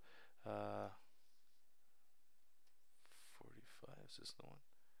up. 45. Is this the one?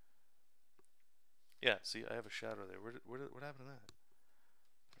 Yeah. See, I have a shadow there. What happened to that?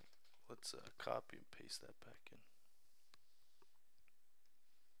 Let's copy and paste that back in.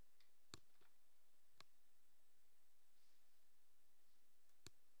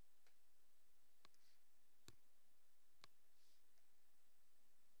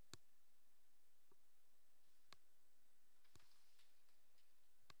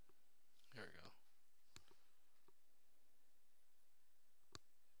 There we go.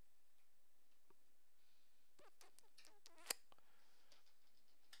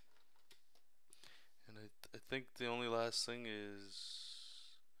 And I think the only last thing is,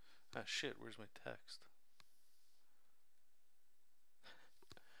 ah shit, where's my text?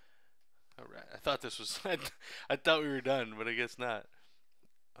 Alright, I thought this was, I thought we were done, but I guess not.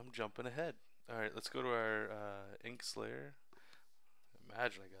 I'm jumping ahead. Alright, let's go to our inks layer.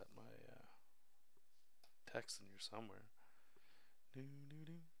 Imagine I got my text in here somewhere.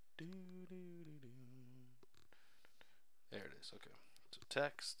 There it is, okay. So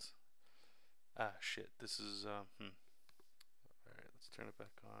text. Ah shit, this is, Alright, let's turn it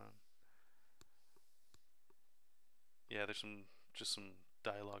back on. Yeah, there's just some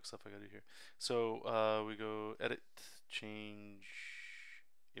dialogue stuff I gotta do here. So we go edit, change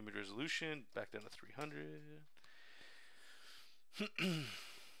image resolution back down to 300. We'll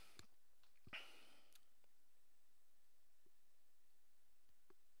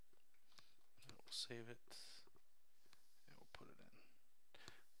save it and we'll put it in.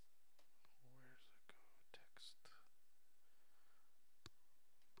 Where's it go? Text.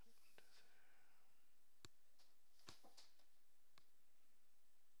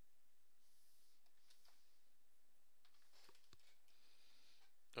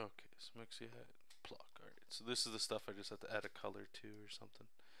 Okay, so Mixie hat, pluck. Alright, so this is the stuff I just have to add a color to or something.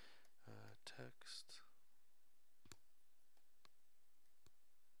 Text.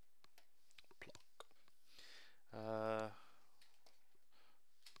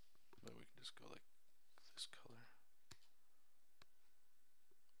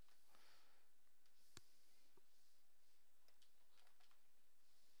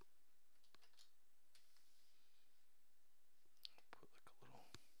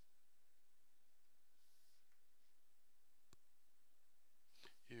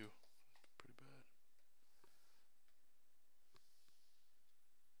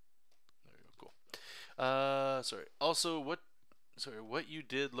 Sorry. Also, what you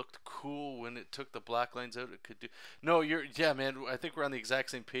did looked cool when it took the black lines out. It could do. No, yeah, man. I think we're on the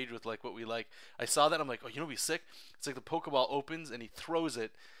exact same page with like what we like. I saw that. I'm like, oh, you know, what'd be sick. It's like the Pokeball opens and he throws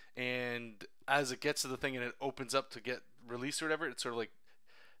it, and as it gets to the thing and it opens up to get released or whatever, it's sort of like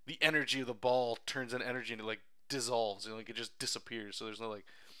the energy of the ball turns into energy and it like dissolves. You know, like it just disappears. So there's no like.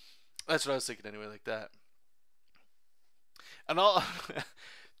 That's what I was thinking anyway, like that. And I'll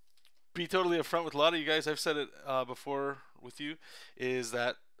be totally upfront with a lot of you guys. I've said it before with you, is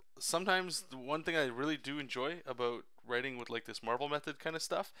that sometimes the one thing I really do enjoy about writing with like this Marvel method kind of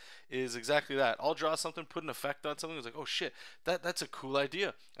stuff is exactly that. I'll draw something, put an effect on something. It's like, oh shit, that's a cool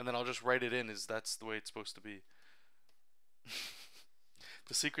idea, and then I'll just write it in. Is that's the way it's supposed to be.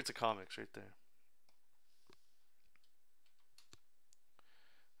 The secrets of comics, right there.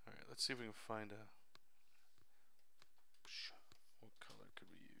 All right, let's see if we can find a. What color could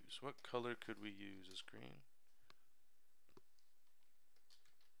we use? What color could we use as green?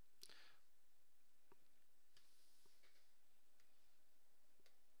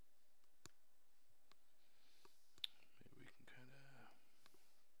 Maybe we can kind of.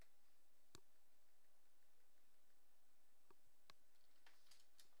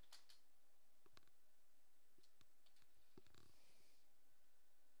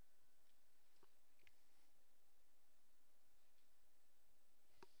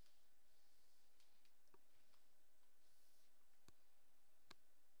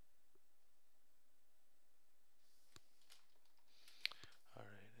 All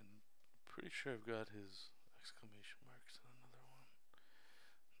right, and pretty sure I've got his exclamation marks on another one.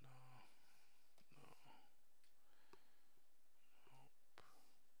 No, no, nope.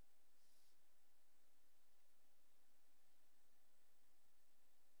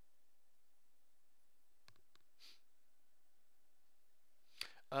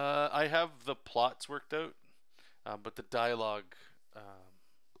 I have the plots worked out, but the dialogue,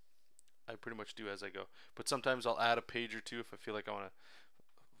 I pretty much do as I go. But sometimes I'll add a page or two if I feel like I want to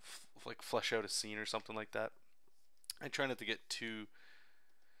like flesh out a scene or something like that. I try not to get too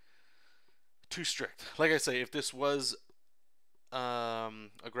strict. Like I say, if this was a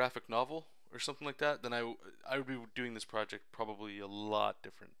graphic novel or something like that, then I would be doing this project probably a lot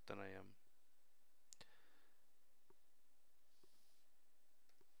different than I am.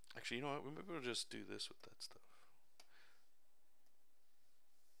 Actually, you know what? Maybe we'll just do this with that stuff.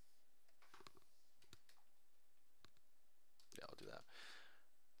 Yeah, I'll do that.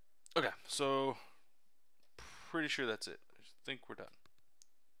 Okay, so pretty sure that's it. I think we're done.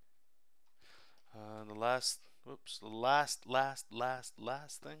 The last, whoops, the last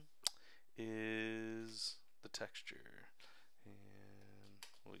thing is the texture, and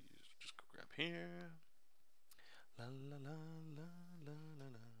we'll just go grab here. La la la la la la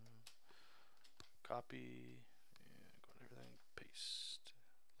la. Copy and go to everything. Paste.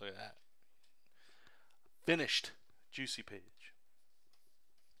 Look at that. Finished. Juicy page.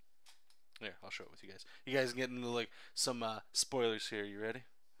 There, I'll show it with you guys. You guys get into like some spoilers here. You ready?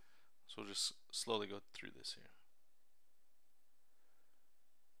 So we'll just slowly go through this here.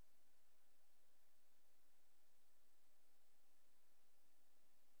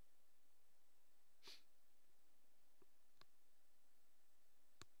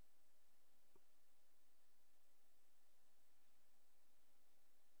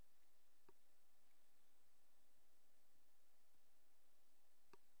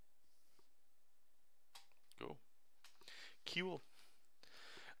 Go. Cool.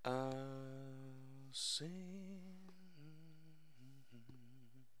 Sing.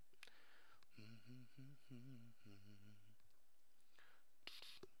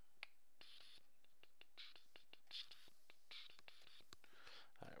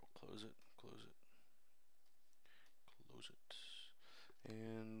 Alright, we'll close it, close it, close it.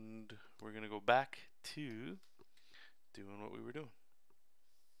 And we're gonna go back to doing what we were doing.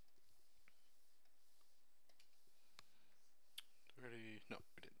 Ready? No,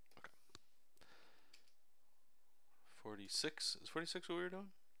 we didn't. Okay. 46. Is 46 what we were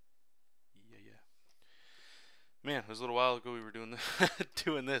doing? Yeah, yeah. Man, it was a little while ago we were doing this,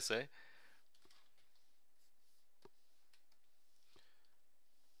 doing this, eh?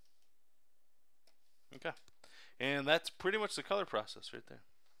 Okay. And that's pretty much the color process right there.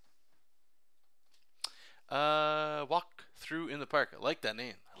 Walk through in the park. I like that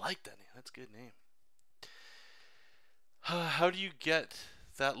name. I like that name. That's a good name. How do you get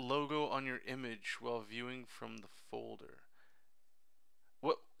that logo on your image while viewing from the folder?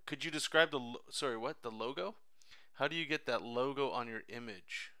 What could you describe the sorry, what? The logo? How do you get that logo on your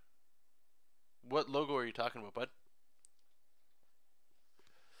image? What logo are you talking about, bud?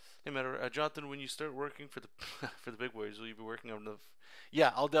 Hey, matter, Jonathan, when you start working for the for the big boys, will you be working on the?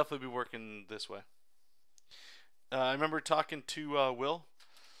 Yeah, I'll definitely be working this way. I remember talking to Will,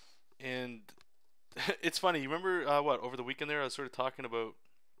 and it's funny. You remember what over the weekend there? I was sort of talking about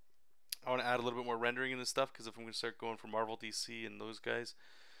I want to add a little bit more rendering in this stuff because if I'm going to start going for Marvel, DC, and those guys,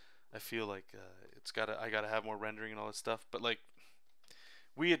 I feel like I gotta have more rendering and all this stuff. But like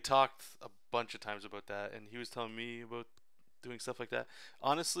we had talked a bunch of times about that, and he was telling me about doing stuff like that.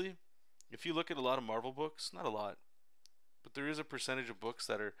 Honestly, if you look at a lot of Marvel books, not a lot, but there is a percentage of books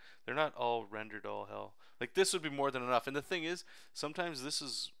that are they're not all rendered all hell. Like this would be more than enough. And the thing is, sometimes this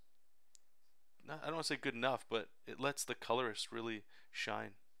is not, I don't want to say good enough, but it lets the colorist really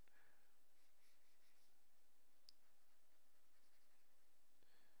shine.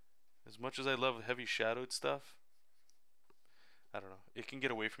 As much as I love heavy shadowed stuff, I don't know. It can get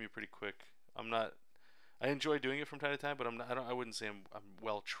away from you pretty quick. I'm not. I enjoy doing it from time to time, but I'm not. I don't. I wouldn't say I'm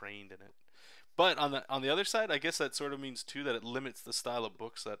well trained in it. But on the other side, I guess that sort of means too that it limits the style of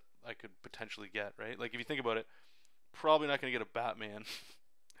books that I could potentially get. Right? Like if you think about it, probably not going to get a Batman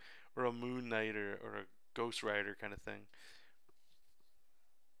or a Moon Knight or a Ghost Rider kind of thing.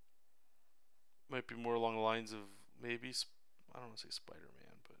 Might be more along the lines of maybe I don't want to say Spider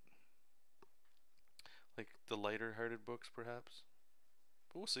Man, but like the lighter hearted books perhaps.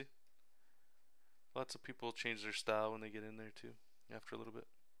 But we'll see. Lots of people change their style when they get in there too after a little bit.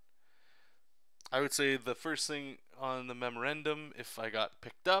 I would say the first thing on the memorandum, if I got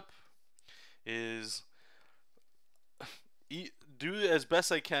picked up, is do as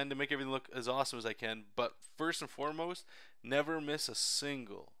best I can to make everything look as awesome as I can. But first and foremost, never miss a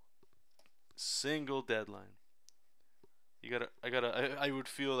single deadline. I would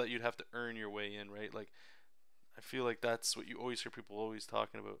feel that you'd have to earn your way in, right? Like, I feel like that's what you always hear people always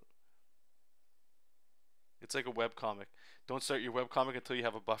talking about. It's like a webcomic. Don't start your webcomic until you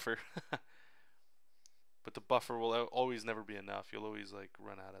have a buffer. But the buffer will always never be enough. You'll always like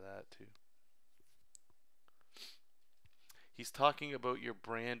run out of that too. He's talking about your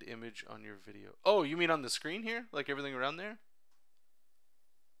brand image on your video. Oh, you mean on the screen here? Like everything around there?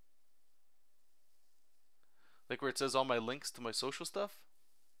 Like where it says all my links to my social stuff?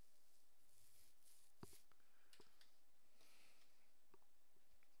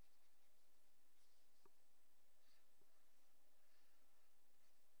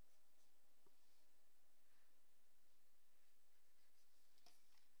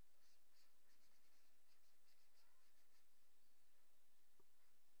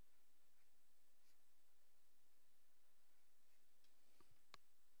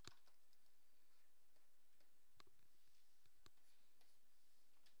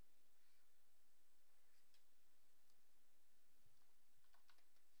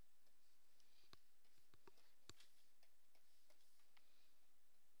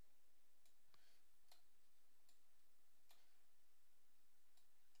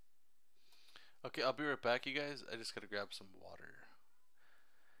 Okay, I'll be right back, you guys. I just gotta grab some water.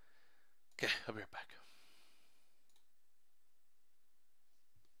 Okay, I'll be right back.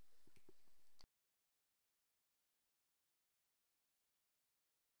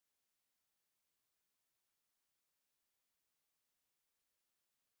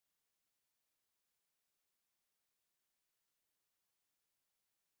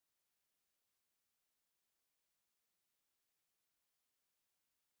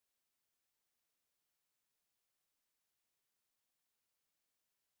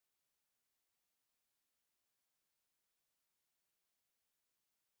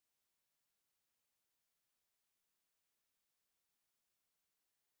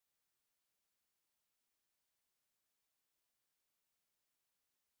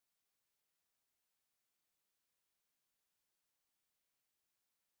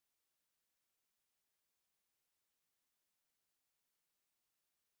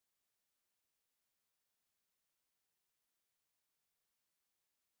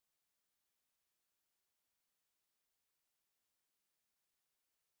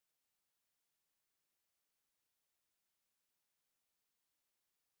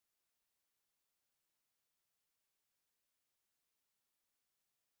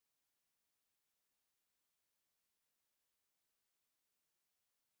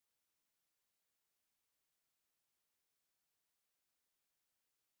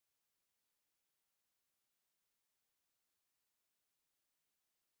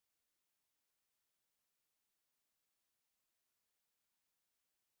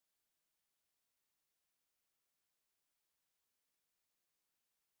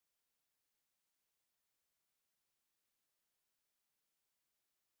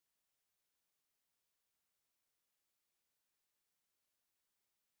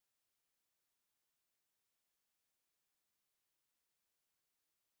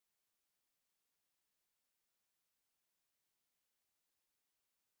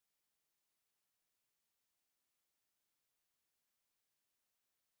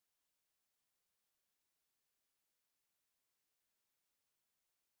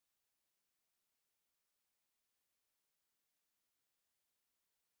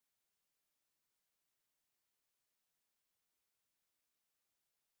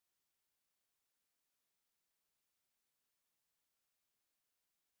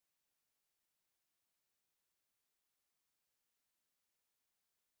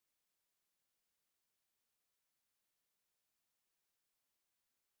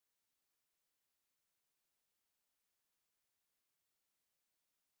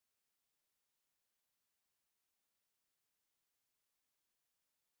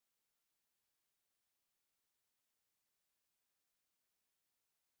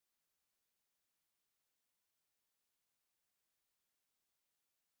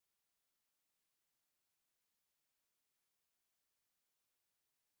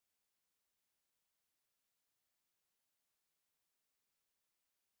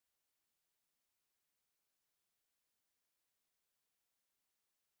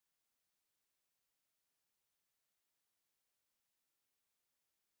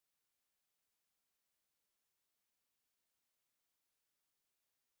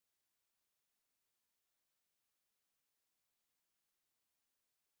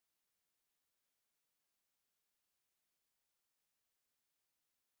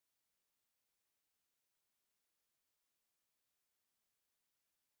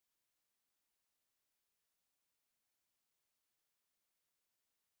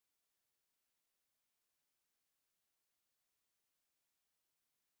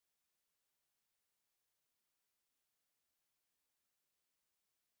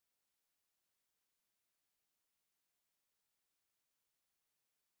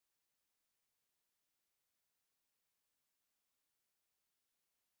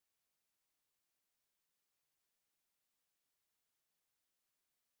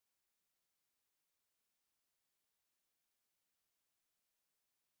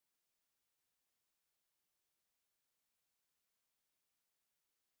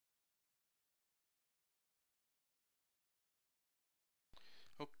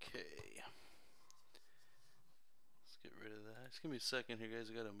 Just give me a second here, guys.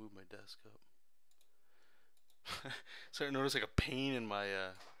 I gotta move my desk up. Starting to notice like a pain in my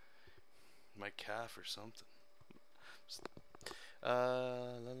my calf or something. La,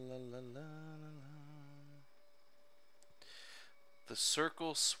 la, la, la, la. The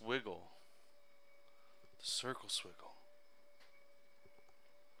circle swiggle. The circle swiggle.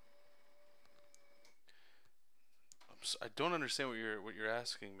 I don't understand what you're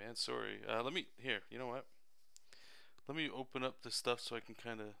asking, man. Sorry. Let me here. You know what? Let me open up this stuff so I can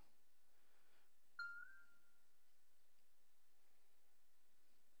kind of.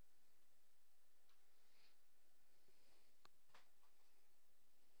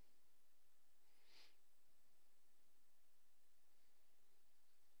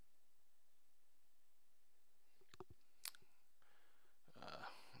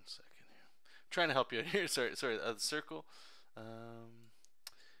 One second here. I'm trying to help you here. Sorry. The circle.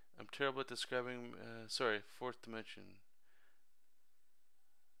 I'm terrible at describing. Sorry. Fourth dimension.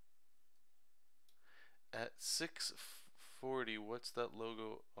 At 6:40, what's that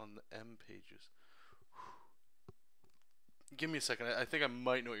logo on the M pages? Give me a second. I think I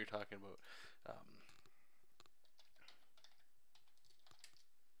might know what you're talking about.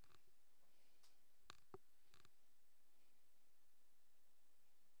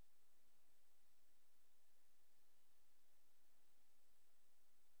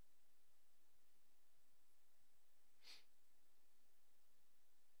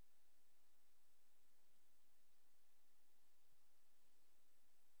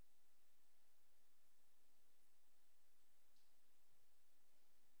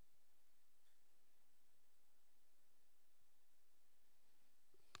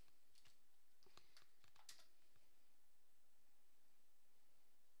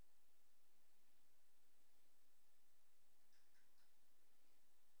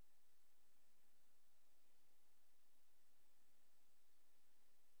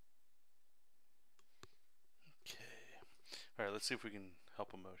 Alright, let's see if we can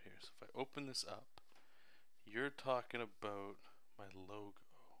help them out here. So if I open this up, you're talking about my logo.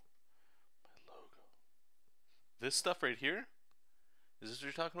 My logo. This stuff right here? Is this what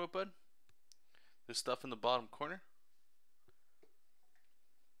you're talking about, bud? This stuff in the bottom corner?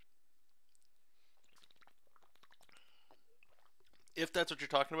 If that's what you're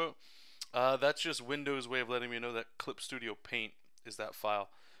talking about, that's just Windows' way of letting me know that Clip Studio Paint is that file.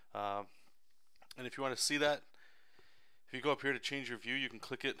 And if you want to see that, if you go up here to change your view, you can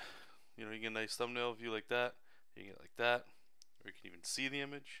click it. You know, you get a nice thumbnail view like that. You can get it like that, or you can even see the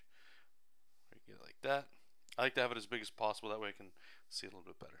image. Or you can get it like that. I like to have it as big as possible. That way I can see it a little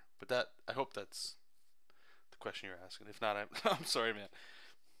bit better. But that, I hope that's the question you're asking. If not, I'm sorry, man.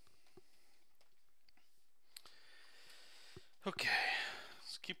 Okay,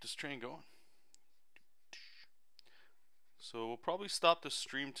 let's keep this train going. So we'll probably stop the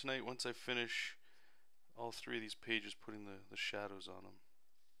stream tonight once I finish all three of these pages, putting the shadows on them.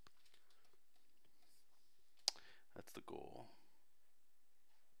 That's the goal.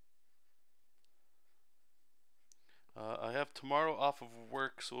 I have tomorrow off of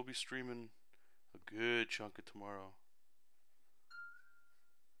work, so we'll be streaming a good chunk of tomorrow.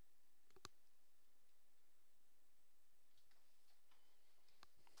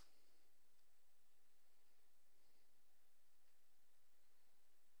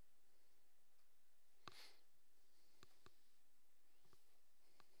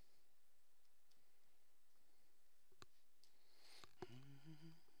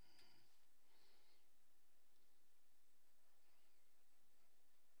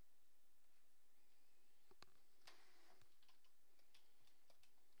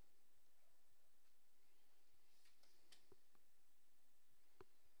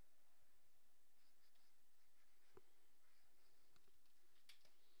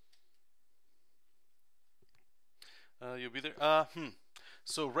 You'll be there?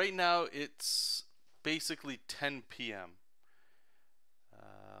 So right now it's basically 10 p.m.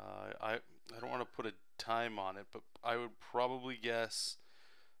 I don't want to put a time on it, but I would probably guess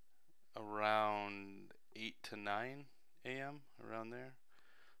around 8 to 9 a.m. around there.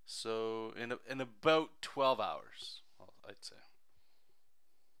 So in about 12 hours, I'd say.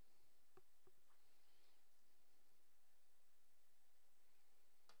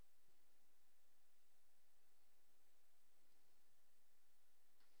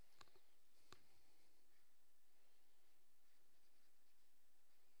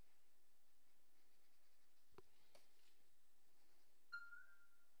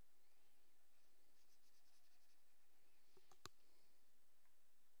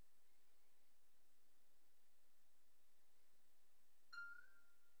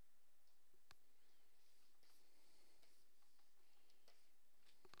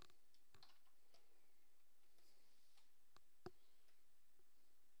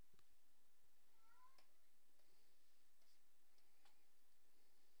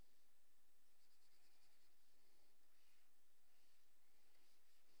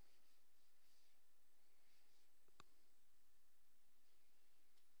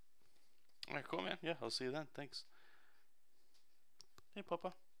 Alright, cool, man. Yeah, I'll see you then. Thanks. Hey,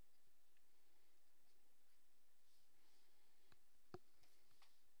 Papa.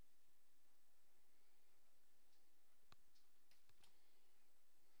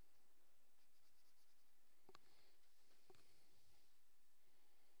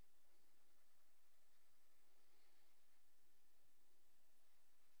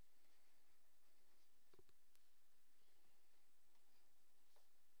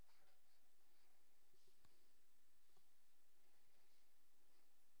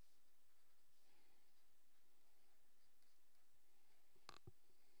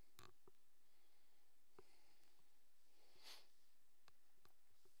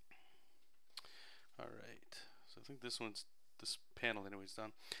 Alright, so I think this panel anyways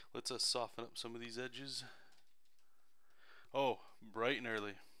done. Let's soften up some of these edges. Oh, bright and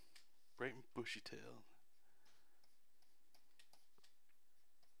early. Bright and bushy tail.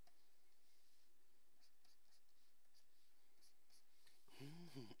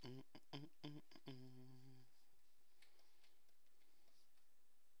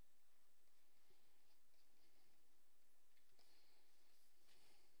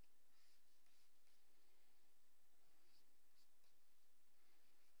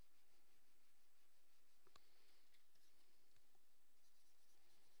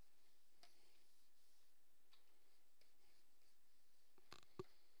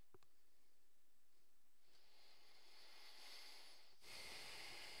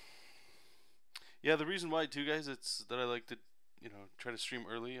 Yeah, the reason why too, guys, it's that I like to, try to stream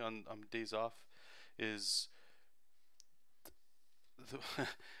early on days off, is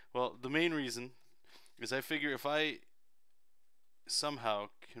well, the main reason is I figure if I somehow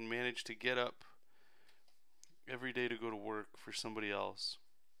can manage to get up every day to go to work for somebody else,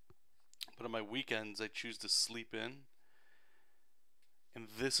 but on my weekends I choose to sleep in, and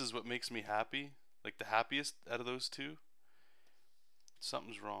this is what makes me happy, like the happiest out of those two,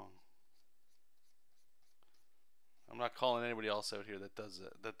 something's wrong. I'm not calling anybody else out here that does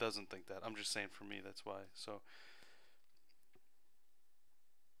it, that doesn't think that. I'm just saying for me, that's why. So,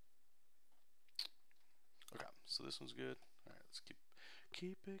 okay, so this one's good. All right, let's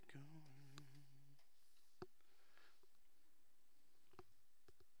keep it going.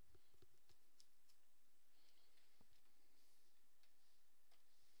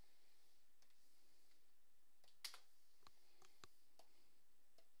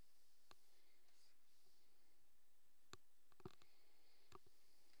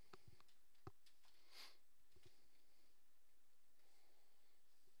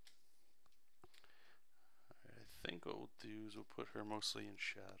 I think what we'll do is we'll put her mostly in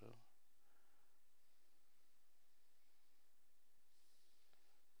shadow.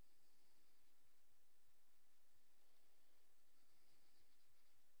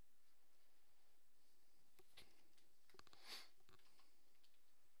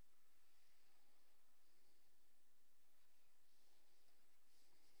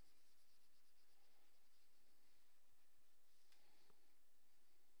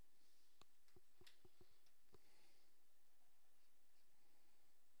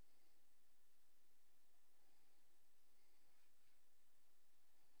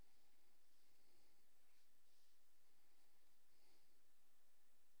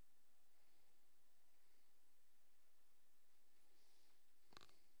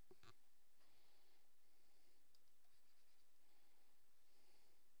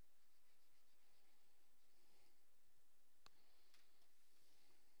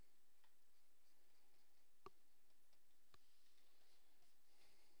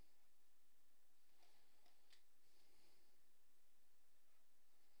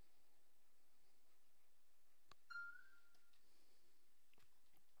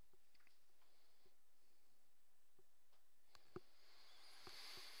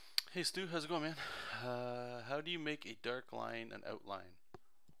 Hey Stu, how's it going, man? How do you make a dark line an outline?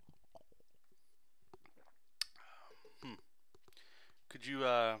 Could you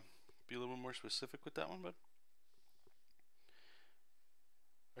be a little more specific with that one, bud?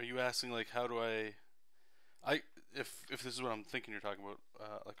 Are you asking like how do I if this is what I'm thinking you're talking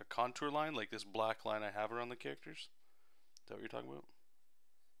about, like a contour line, like this black line I have around the characters? Is that what you're talking about?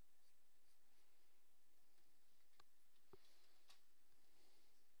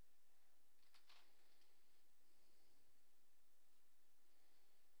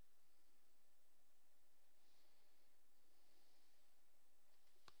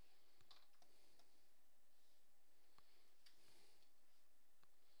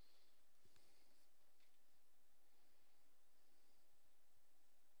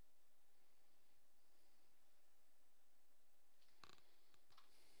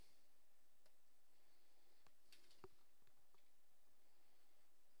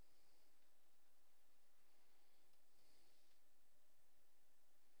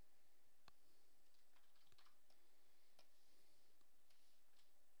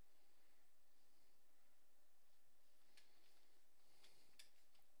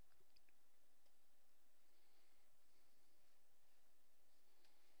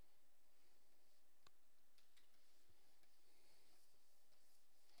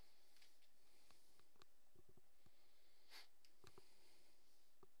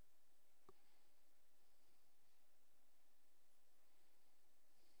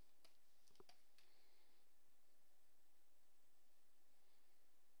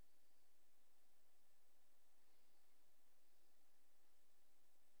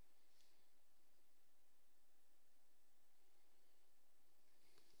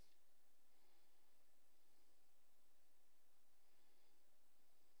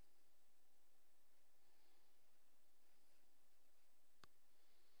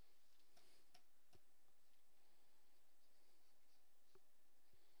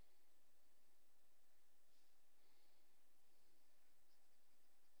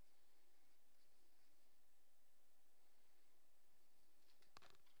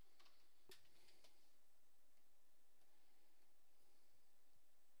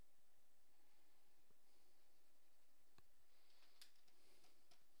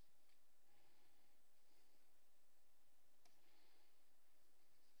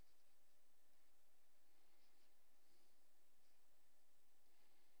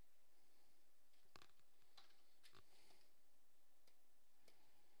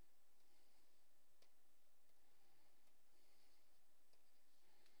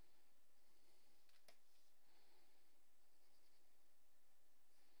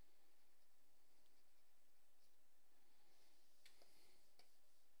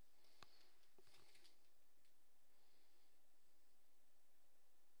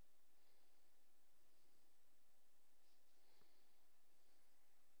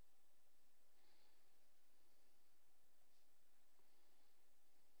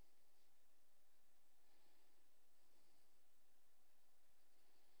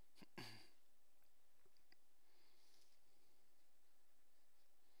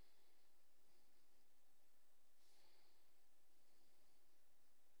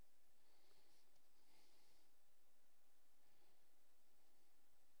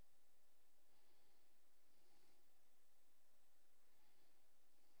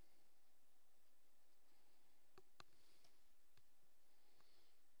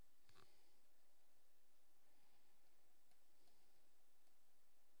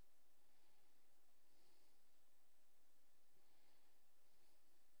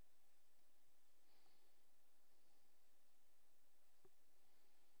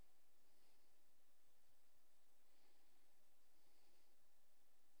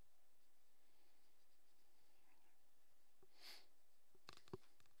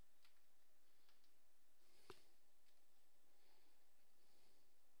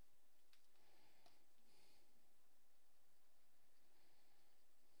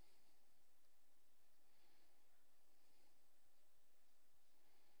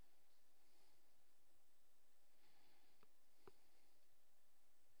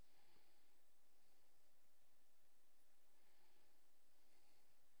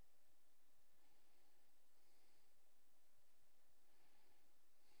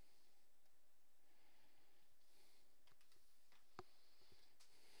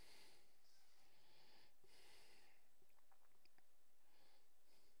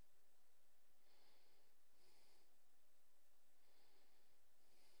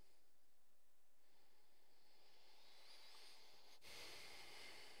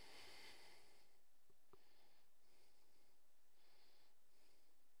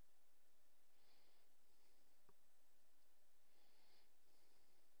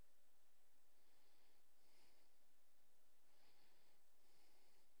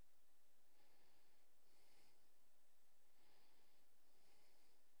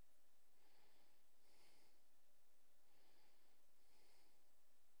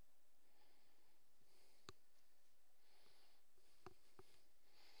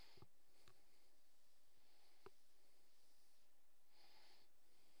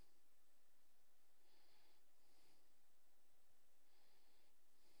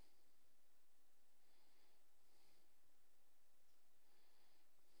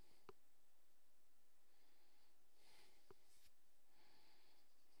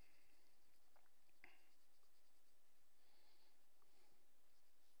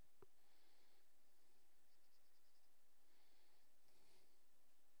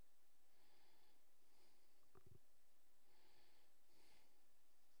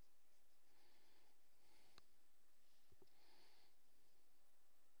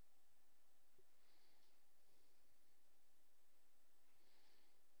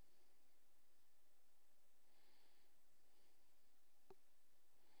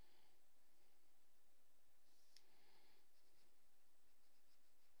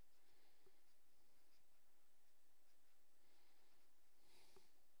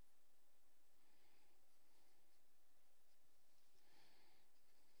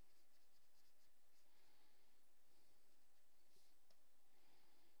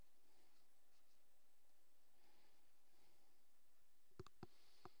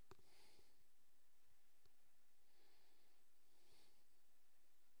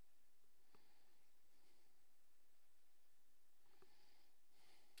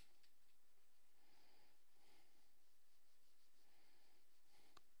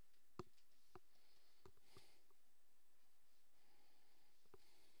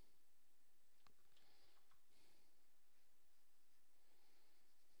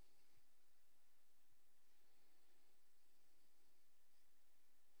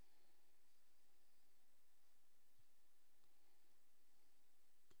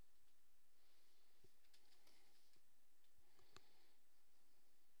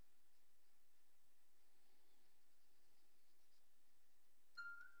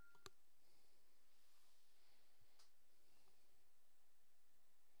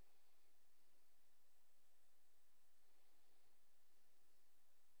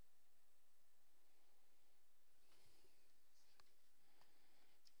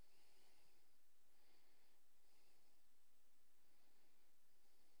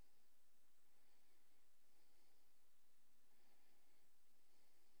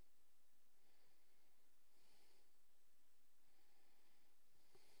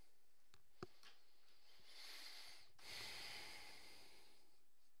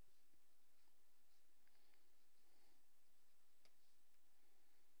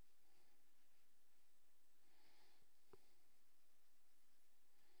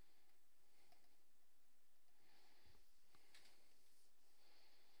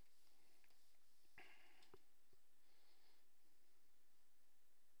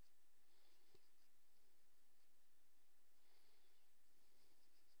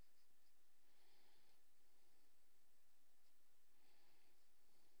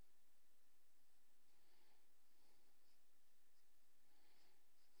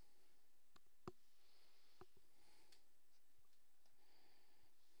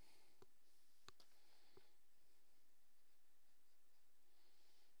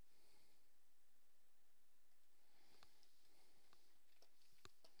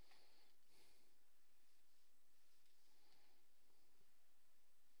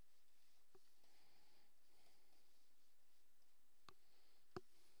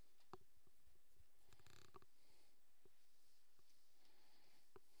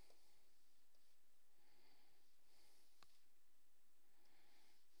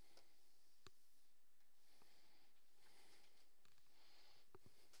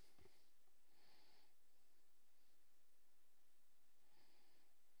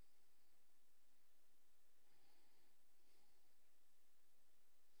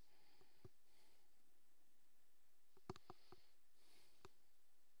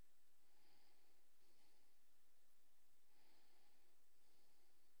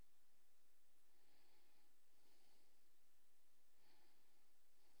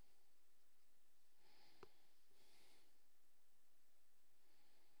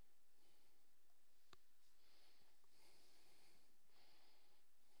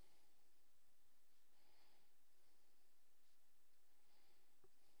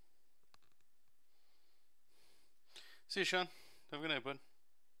 See you, Sean. Have a good night, bud.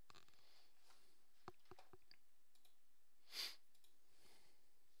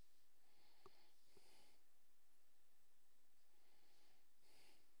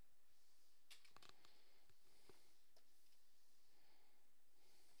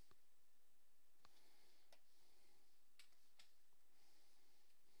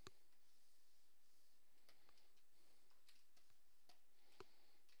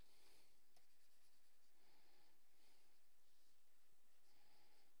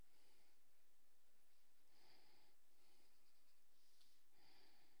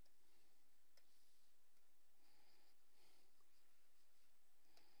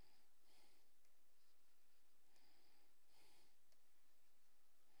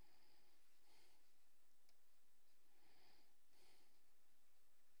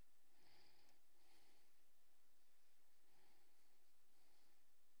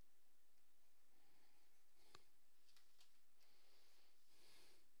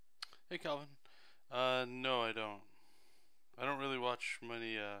 Hey, Calvin. No, I don't. I don't really watch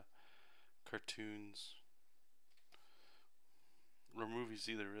many cartoons or movies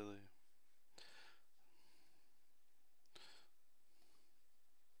either, really.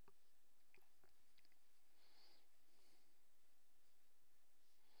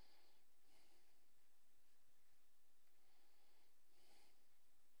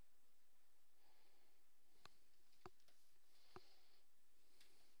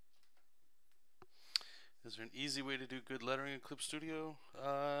 Is there an easy way to do good lettering in Clip Studio?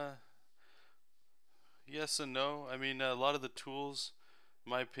 Yes and no. I mean, a lot of the tools, in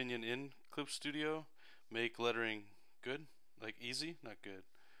my opinion, in Clip Studio make lettering good, like easy, not good.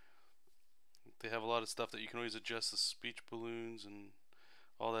 They have a lot of stuff that you can always adjust the speech balloons and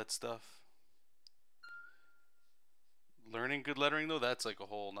all that stuff. Learning good lettering though, that's like a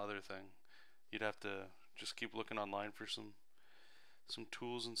whole nother thing. You'd have to just keep looking online for some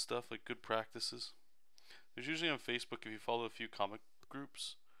tools and stuff, like good practices. There's usually on Facebook, if you follow a few comic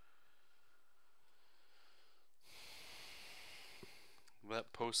groups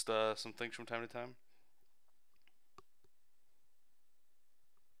that post some things from time to time.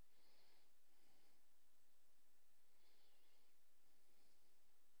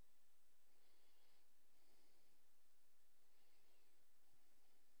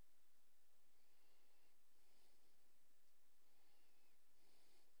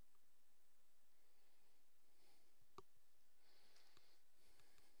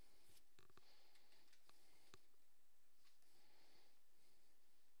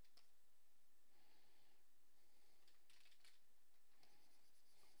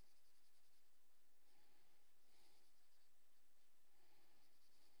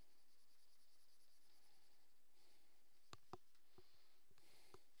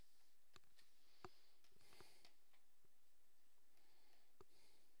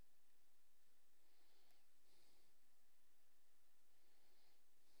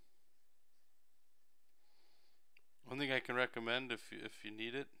 One thing I can recommend if you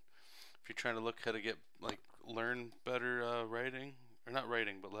need it, if you're trying to look how to get like learn better writing, or not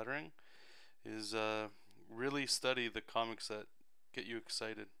writing but lettering, is really study the comics that get you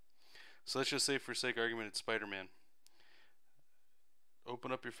excited. So let's just say, for sake of argument, it's Spider-Man.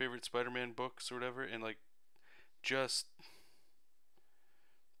 Open up your favorite Spider-Man books or whatever, and like just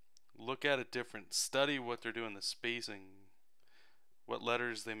look at it different. Study what they're doing, the spacing, what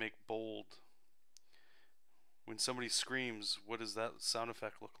letters they make bold. When somebody screams, what does that sound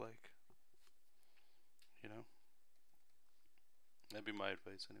effect look like? You know? That'd be my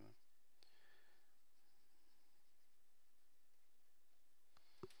advice anyway.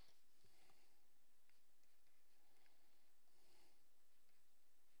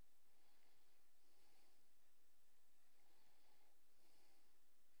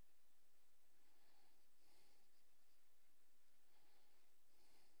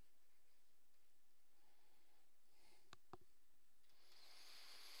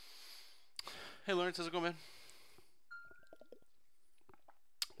 Hey Lawrence, how's it going, man?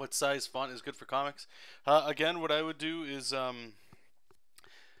 What size font is good for comics? Again, what I would do is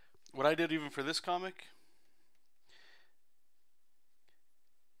what I did even for this comic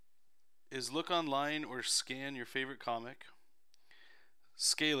is look online or scan your favorite comic,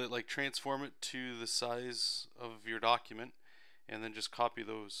 scale it, like transform it to the size of your document, and then just copy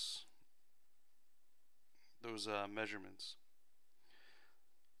those measurements.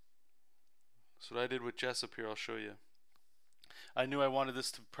 So what I did with Jesop here, I'll show you. I knew I wanted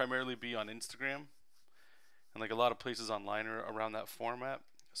this to primarily be on Instagram, and like a lot of places online are around that format.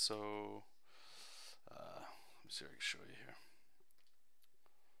 So let me see if I can show you here.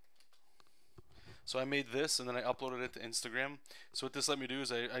 So I made this and then I uploaded it to Instagram. So what this let me do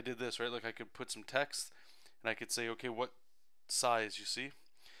is I did this, right? Like I could put some text and I could say, okay, what size, you see?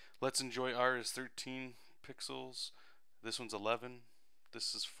 Let's Enjoy R is 13 pixels. This one's 11.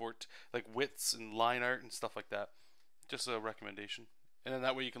 This is 14. Like widths and line art and stuff like that. Just a recommendation. And then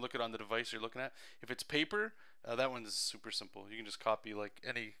that way you can look it on the device you're looking at. If it's paper, that one's super simple. You can just copy like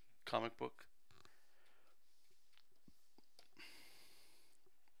any comic book.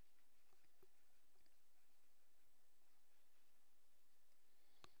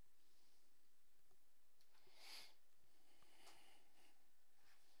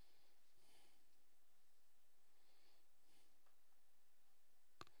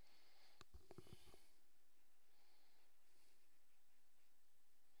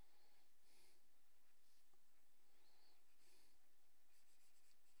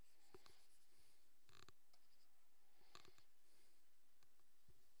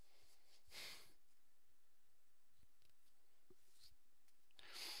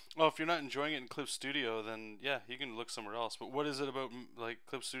 Well, if you're not enjoying it in Clip Studio, then yeah, you can look somewhere else. But what is it about like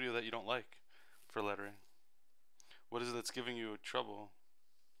Clip Studio that you don't like for lettering? What is it that's giving you trouble?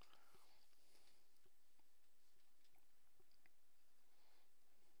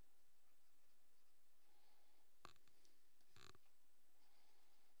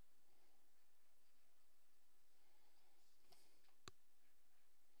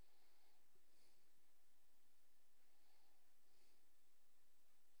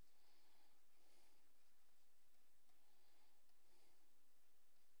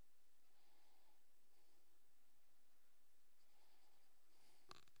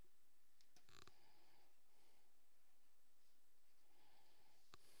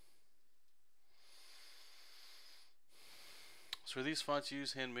 So are these fonts you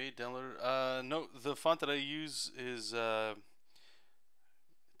use handmade, downloaded? No, the font that I use is it's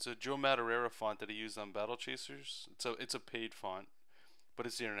a Joe Madureira font that I use on Battle Chasers. It's a paid font, but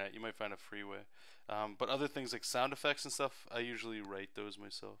it's the internet. You might find a free way. But other things like sound effects and stuff, I usually write those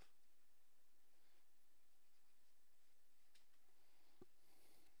myself.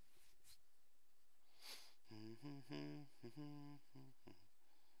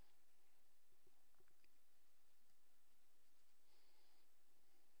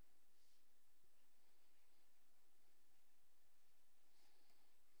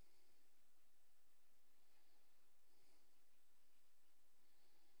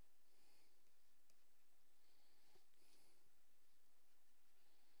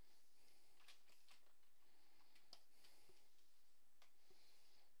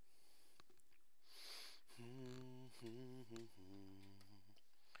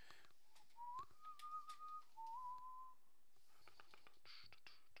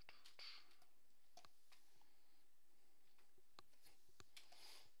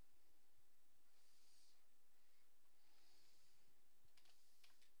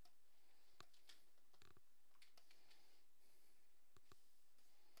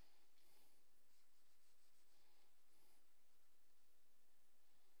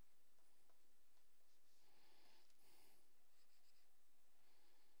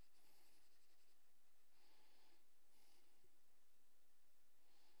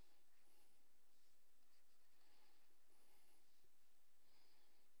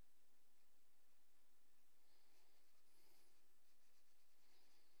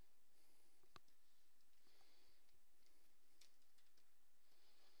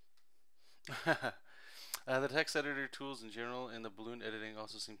 The text editor tools in general and the balloon editing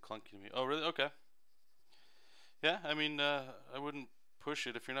also seem clunky to me. Oh, really? Okay. Yeah, I mean, I wouldn't push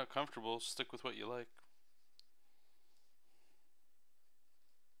it. If you're not comfortable, stick with what you like.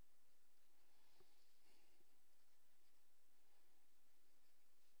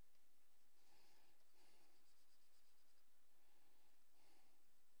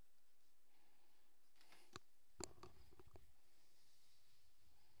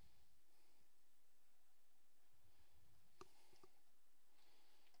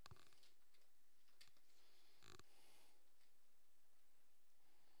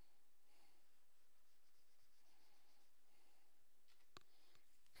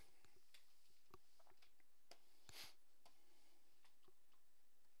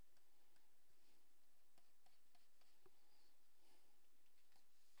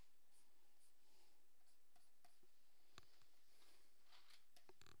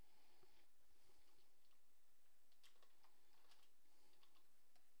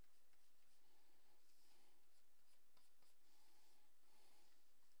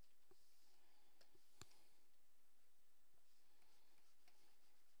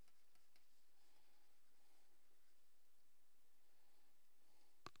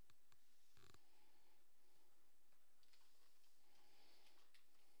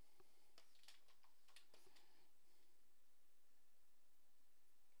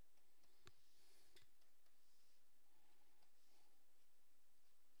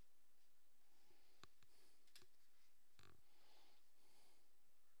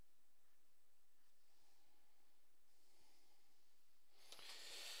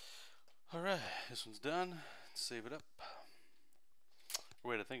 this one's done. Save it up.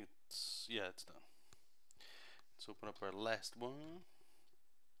 Wait, I think it's, yeah, it's done. Let's open up our last one.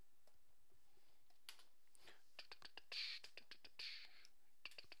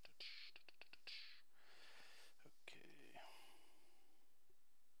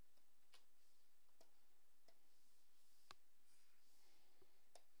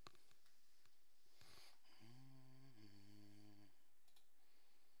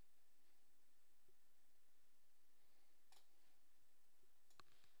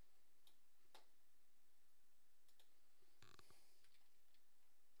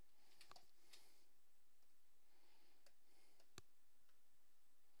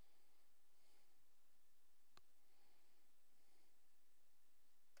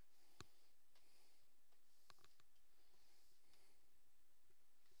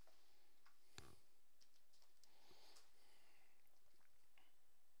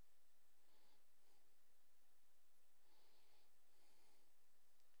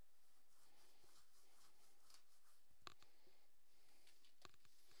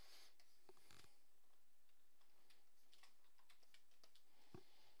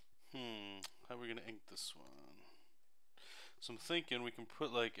 How are we gonna ink this one? So I'm thinking we can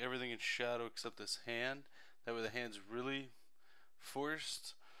put like everything in shadow except this hand. That way the hand's really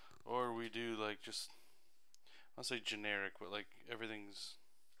forced. Or we do like just, I'll say generic, but like everything's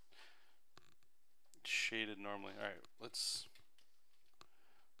shaded normally. Alright, let's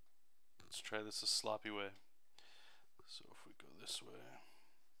try this a sloppy way. So if we go this way.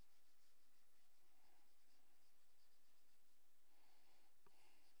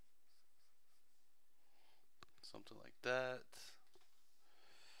 Something like that.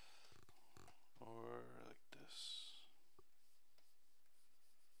 Or like this.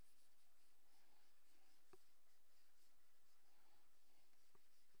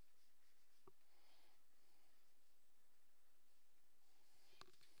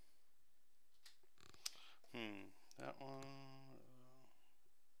 That one.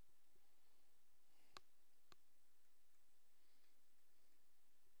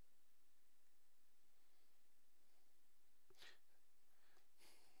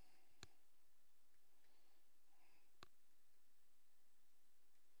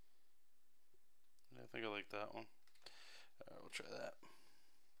 I think I like that one. We'll try that.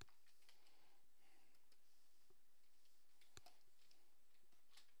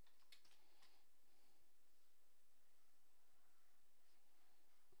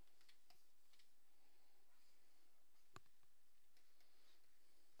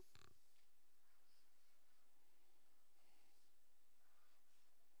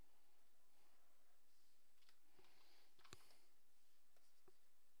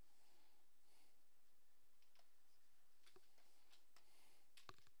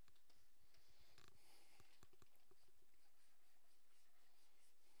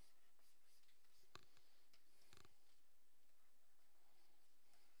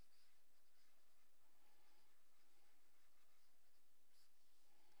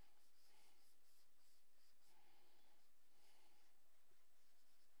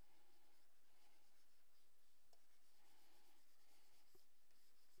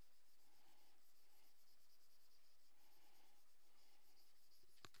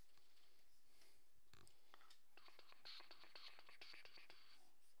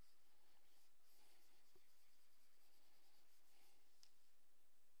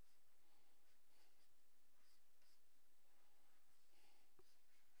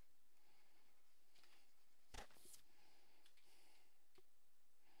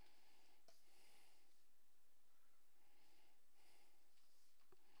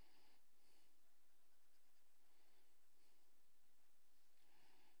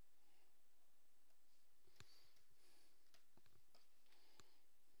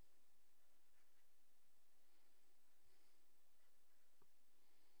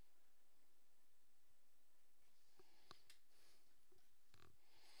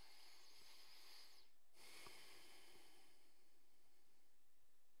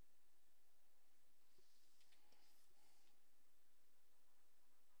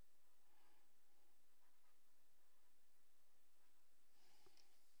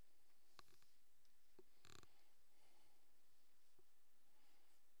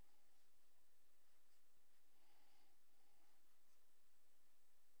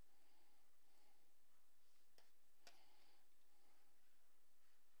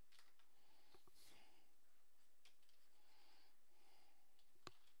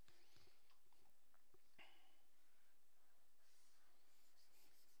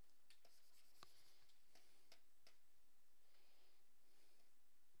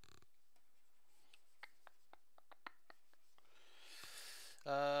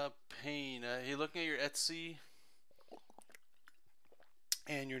 looking at your Etsy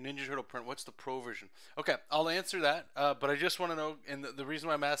and your Ninja Turtle print, what's the pro version? Okay, I'll answer that, but I just want to know, and the reason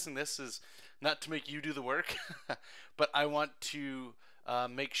why I'm asking this is not to make you do the work, but I want to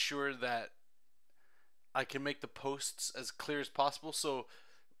make sure that I can make the posts as clear as possible so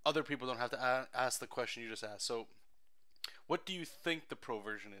other people don't have to ask the question you just asked. So, what do you think the pro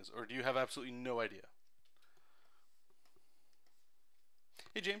version is, or do you have absolutely no idea?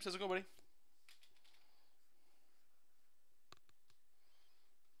 Hey James, how's it going, buddy?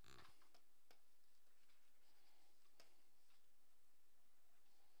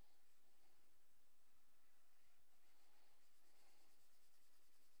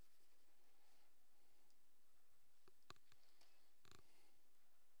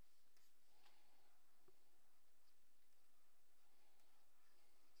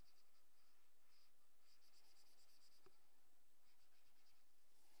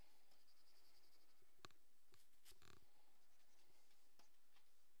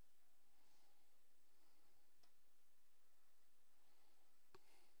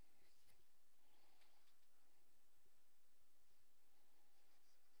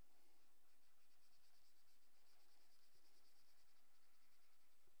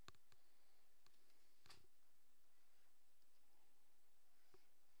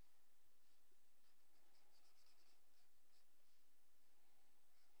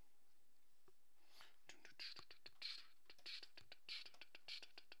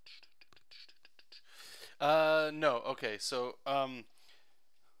 No. Okay. So,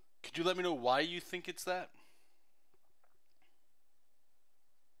 could you let me know why you think it's that?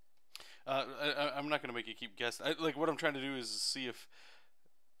 I'm not gonna make you keep guessing. Like what I'm trying to do is see if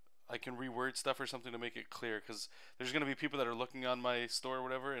I can reword stuff or something to make it clear, because there's gonna be people that are looking on my store or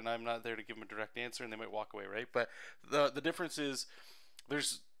whatever, and I'm not there to give them a direct answer, and they might walk away, right? But the difference is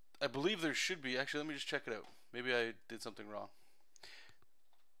there's I believe there should be, actually let me just check it out. Maybe I did something wrong.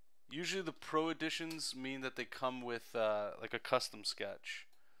 Usually the pro editions mean that they come with like a custom sketch.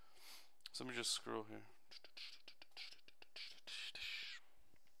 So let me just scroll here.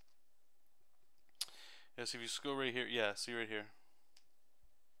 Yes, if you scroll right here, yeah, see right here.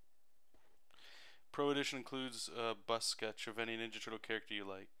 Pro edition includes a bust sketch of any Ninja Turtle character you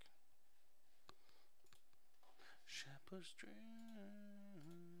like.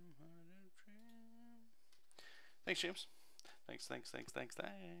 Thanks, James. Thanks.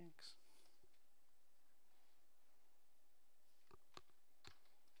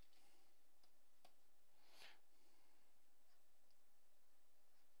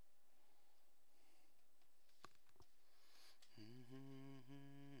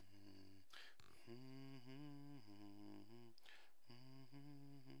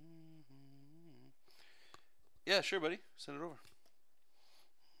 Yeah, sure, buddy. Send it over.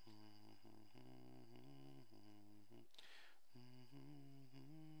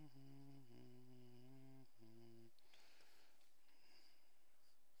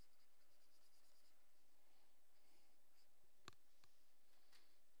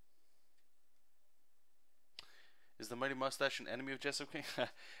 Is the Mighty Mustache an enemy of Jesop King?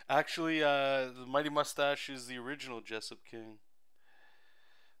 Actually, the Mighty Mustache is the original Jesop King.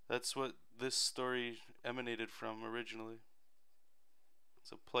 That's what this story emanated from originally.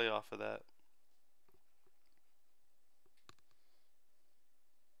 It's a play off of that.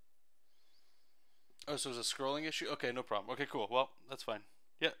 Oh, so it's a scrolling issue? Okay, no problem. Okay, cool. Well, that's fine.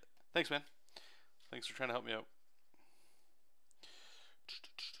 Yeah, thanks, man. Thanks for trying to help me out.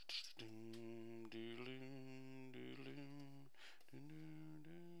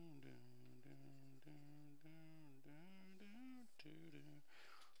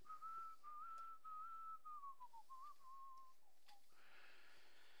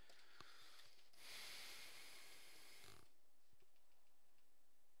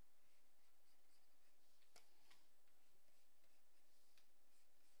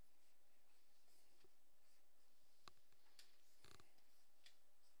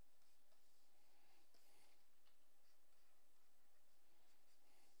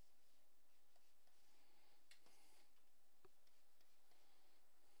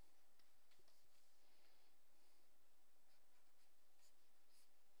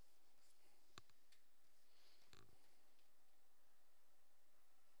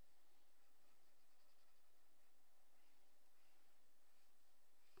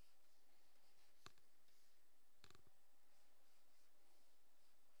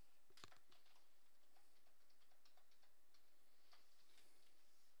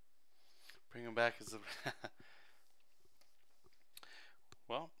 Bring him back as a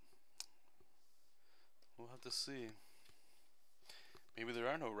well, we'll have to see. Maybe there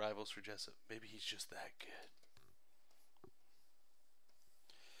are no rivals for Jesop. Maybe he's just that good.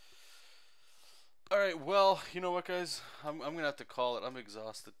 Alright, well, you know what, guys? I'm going to have to call it. I'm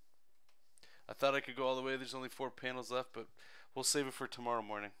exhausted. I thought I could go all the way. There's only 4 panels left, but we'll save it for tomorrow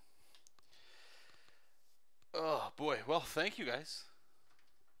morning. Oh, boy. Well, thank you, guys.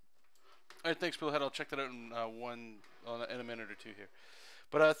 Alright, thanks, Billhead. I'll check that out in in a minute or two here.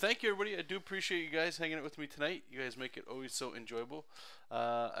 But thank you, everybody. I do appreciate you guys hanging out with me tonight. You guys make it always so enjoyable.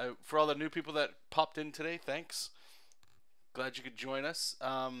 For all the new people that popped in today, thanks. Glad you could join us.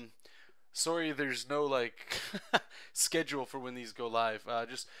 Sorry, there's no like schedule for when these go live.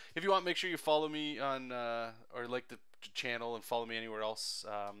 Just if you want, make sure you follow me on or like the channel and follow me anywhere else.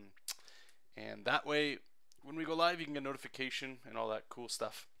 And that way, when we go live, you can get a notification and all that cool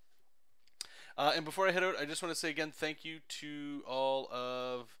stuff. And before I head out, I just want to say again, thank you to all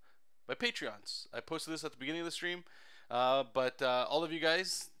of my Patreons. I posted this at the beginning of the stream, but all of you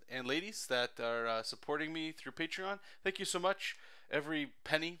guys and ladies that are supporting me through Patreon, thank you so much. Every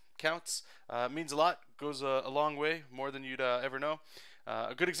penny counts. Means a lot. Goes a long way, more than you'd ever know.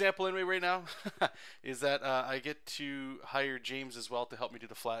 A good example anyway right now is that I get to hire James as well to help me do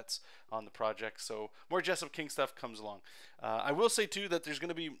the flats on the project. So more Jesop King stuff comes along. I will say too that there's going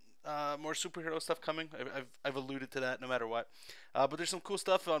to be more superhero stuff coming. I've alluded to that no matter what. But there's some cool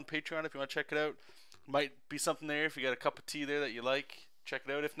stuff on Patreon if you want to check it out. Might be something there if you got a cup of tea there that you like. Check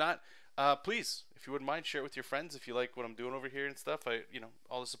it out. If not, please, if you wouldn't mind, share it with your friends if you like what I'm doing over here and stuff.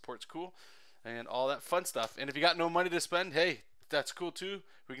 All the support's cool and all that fun stuff. And if you got no money to spend, hey, that's cool too.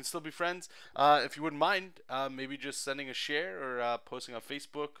 We can still be friends. If you wouldn't mind, maybe just sending a share or posting on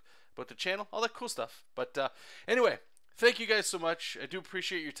Facebook about the channel, all that cool stuff. But anyway, thank you guys so much. I do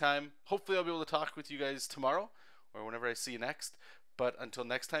appreciate your time. Hopefully I'll be able to talk with you guys tomorrow or whenever I see you next. But until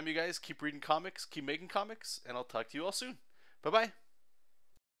next time, you guys, keep reading comics, keep making comics, and I'll talk to you all soon. Bye-bye.